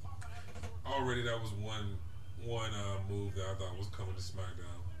 already that was one move that I thought was coming to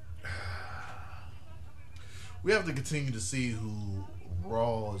SmackDown. We have to continue to see who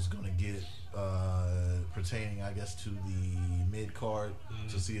Raw is going to get pertaining, I guess, to the mid card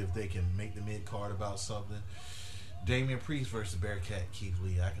to see if they can make the mid card about something. Damian Priest versus Bearcat Keith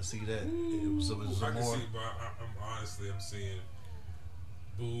Lee. I can see that. I can see, but I'm seeing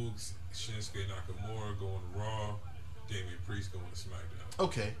Boogs, Shinsuke Nakamura going to Raw, Damian Priest going to SmackDown.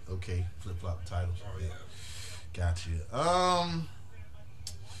 Okay. Flip flop titles. Oh yeah. Gotcha.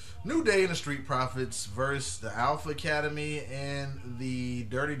 New Day and the Street Profits versus the Alpha Academy and the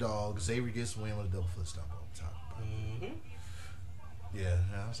Dirty Dogs. Xavier gets the win with a double foot stomp on top. Yeah,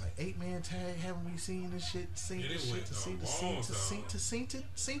 I was like 8-man tag. Haven't we seen this shit? Seen this shit? Seen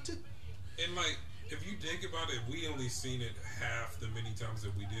it? And like, if you think about it, if we only seen it half the many times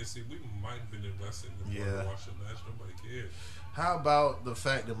that we did see, we might have been invested in the to watch the match. Nobody cared. How about the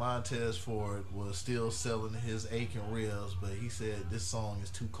fact that Montez Ford was still selling his aching ribs, but he said this song is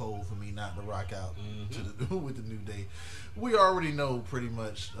too cold for me not to rock out with the New Day. We already know pretty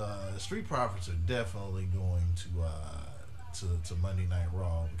much Street Profits are definitely going to Monday Night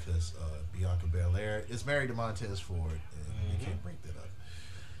Raw because Bianca Belair is married to Montez Ford, and they can't break that up.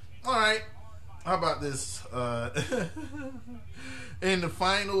 All right, how about this? In the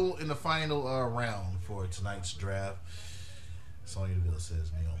final round for tonight's draft. Sonya Deville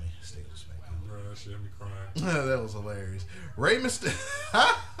says Naomi stay with SmackDown. Bro, that shit had me crying. That was hilarious. Rey Mysterio.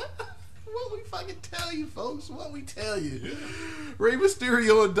 What we fucking tell you, folks? What we tell you? Yeah. Rey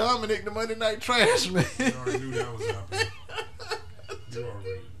Mysterio and Dominic, the Monday Night Trash, man. You already knew that was happening. You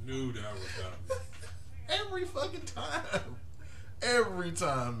already knew that was happening. Every fucking time. Every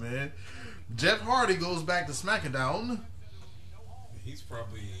time, man. Jeff Hardy goes back to SmackDown. He's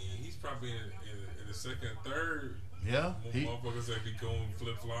probably in the second, third. Yeah, motherfuckers that be going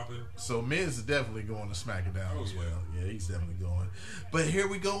flip flopping. So Miz is definitely going to SmackDown as well. Yeah, he's definitely going. But here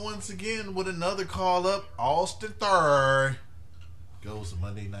we go once again with another call up. Austin Theory goes to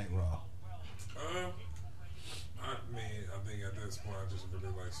Monday Night Raw. I think at this point I just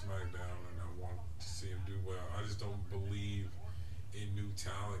really like SmackDown and I want to see him do well. I just don't believe in new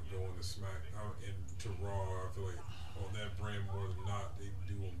talent going to SmackDown and to Raw. I feel like on that brand more than not they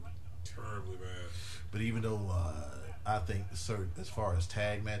do them terribly bad. But even though I think as far as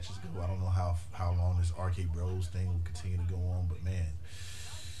tag matches go, I don't know how long this RK Bros thing will continue to go on. But man,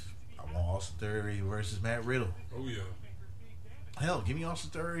 I want Austin Theory versus Matt Riddle. Oh yeah. Hell, give me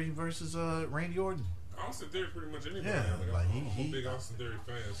Austin Theory versus Randy Orton. Austin Theory pretty much anybody. Yeah, I'm a big Austin Theory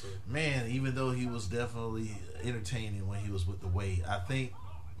fan. So man, even though he was definitely entertaining when he was with the Way, I think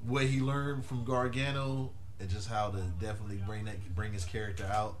what he learned from Gargano and just how to definitely bring his character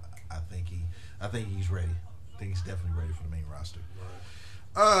out. I think he's ready. I think he's definitely ready for the main roster.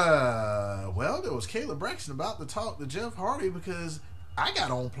 Right. Well, there was Kayla Braxton about to talk to Jeff Hardy because I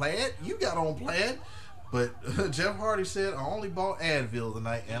got on Plaid, you got on Plaid, but Jeff Hardy said I only bought Advil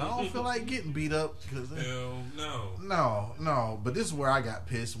tonight and I don't feel like getting beat up. Hell no. But this is where I got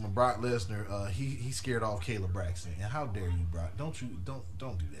pissed when Brock Lesnar he scared off Kayla Braxton. And how dare you, Brock? Don't do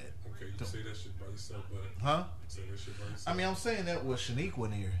that. Okay, you say that shit by yourself, buddy. Huh? Say that shit by yourself. I mean, I'm saying that with Shaniqua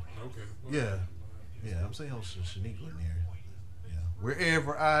near. Okay. Well, yeah, I'm saying Shaniqua near. Yeah.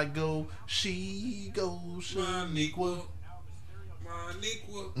 Wherever I go, she goes. Shaniqua.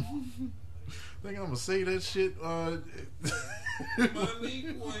 Think I'm gonna say that shit.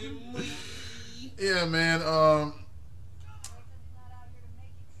 Yeah, man.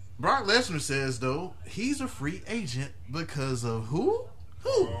 Brock Lesnar says though he's a free agent because of who?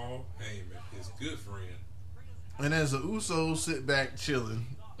 Paul Heyman, his good friend. And as the Usos sit back chilling,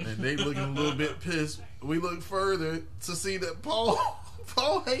 and they looking a little bit pissed, we look further to see that Paul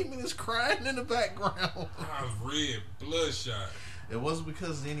Heyman is crying in the background. I was red, bloodshot. It wasn't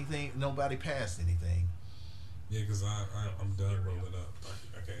because of anything. Nobody passed anything. Yeah, because I'm done rolling up.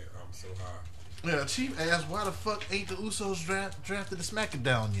 I can't. I'm so high. Yeah, Chief asked, why the fuck ain't the Usos drafted the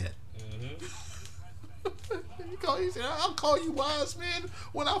SmackDown yet? He said, I'll call you wise man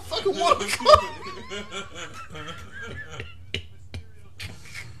when I fucking want to call you.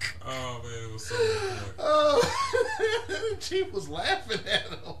 Oh man, it was so funny. Chief was laughing at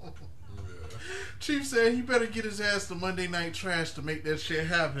him. Yeah. Chief said he better get his ass to Monday Night Trash to make that shit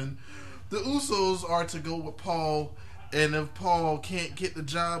happen. The Usos are to go with Paul, and if Paul can't get the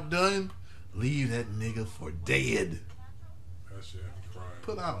job done, leave that nigga for dead. That shit had me crying.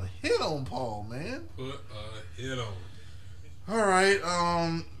 Put out a hit on Paul, man. Put a hit on. Alright,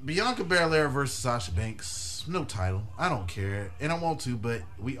 Bianca Belair versus Sasha Banks. No title. I don't care. And I want to, but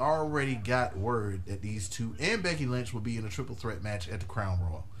we already got word that these two and Becky Lynch will be in a triple threat match at the Crown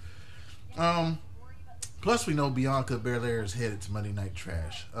Royal. Plus we know Bianca Belair is headed to Monday Night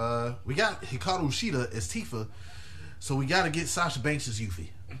Trash. We got Hikaru Shida as Tifa, so we got to get Sasha Banks as Yuffie.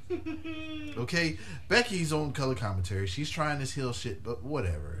 Okay, Becky's on color commentary. She's trying this heel shit, but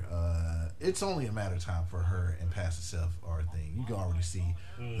whatever. It's only a matter of time for her and Pastor Seth or thing. You can already see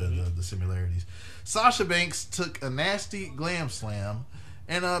the similarities. Sasha Banks took a nasty glam slam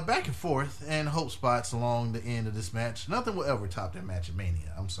and back and forth and hope spots along the end of this match. Nothing will ever top that match at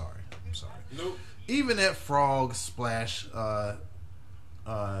Mania. I'm sorry. Nope. Even that frog splash, that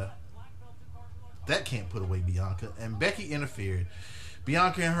can't put away Bianca. And Becky interfered.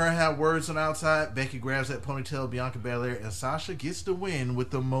 Bianca and her have words on the outside. Becky grabs that ponytail, Bianca Belair, and Sasha gets the win with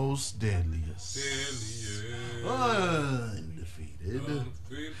the most deadliest. Undefeated.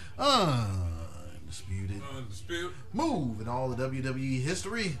 Undisputed. Move in all the WWE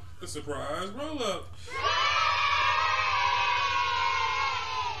history. The surprise roll up.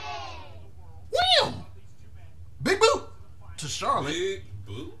 Wham! Big boot to Charlotte. Big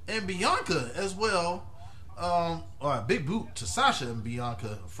boot. And Bianca as well. Big boot to Sasha and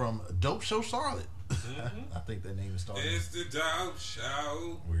Bianca from Dope Show Charlotte. I think that name is started. It's the Dope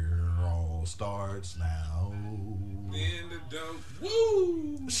Show. Where all starts now. In the dope.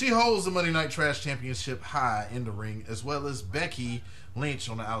 Woo! She holds the Monday Night Trash Championship high in the ring, as well as Becky Lynch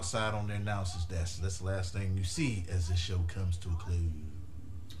on the outside on the announcer's desk. That's the last thing you see as this show comes to a close.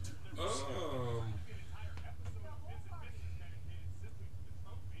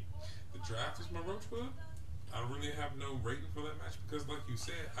 The draft is my Roach Club. I really have no rating for that match because, like you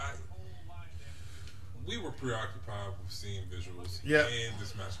said, we were preoccupied with seeing visuals. Yeah. And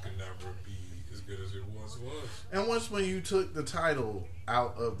this match could never be as good as it once was. And once when you took the title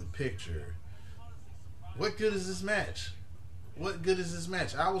out of the picture, what good is this match? What good is this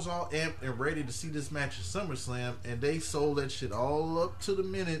match? I was all amped and ready to see this match at SummerSlam, and they sold that shit all up to the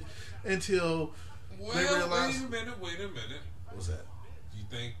minute until they realized. Wait a minute. What's that? Do you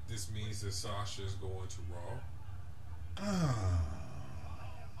think this means that Sasha is going to Raw?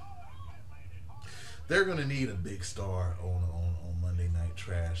 They're gonna need a big star on Monday Night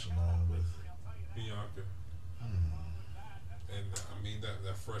Trash along with Bianca. And I mean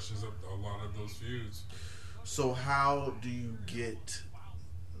that freshens up a lot of those feuds. So how do you get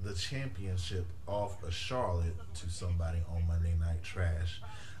the championship off of Charlotte to somebody on Monday Night Trash?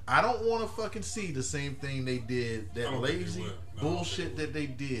 I don't want to fucking see the same thing they did, that lazy bullshit that they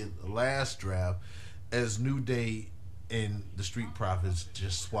did last draft, as New Day and the Street Profits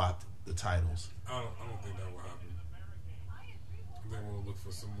just swapped the titles. I don't think that will happen. I think we'll look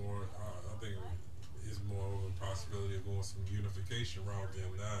for some more. I think it's more of a possibility of going some unification route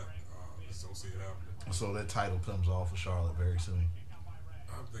than that. I just don't see it happening. So that title comes off of Charlotte very soon.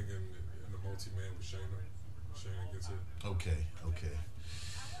 I'm thinking in the multi-man with Shayna. Shayna gets it. Okay.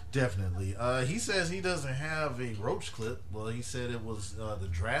 Definitely. He says he doesn't have a Roach clip. Well, he said it was the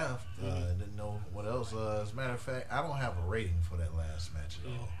draft. Didn't know what else. As a matter of fact, I don't have a rating for that last match at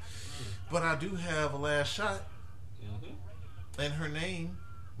all. But I do have a last shot. And her name,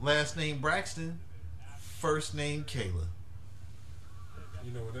 last name Braxton, first name Kayla.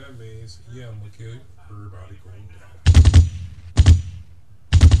 You know what that means? Yeah, I'm gonna kill you. Everybody going down.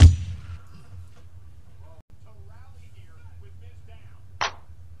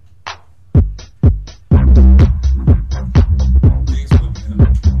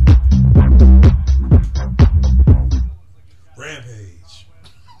 Rampage.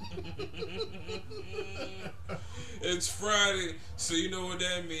 It's Friday, so you know what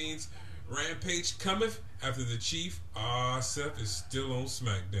that means. Rampage cometh after the Chief, Seth, is still on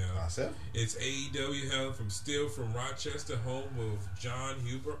SmackDown. Seth? It's AEW held from Rochester, home of John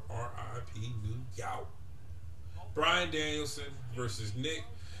Huber, R.I.P. New York. Bryan Danielson versus Nick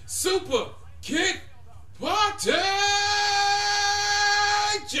Super Kick Party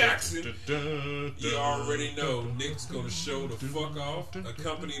Jackson. You already know Nick's gonna show the fuck off,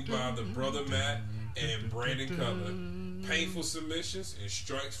 accompanied by the Brother Matt and Brandon Cutler. Painful submissions and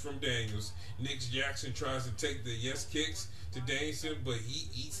strikes from Daniels. Nick Jackson tries to take the yes kicks to Danielson, but he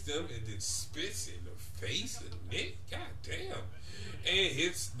eats them and then spits in the face of Nick. God damn. And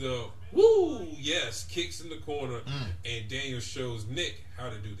hits the woo yes kicks in the corner, and Daniels shows Nick how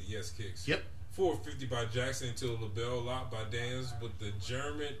to do the yes kicks. Yep. 450 by Jackson until the bell locked by Daniels with the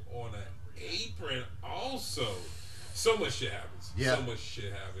German on an apron also. So much shit happens. Yep. So much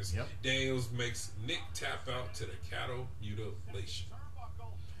shit happens. Yep. Daniels makes Nick tap out to the cattle mutilation.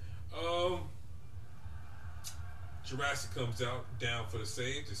 Jurassic comes out down for the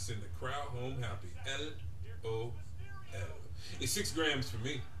save to send the crowd home happy. LOL. It's 6 grams for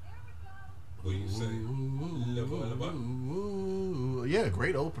me. What do you say? Yeah,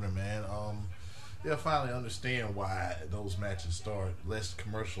 great opener, man. I finally understand why those matches start less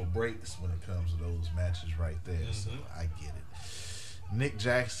commercial breaks when it comes to those matches right there. So I get it. Nick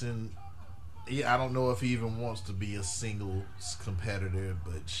Jackson, I don't know if he even wants to be a singles competitor,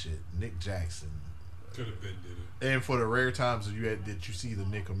 but shit, Nick Jackson could have been did it. And for the rare times that you see the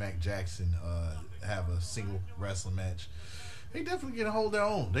Nick or Mac Jackson have a single wrestling match, they definitely get a hold of their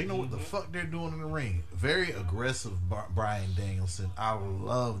own. They know what the fuck they're doing in the ring. Very aggressive Bryan Danielson. I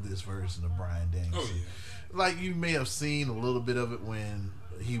love this version of Bryan Danielson. Oh, yeah. Like, you may have seen a little bit of it when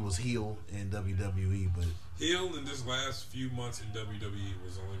he was heel in WWE, but Heel in this last few months in WWE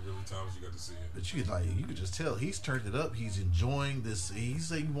was only really times you got to see it. But you could just tell he's turned it up. He's enjoying this. He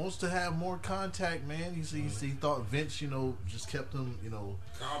wants to have more contact, man. He thought Vince, just kept him,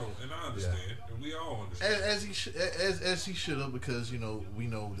 Coddle, and I understand, and we all understand. as he should have, because we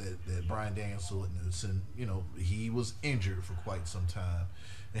know that Bryan Danielson, he was injured for quite some time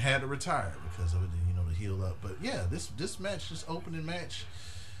and had to retire because of it, to heal up. But yeah, this match, this opening match.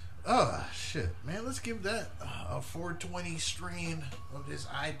 Shit, man, let's give that a 420 strain of this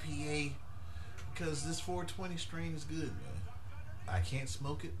IPA, because this 420 strain is good, man. I can't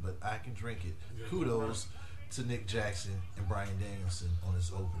smoke it, but I can drink it. Kudos to Nick Jackson and Bryan Danielson on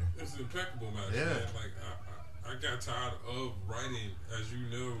this opener. It's an impeccable match, yeah. Man. Like, I got tired of writing, as you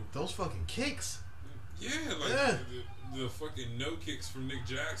know. Those fucking kicks. Yeah, the fucking no kicks from Nick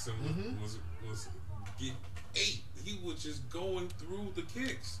Jackson was getting 8. He was just going through the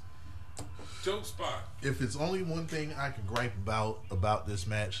kicks. Joke spot. If it's only one thing I can gripe about this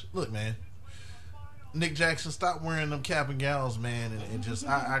match, look, man, Nick Jackson, stop wearing them cap and gowns, man, and just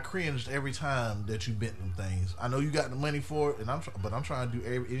I cringed every time that you bent them things. I know you got the money for it, but I'm trying to do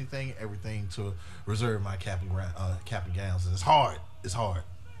everything to reserve my cap and gowns, and it's hard. It's hard.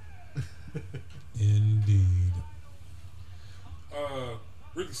 Indeed.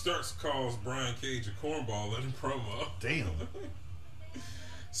 Ricky Starks calls Brian Cage a cornball in a promo. Damn.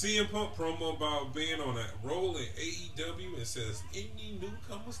 CM Punk promo about being on a roll in AEW and says any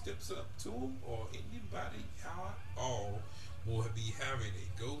newcomer steps up to him or anybody at all will be having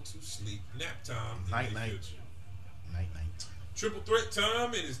a go-to sleep nap time in the future. Night. Triple threat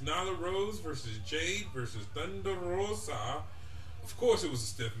time. It is Nyla Rose versus Jade versus Thunder Rosa. Of course, it was a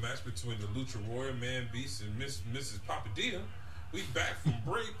stiff match between the Lucha Warrior, Man Beast, and Mrs. Papadilla. We back from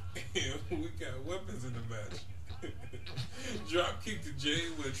break and we got weapons in the match. Drop kick to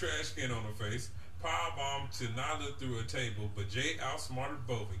Jade with a trash can on her face. Power bomb to Nyla through a table, but Jade outsmarted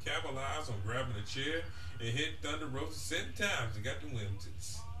both and capitalized on grabbing a chair and hit Thunder Rosa 7 times and got the win.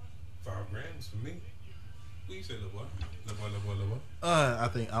 $5 grand for me. What you say, little boy? Little boy. I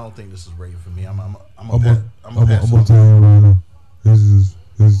don't think this is ready for me. I'm gonna tell you right now. This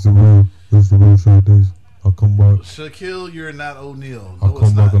is the real shit days. I'll come back. Shaquille, you're not O'Neal. I'll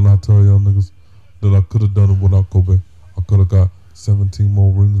come back and I'll tell y'all niggas that I could have done it without Kobe. I could have got 17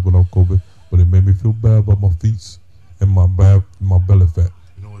 more rings without Kobe, but it made me feel bad about my feet and my belly fat.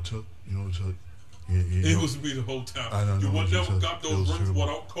 You know what, Chuck? It was me the whole time. You never got those rings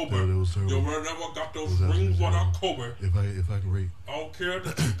without Kobe. You never got those rings without Kobe. If I can rate, I don't care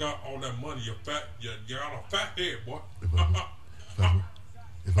that you got all that money. You're fat. You got a fat head, boy.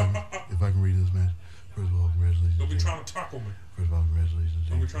 If I can read this match, first of all, congratulations. Don't be trying to tackle me. First of all, congratulations.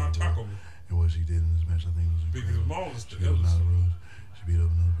 Don't be trying to tackle me. And what she did in this match, I think, was Because incredible. Maul is the She beat up eldest. Nyla Rose. She beat up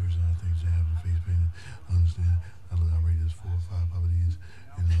another person. I think she had the face painted. I understand. I rate this 4 or 5 Papadillas.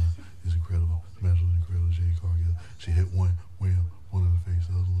 And it's incredible. The match was incredible. Jade Cargill. She hit one in the face.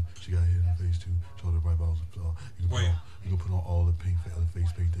 The other one, she got hit in the face too. Showed everybody about you can put on all the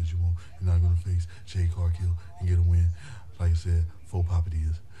face paint that you want. You're not going to face Jade Cargill and get a win. Like I said, 4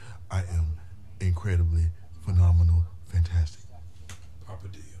 Papadillas. I am incredibly phenomenal, fantastic.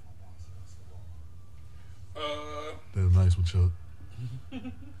 Papadilla. That's a nice one, Chuck.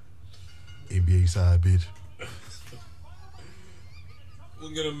 NBA side, bitch.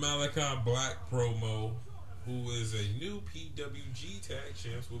 We get a Malachi Black promo, who is a new PWG tag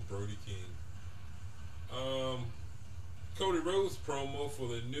champs with Brody King. Cody Rhodes promo for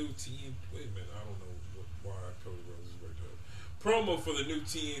the new TNT. Wait a minute, I don't know why Cody Rhodes is right there. Promo for the new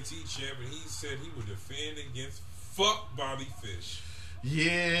TNT champion. He said he would defend against fuck Bobby Fish.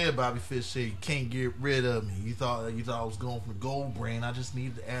 Yeah, Bobby Fish said you can't get rid of me. You thought I was going for the gold brand. I just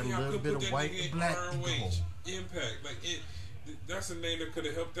needed to add a little bit of white and black to gold. Impact, that's a name that could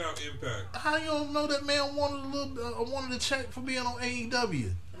have helped out Impact. How you don't know that man wanted a check for being on AEW?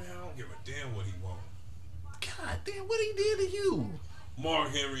 Man, I don't give a damn what he wants. God damn, what he did to you? Mark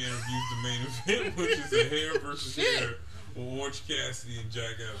Henry introduced the main event, which is a hair versus hair with Orange Cassidy and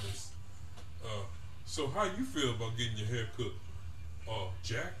Jack Evans. So how you feel about getting your hair cut,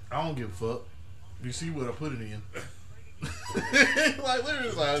 Jack? I don't give a fuck. You see what I put it in? Like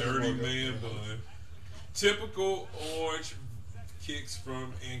literally, like Dirty man bun. Typical Orange kicks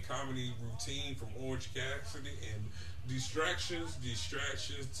from and comedy routine from Orange Cassidy and distractions.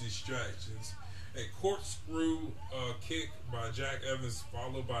 A corkscrew kick by Jack Evans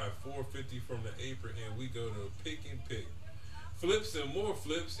followed by a 450 from the apron, and we go to pick and pick. flips and more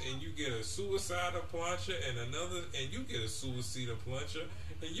flips, and you get a suicidal plancha and another, and you get a suicidal plancha,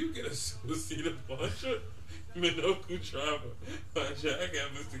 and you get a suicidal plancha. Minoku Driver by Jack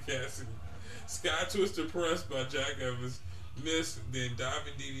Evans to Cassidy. Sky Twister Press by Jack Evans. Miss, then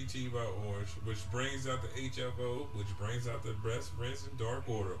Diving DDT by Orange, which brings out the HFO, which brings out the best friends in Dark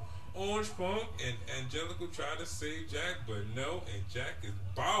Order. Orange Punk and Angelico try to save Jack, but no, and Jack is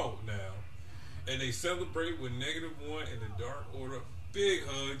bald now. And they celebrate with -1 in the Dark Order. Big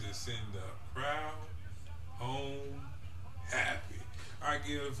hug to send the crowd home happy. I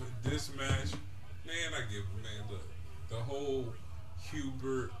give this match, look, the whole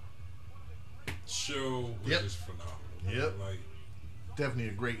Hubert show was just phenomenal. Yep. Like, definitely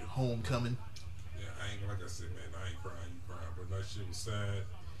a great homecoming. yeah, like I said, man, I ain't crying, you crying, but that shit was sad,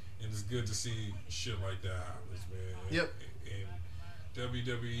 and it's good to see shit like that happens, man. Yep. And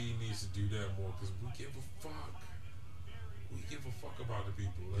WWE needs to do that more because we give a fuck. We give a fuck about the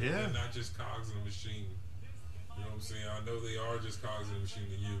people. Like, Yeah. they're not just cogs in the machine. You know what I'm saying? I know they are just cogs in the machine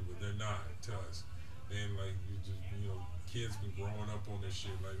to you, but they're not to us. And like kids been growing up on this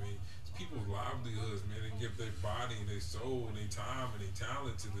shit. Like, man, it's people's livelihoods, man. They give their body and their soul and their time and their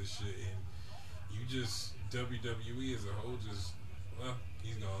talent to this shit. And you just, WWE as a whole just, well,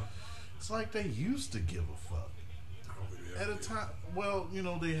 he's gone. It's like they used to give a fuck. I don't think they At ever a did. time, well,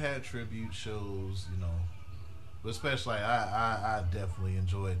 they had tribute shows, but especially I definitely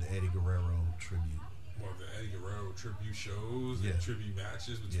enjoyed the Eddie Guerrero tribute. Well, the Eddie Guerrero tribute shows Yeah. and tribute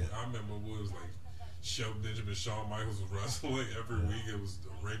matches. Between, Yeah. I remember what it was like. Benjamin Shawn Michaels was wrestling every week. It was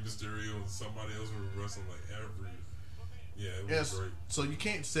Rey Mysterio and somebody else was wrestling like every. Yeah, it was Yes, great. so you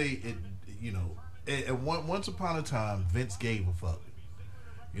can't say it. Once upon a time, Vince gave a fuck.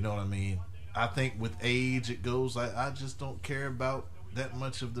 You know what I mean? I think with age, it goes. I just don't care about that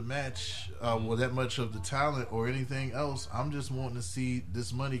much of the match, that much of the talent or anything else. I'm just wanting to see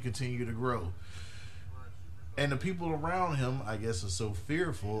this money continue to grow. And the people around him, I guess, are so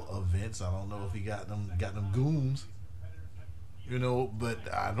fearful of Vince. I don't know if he got them goons,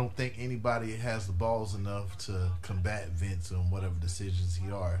 but I don't think anybody has the balls enough to combat Vince on whatever decisions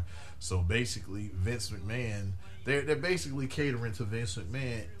he are. So basically, Vince McMahon, they're basically catering to Vince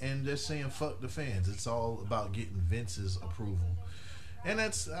McMahon and just saying fuck the fans. It's all about getting Vince's approval, and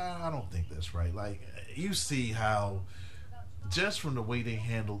that's I don't think that's right. Like, you see how just from the way they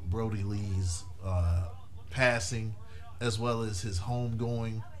handled Brody Lee's passing as well as his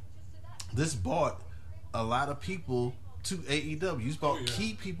homegoing, this brought a lot of people to AEW. It's brought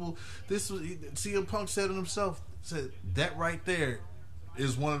key people. This was CM Punk said it himself. Said that right there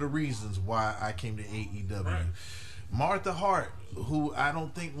is one of the reasons why I came to AEW. Right. Martha Hart, who I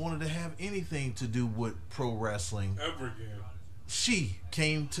don't think wanted to have anything to do with pro wrestling, Ever again. she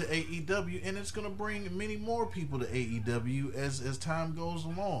came to AEW, and it's going to bring many more people to AEW as time goes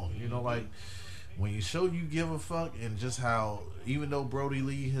along. Like, when you show you give a fuck, and just how, even though Brody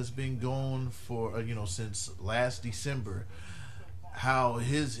Lee has been gone for since last December, how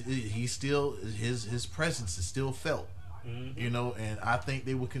his presence is still felt. And I think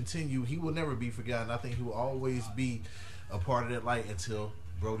they will continue. He will never be forgotten. I think he will always be a part of that light until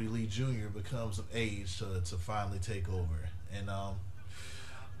Brody Lee Jr. becomes of age to finally take over. And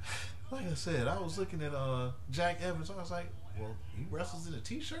like I said, I was looking at Jack Evans. I was like, well, he wrestles in a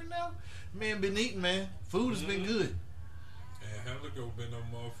t-shirt now? Man, been eating, man. Food has been good. And Helico been on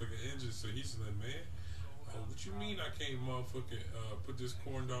motherfucking injured, so he said, man, what you mean I can't motherfucking put this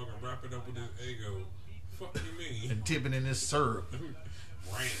corn dog and wrap it up with this Eggo? Fuck you mean? And tipping in this syrup.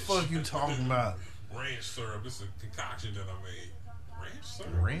 Ranch. Fuck you talking about? Ranch syrup. It's a concoction that I made. Ranch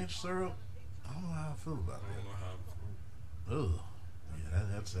syrup? Ranch syrup? I don't know how I feel about I don't that. know how. Ugh.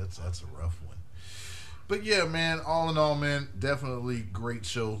 Yeah, that's a rough one. But yeah, man, all in all, man, definitely great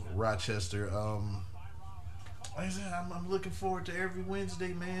show, Rochester. Like I said, I'm looking forward to every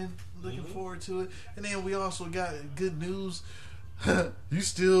Wednesday, man. Looking forward to it. And then we also got good news. You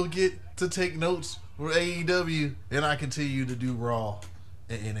still get to take notes for AEW, and I continue to do Raw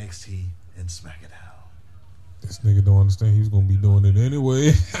and NXT and SmackDown. This nigga don't understand he was gonna be doing it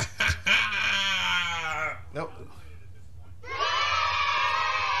anyway. Yep.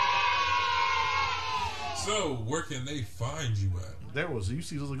 So, where can they find you at? You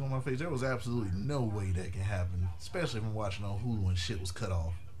see this look on my face, there was absolutely no way that can happen, especially if I'm watching on Hulu and shit was cut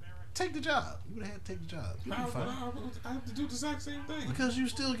off. Take the job. You would have had to take the job. You'll be fine. I have to do the exact same thing. Because you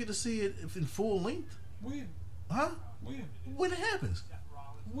still get to see it in full length. When? Huh? When? When it happens.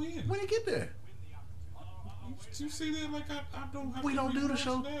 When? When it get there. You see that like I don't have We to don't do the rewatch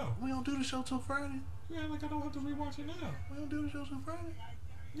show. now. We don't do the show till Friday. Yeah, like I don't have to rewatch it now. We don't do the show till Friday.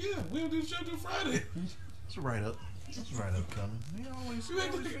 Yeah, we don't do the show till Friday. It's a write up. It's right upcoming. He always I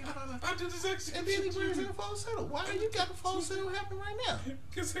did this execution. and then he wears a falsetto. Why you got a falsetto happening right now?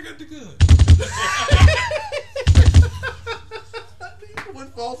 Because I got the gun. You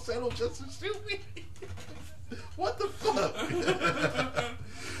went falsetto just to shoot me. What the fuck?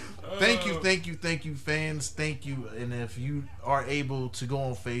 Thank you, fans. Thank you. And if you are able to go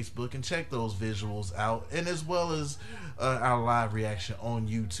on Facebook and check those visuals out, and as well as our live reaction on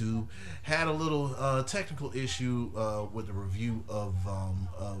YouTube, had a little technical issue with the review of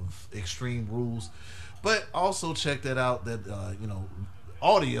Extreme Rules, but also check that out. That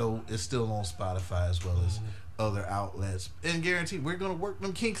audio is still on Spotify as well as other outlets, and guaranteed we're gonna work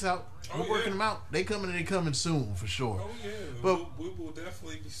them kinks out. We're working them out. They coming soon for sure. Oh yeah, but we will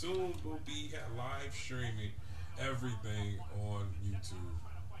definitely be soon. We'll be live streaming everything on YouTube.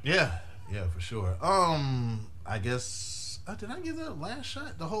 Yeah, for sure. I guess did I give that last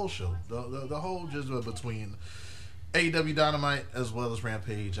shot? The whole show, the whole just between AEW Dynamite as well as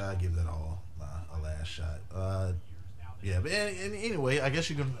Rampage. I give that all a last shot. Yeah, but anyway, I guess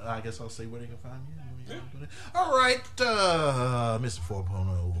I'll say where they can find you. All right, Mr.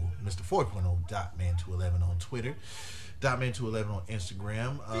 4.0, Mr. 4.0 Dotman211 on Twitter, Dotman211 on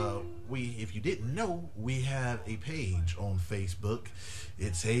Instagram. If you didn't know, we have a page on Facebook.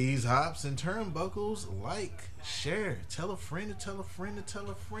 It's Hayes, Hops, and Turnbuckles. Like, share, tell a friend to tell a friend to tell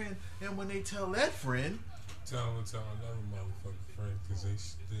a friend, and when they tell that friend, tell another motherfucking friend because they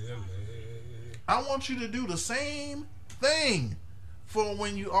still late. I want you to do the same thing for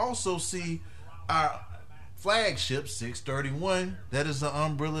when you also see our flagship 631. That is the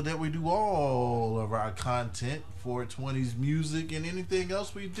umbrella that we do all of our content, 420's music, and anything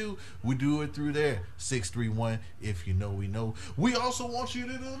else we do it through there. 631. If you know, we know. We also want you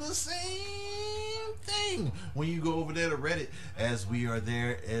to do the same thing when you go over there to Reddit, as we are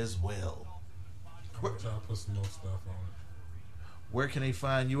there as well. I'm gonna try to put some more stuff on it. Where can they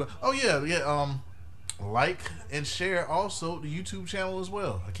find you? Oh yeah. Like and share also the YouTube channel as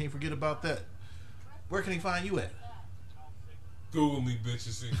well. I can't forget about that. Where can he find you at? Google me,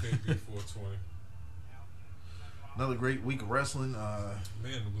 bitches, NKB420. Another great week of wrestling. Man,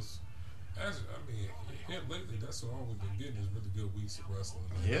 it was. Lately, that's all we've been getting is really good weeks of wrestling.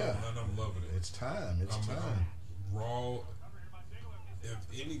 Yeah, and I'm loving it. It's time. Raw. If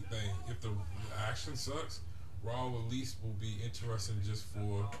anything, if the action sucks, Raw at least will be interesting just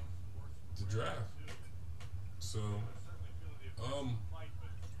for the draft. So,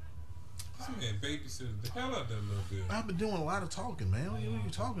 this man babysitting the hell out of that little bit. I've been doing a lot of talking, man. What are you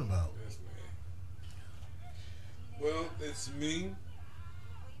talking about? Yes, man. Well, it's me.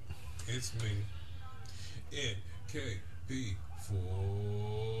 It's me.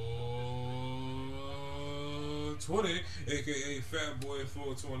 NKB420, aka Fat Boy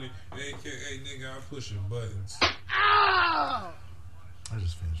 420, aka nigga I'm pushing buttons. I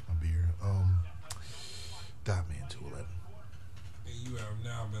just finished my beer. Dotman211. And you have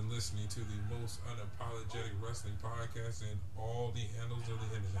now been listening to the most unapologetic wrestling podcast in all the handles of the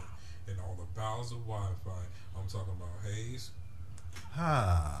internet and all the bowels of Wi-Fi. I'm talking about Hayes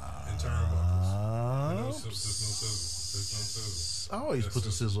and Turnbuckles. There's no sizzle. I always put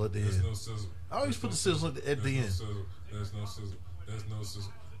the sizzle at the end. There's no sizzle. I always put the sizzle at the end. There's no sizzle. There's no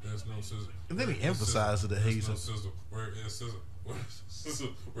sizzle. There's no sizzle. And then he emphasized that Hayes. There's no sizzle. Where is sizzle? Where is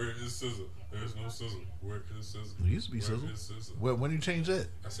sizzle? Where is sizzle? There's no sizzle. Where is sizzle? It used to be sizzle. Where is sizzle? When did you change that?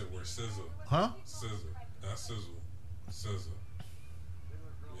 I said where's sizzle? Huh? Sizzle. Not sizzle. Sizzle.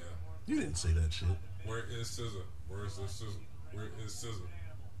 Yeah. You didn't say that shit. Where is sizzle? Where is the sizzle? Where is sizzle?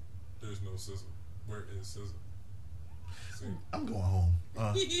 There's no sizzle. Where is sizzle? See? I'm going home.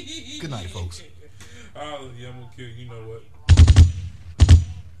 Good night, folks. Yeah, I'm gonna kill you. You know what?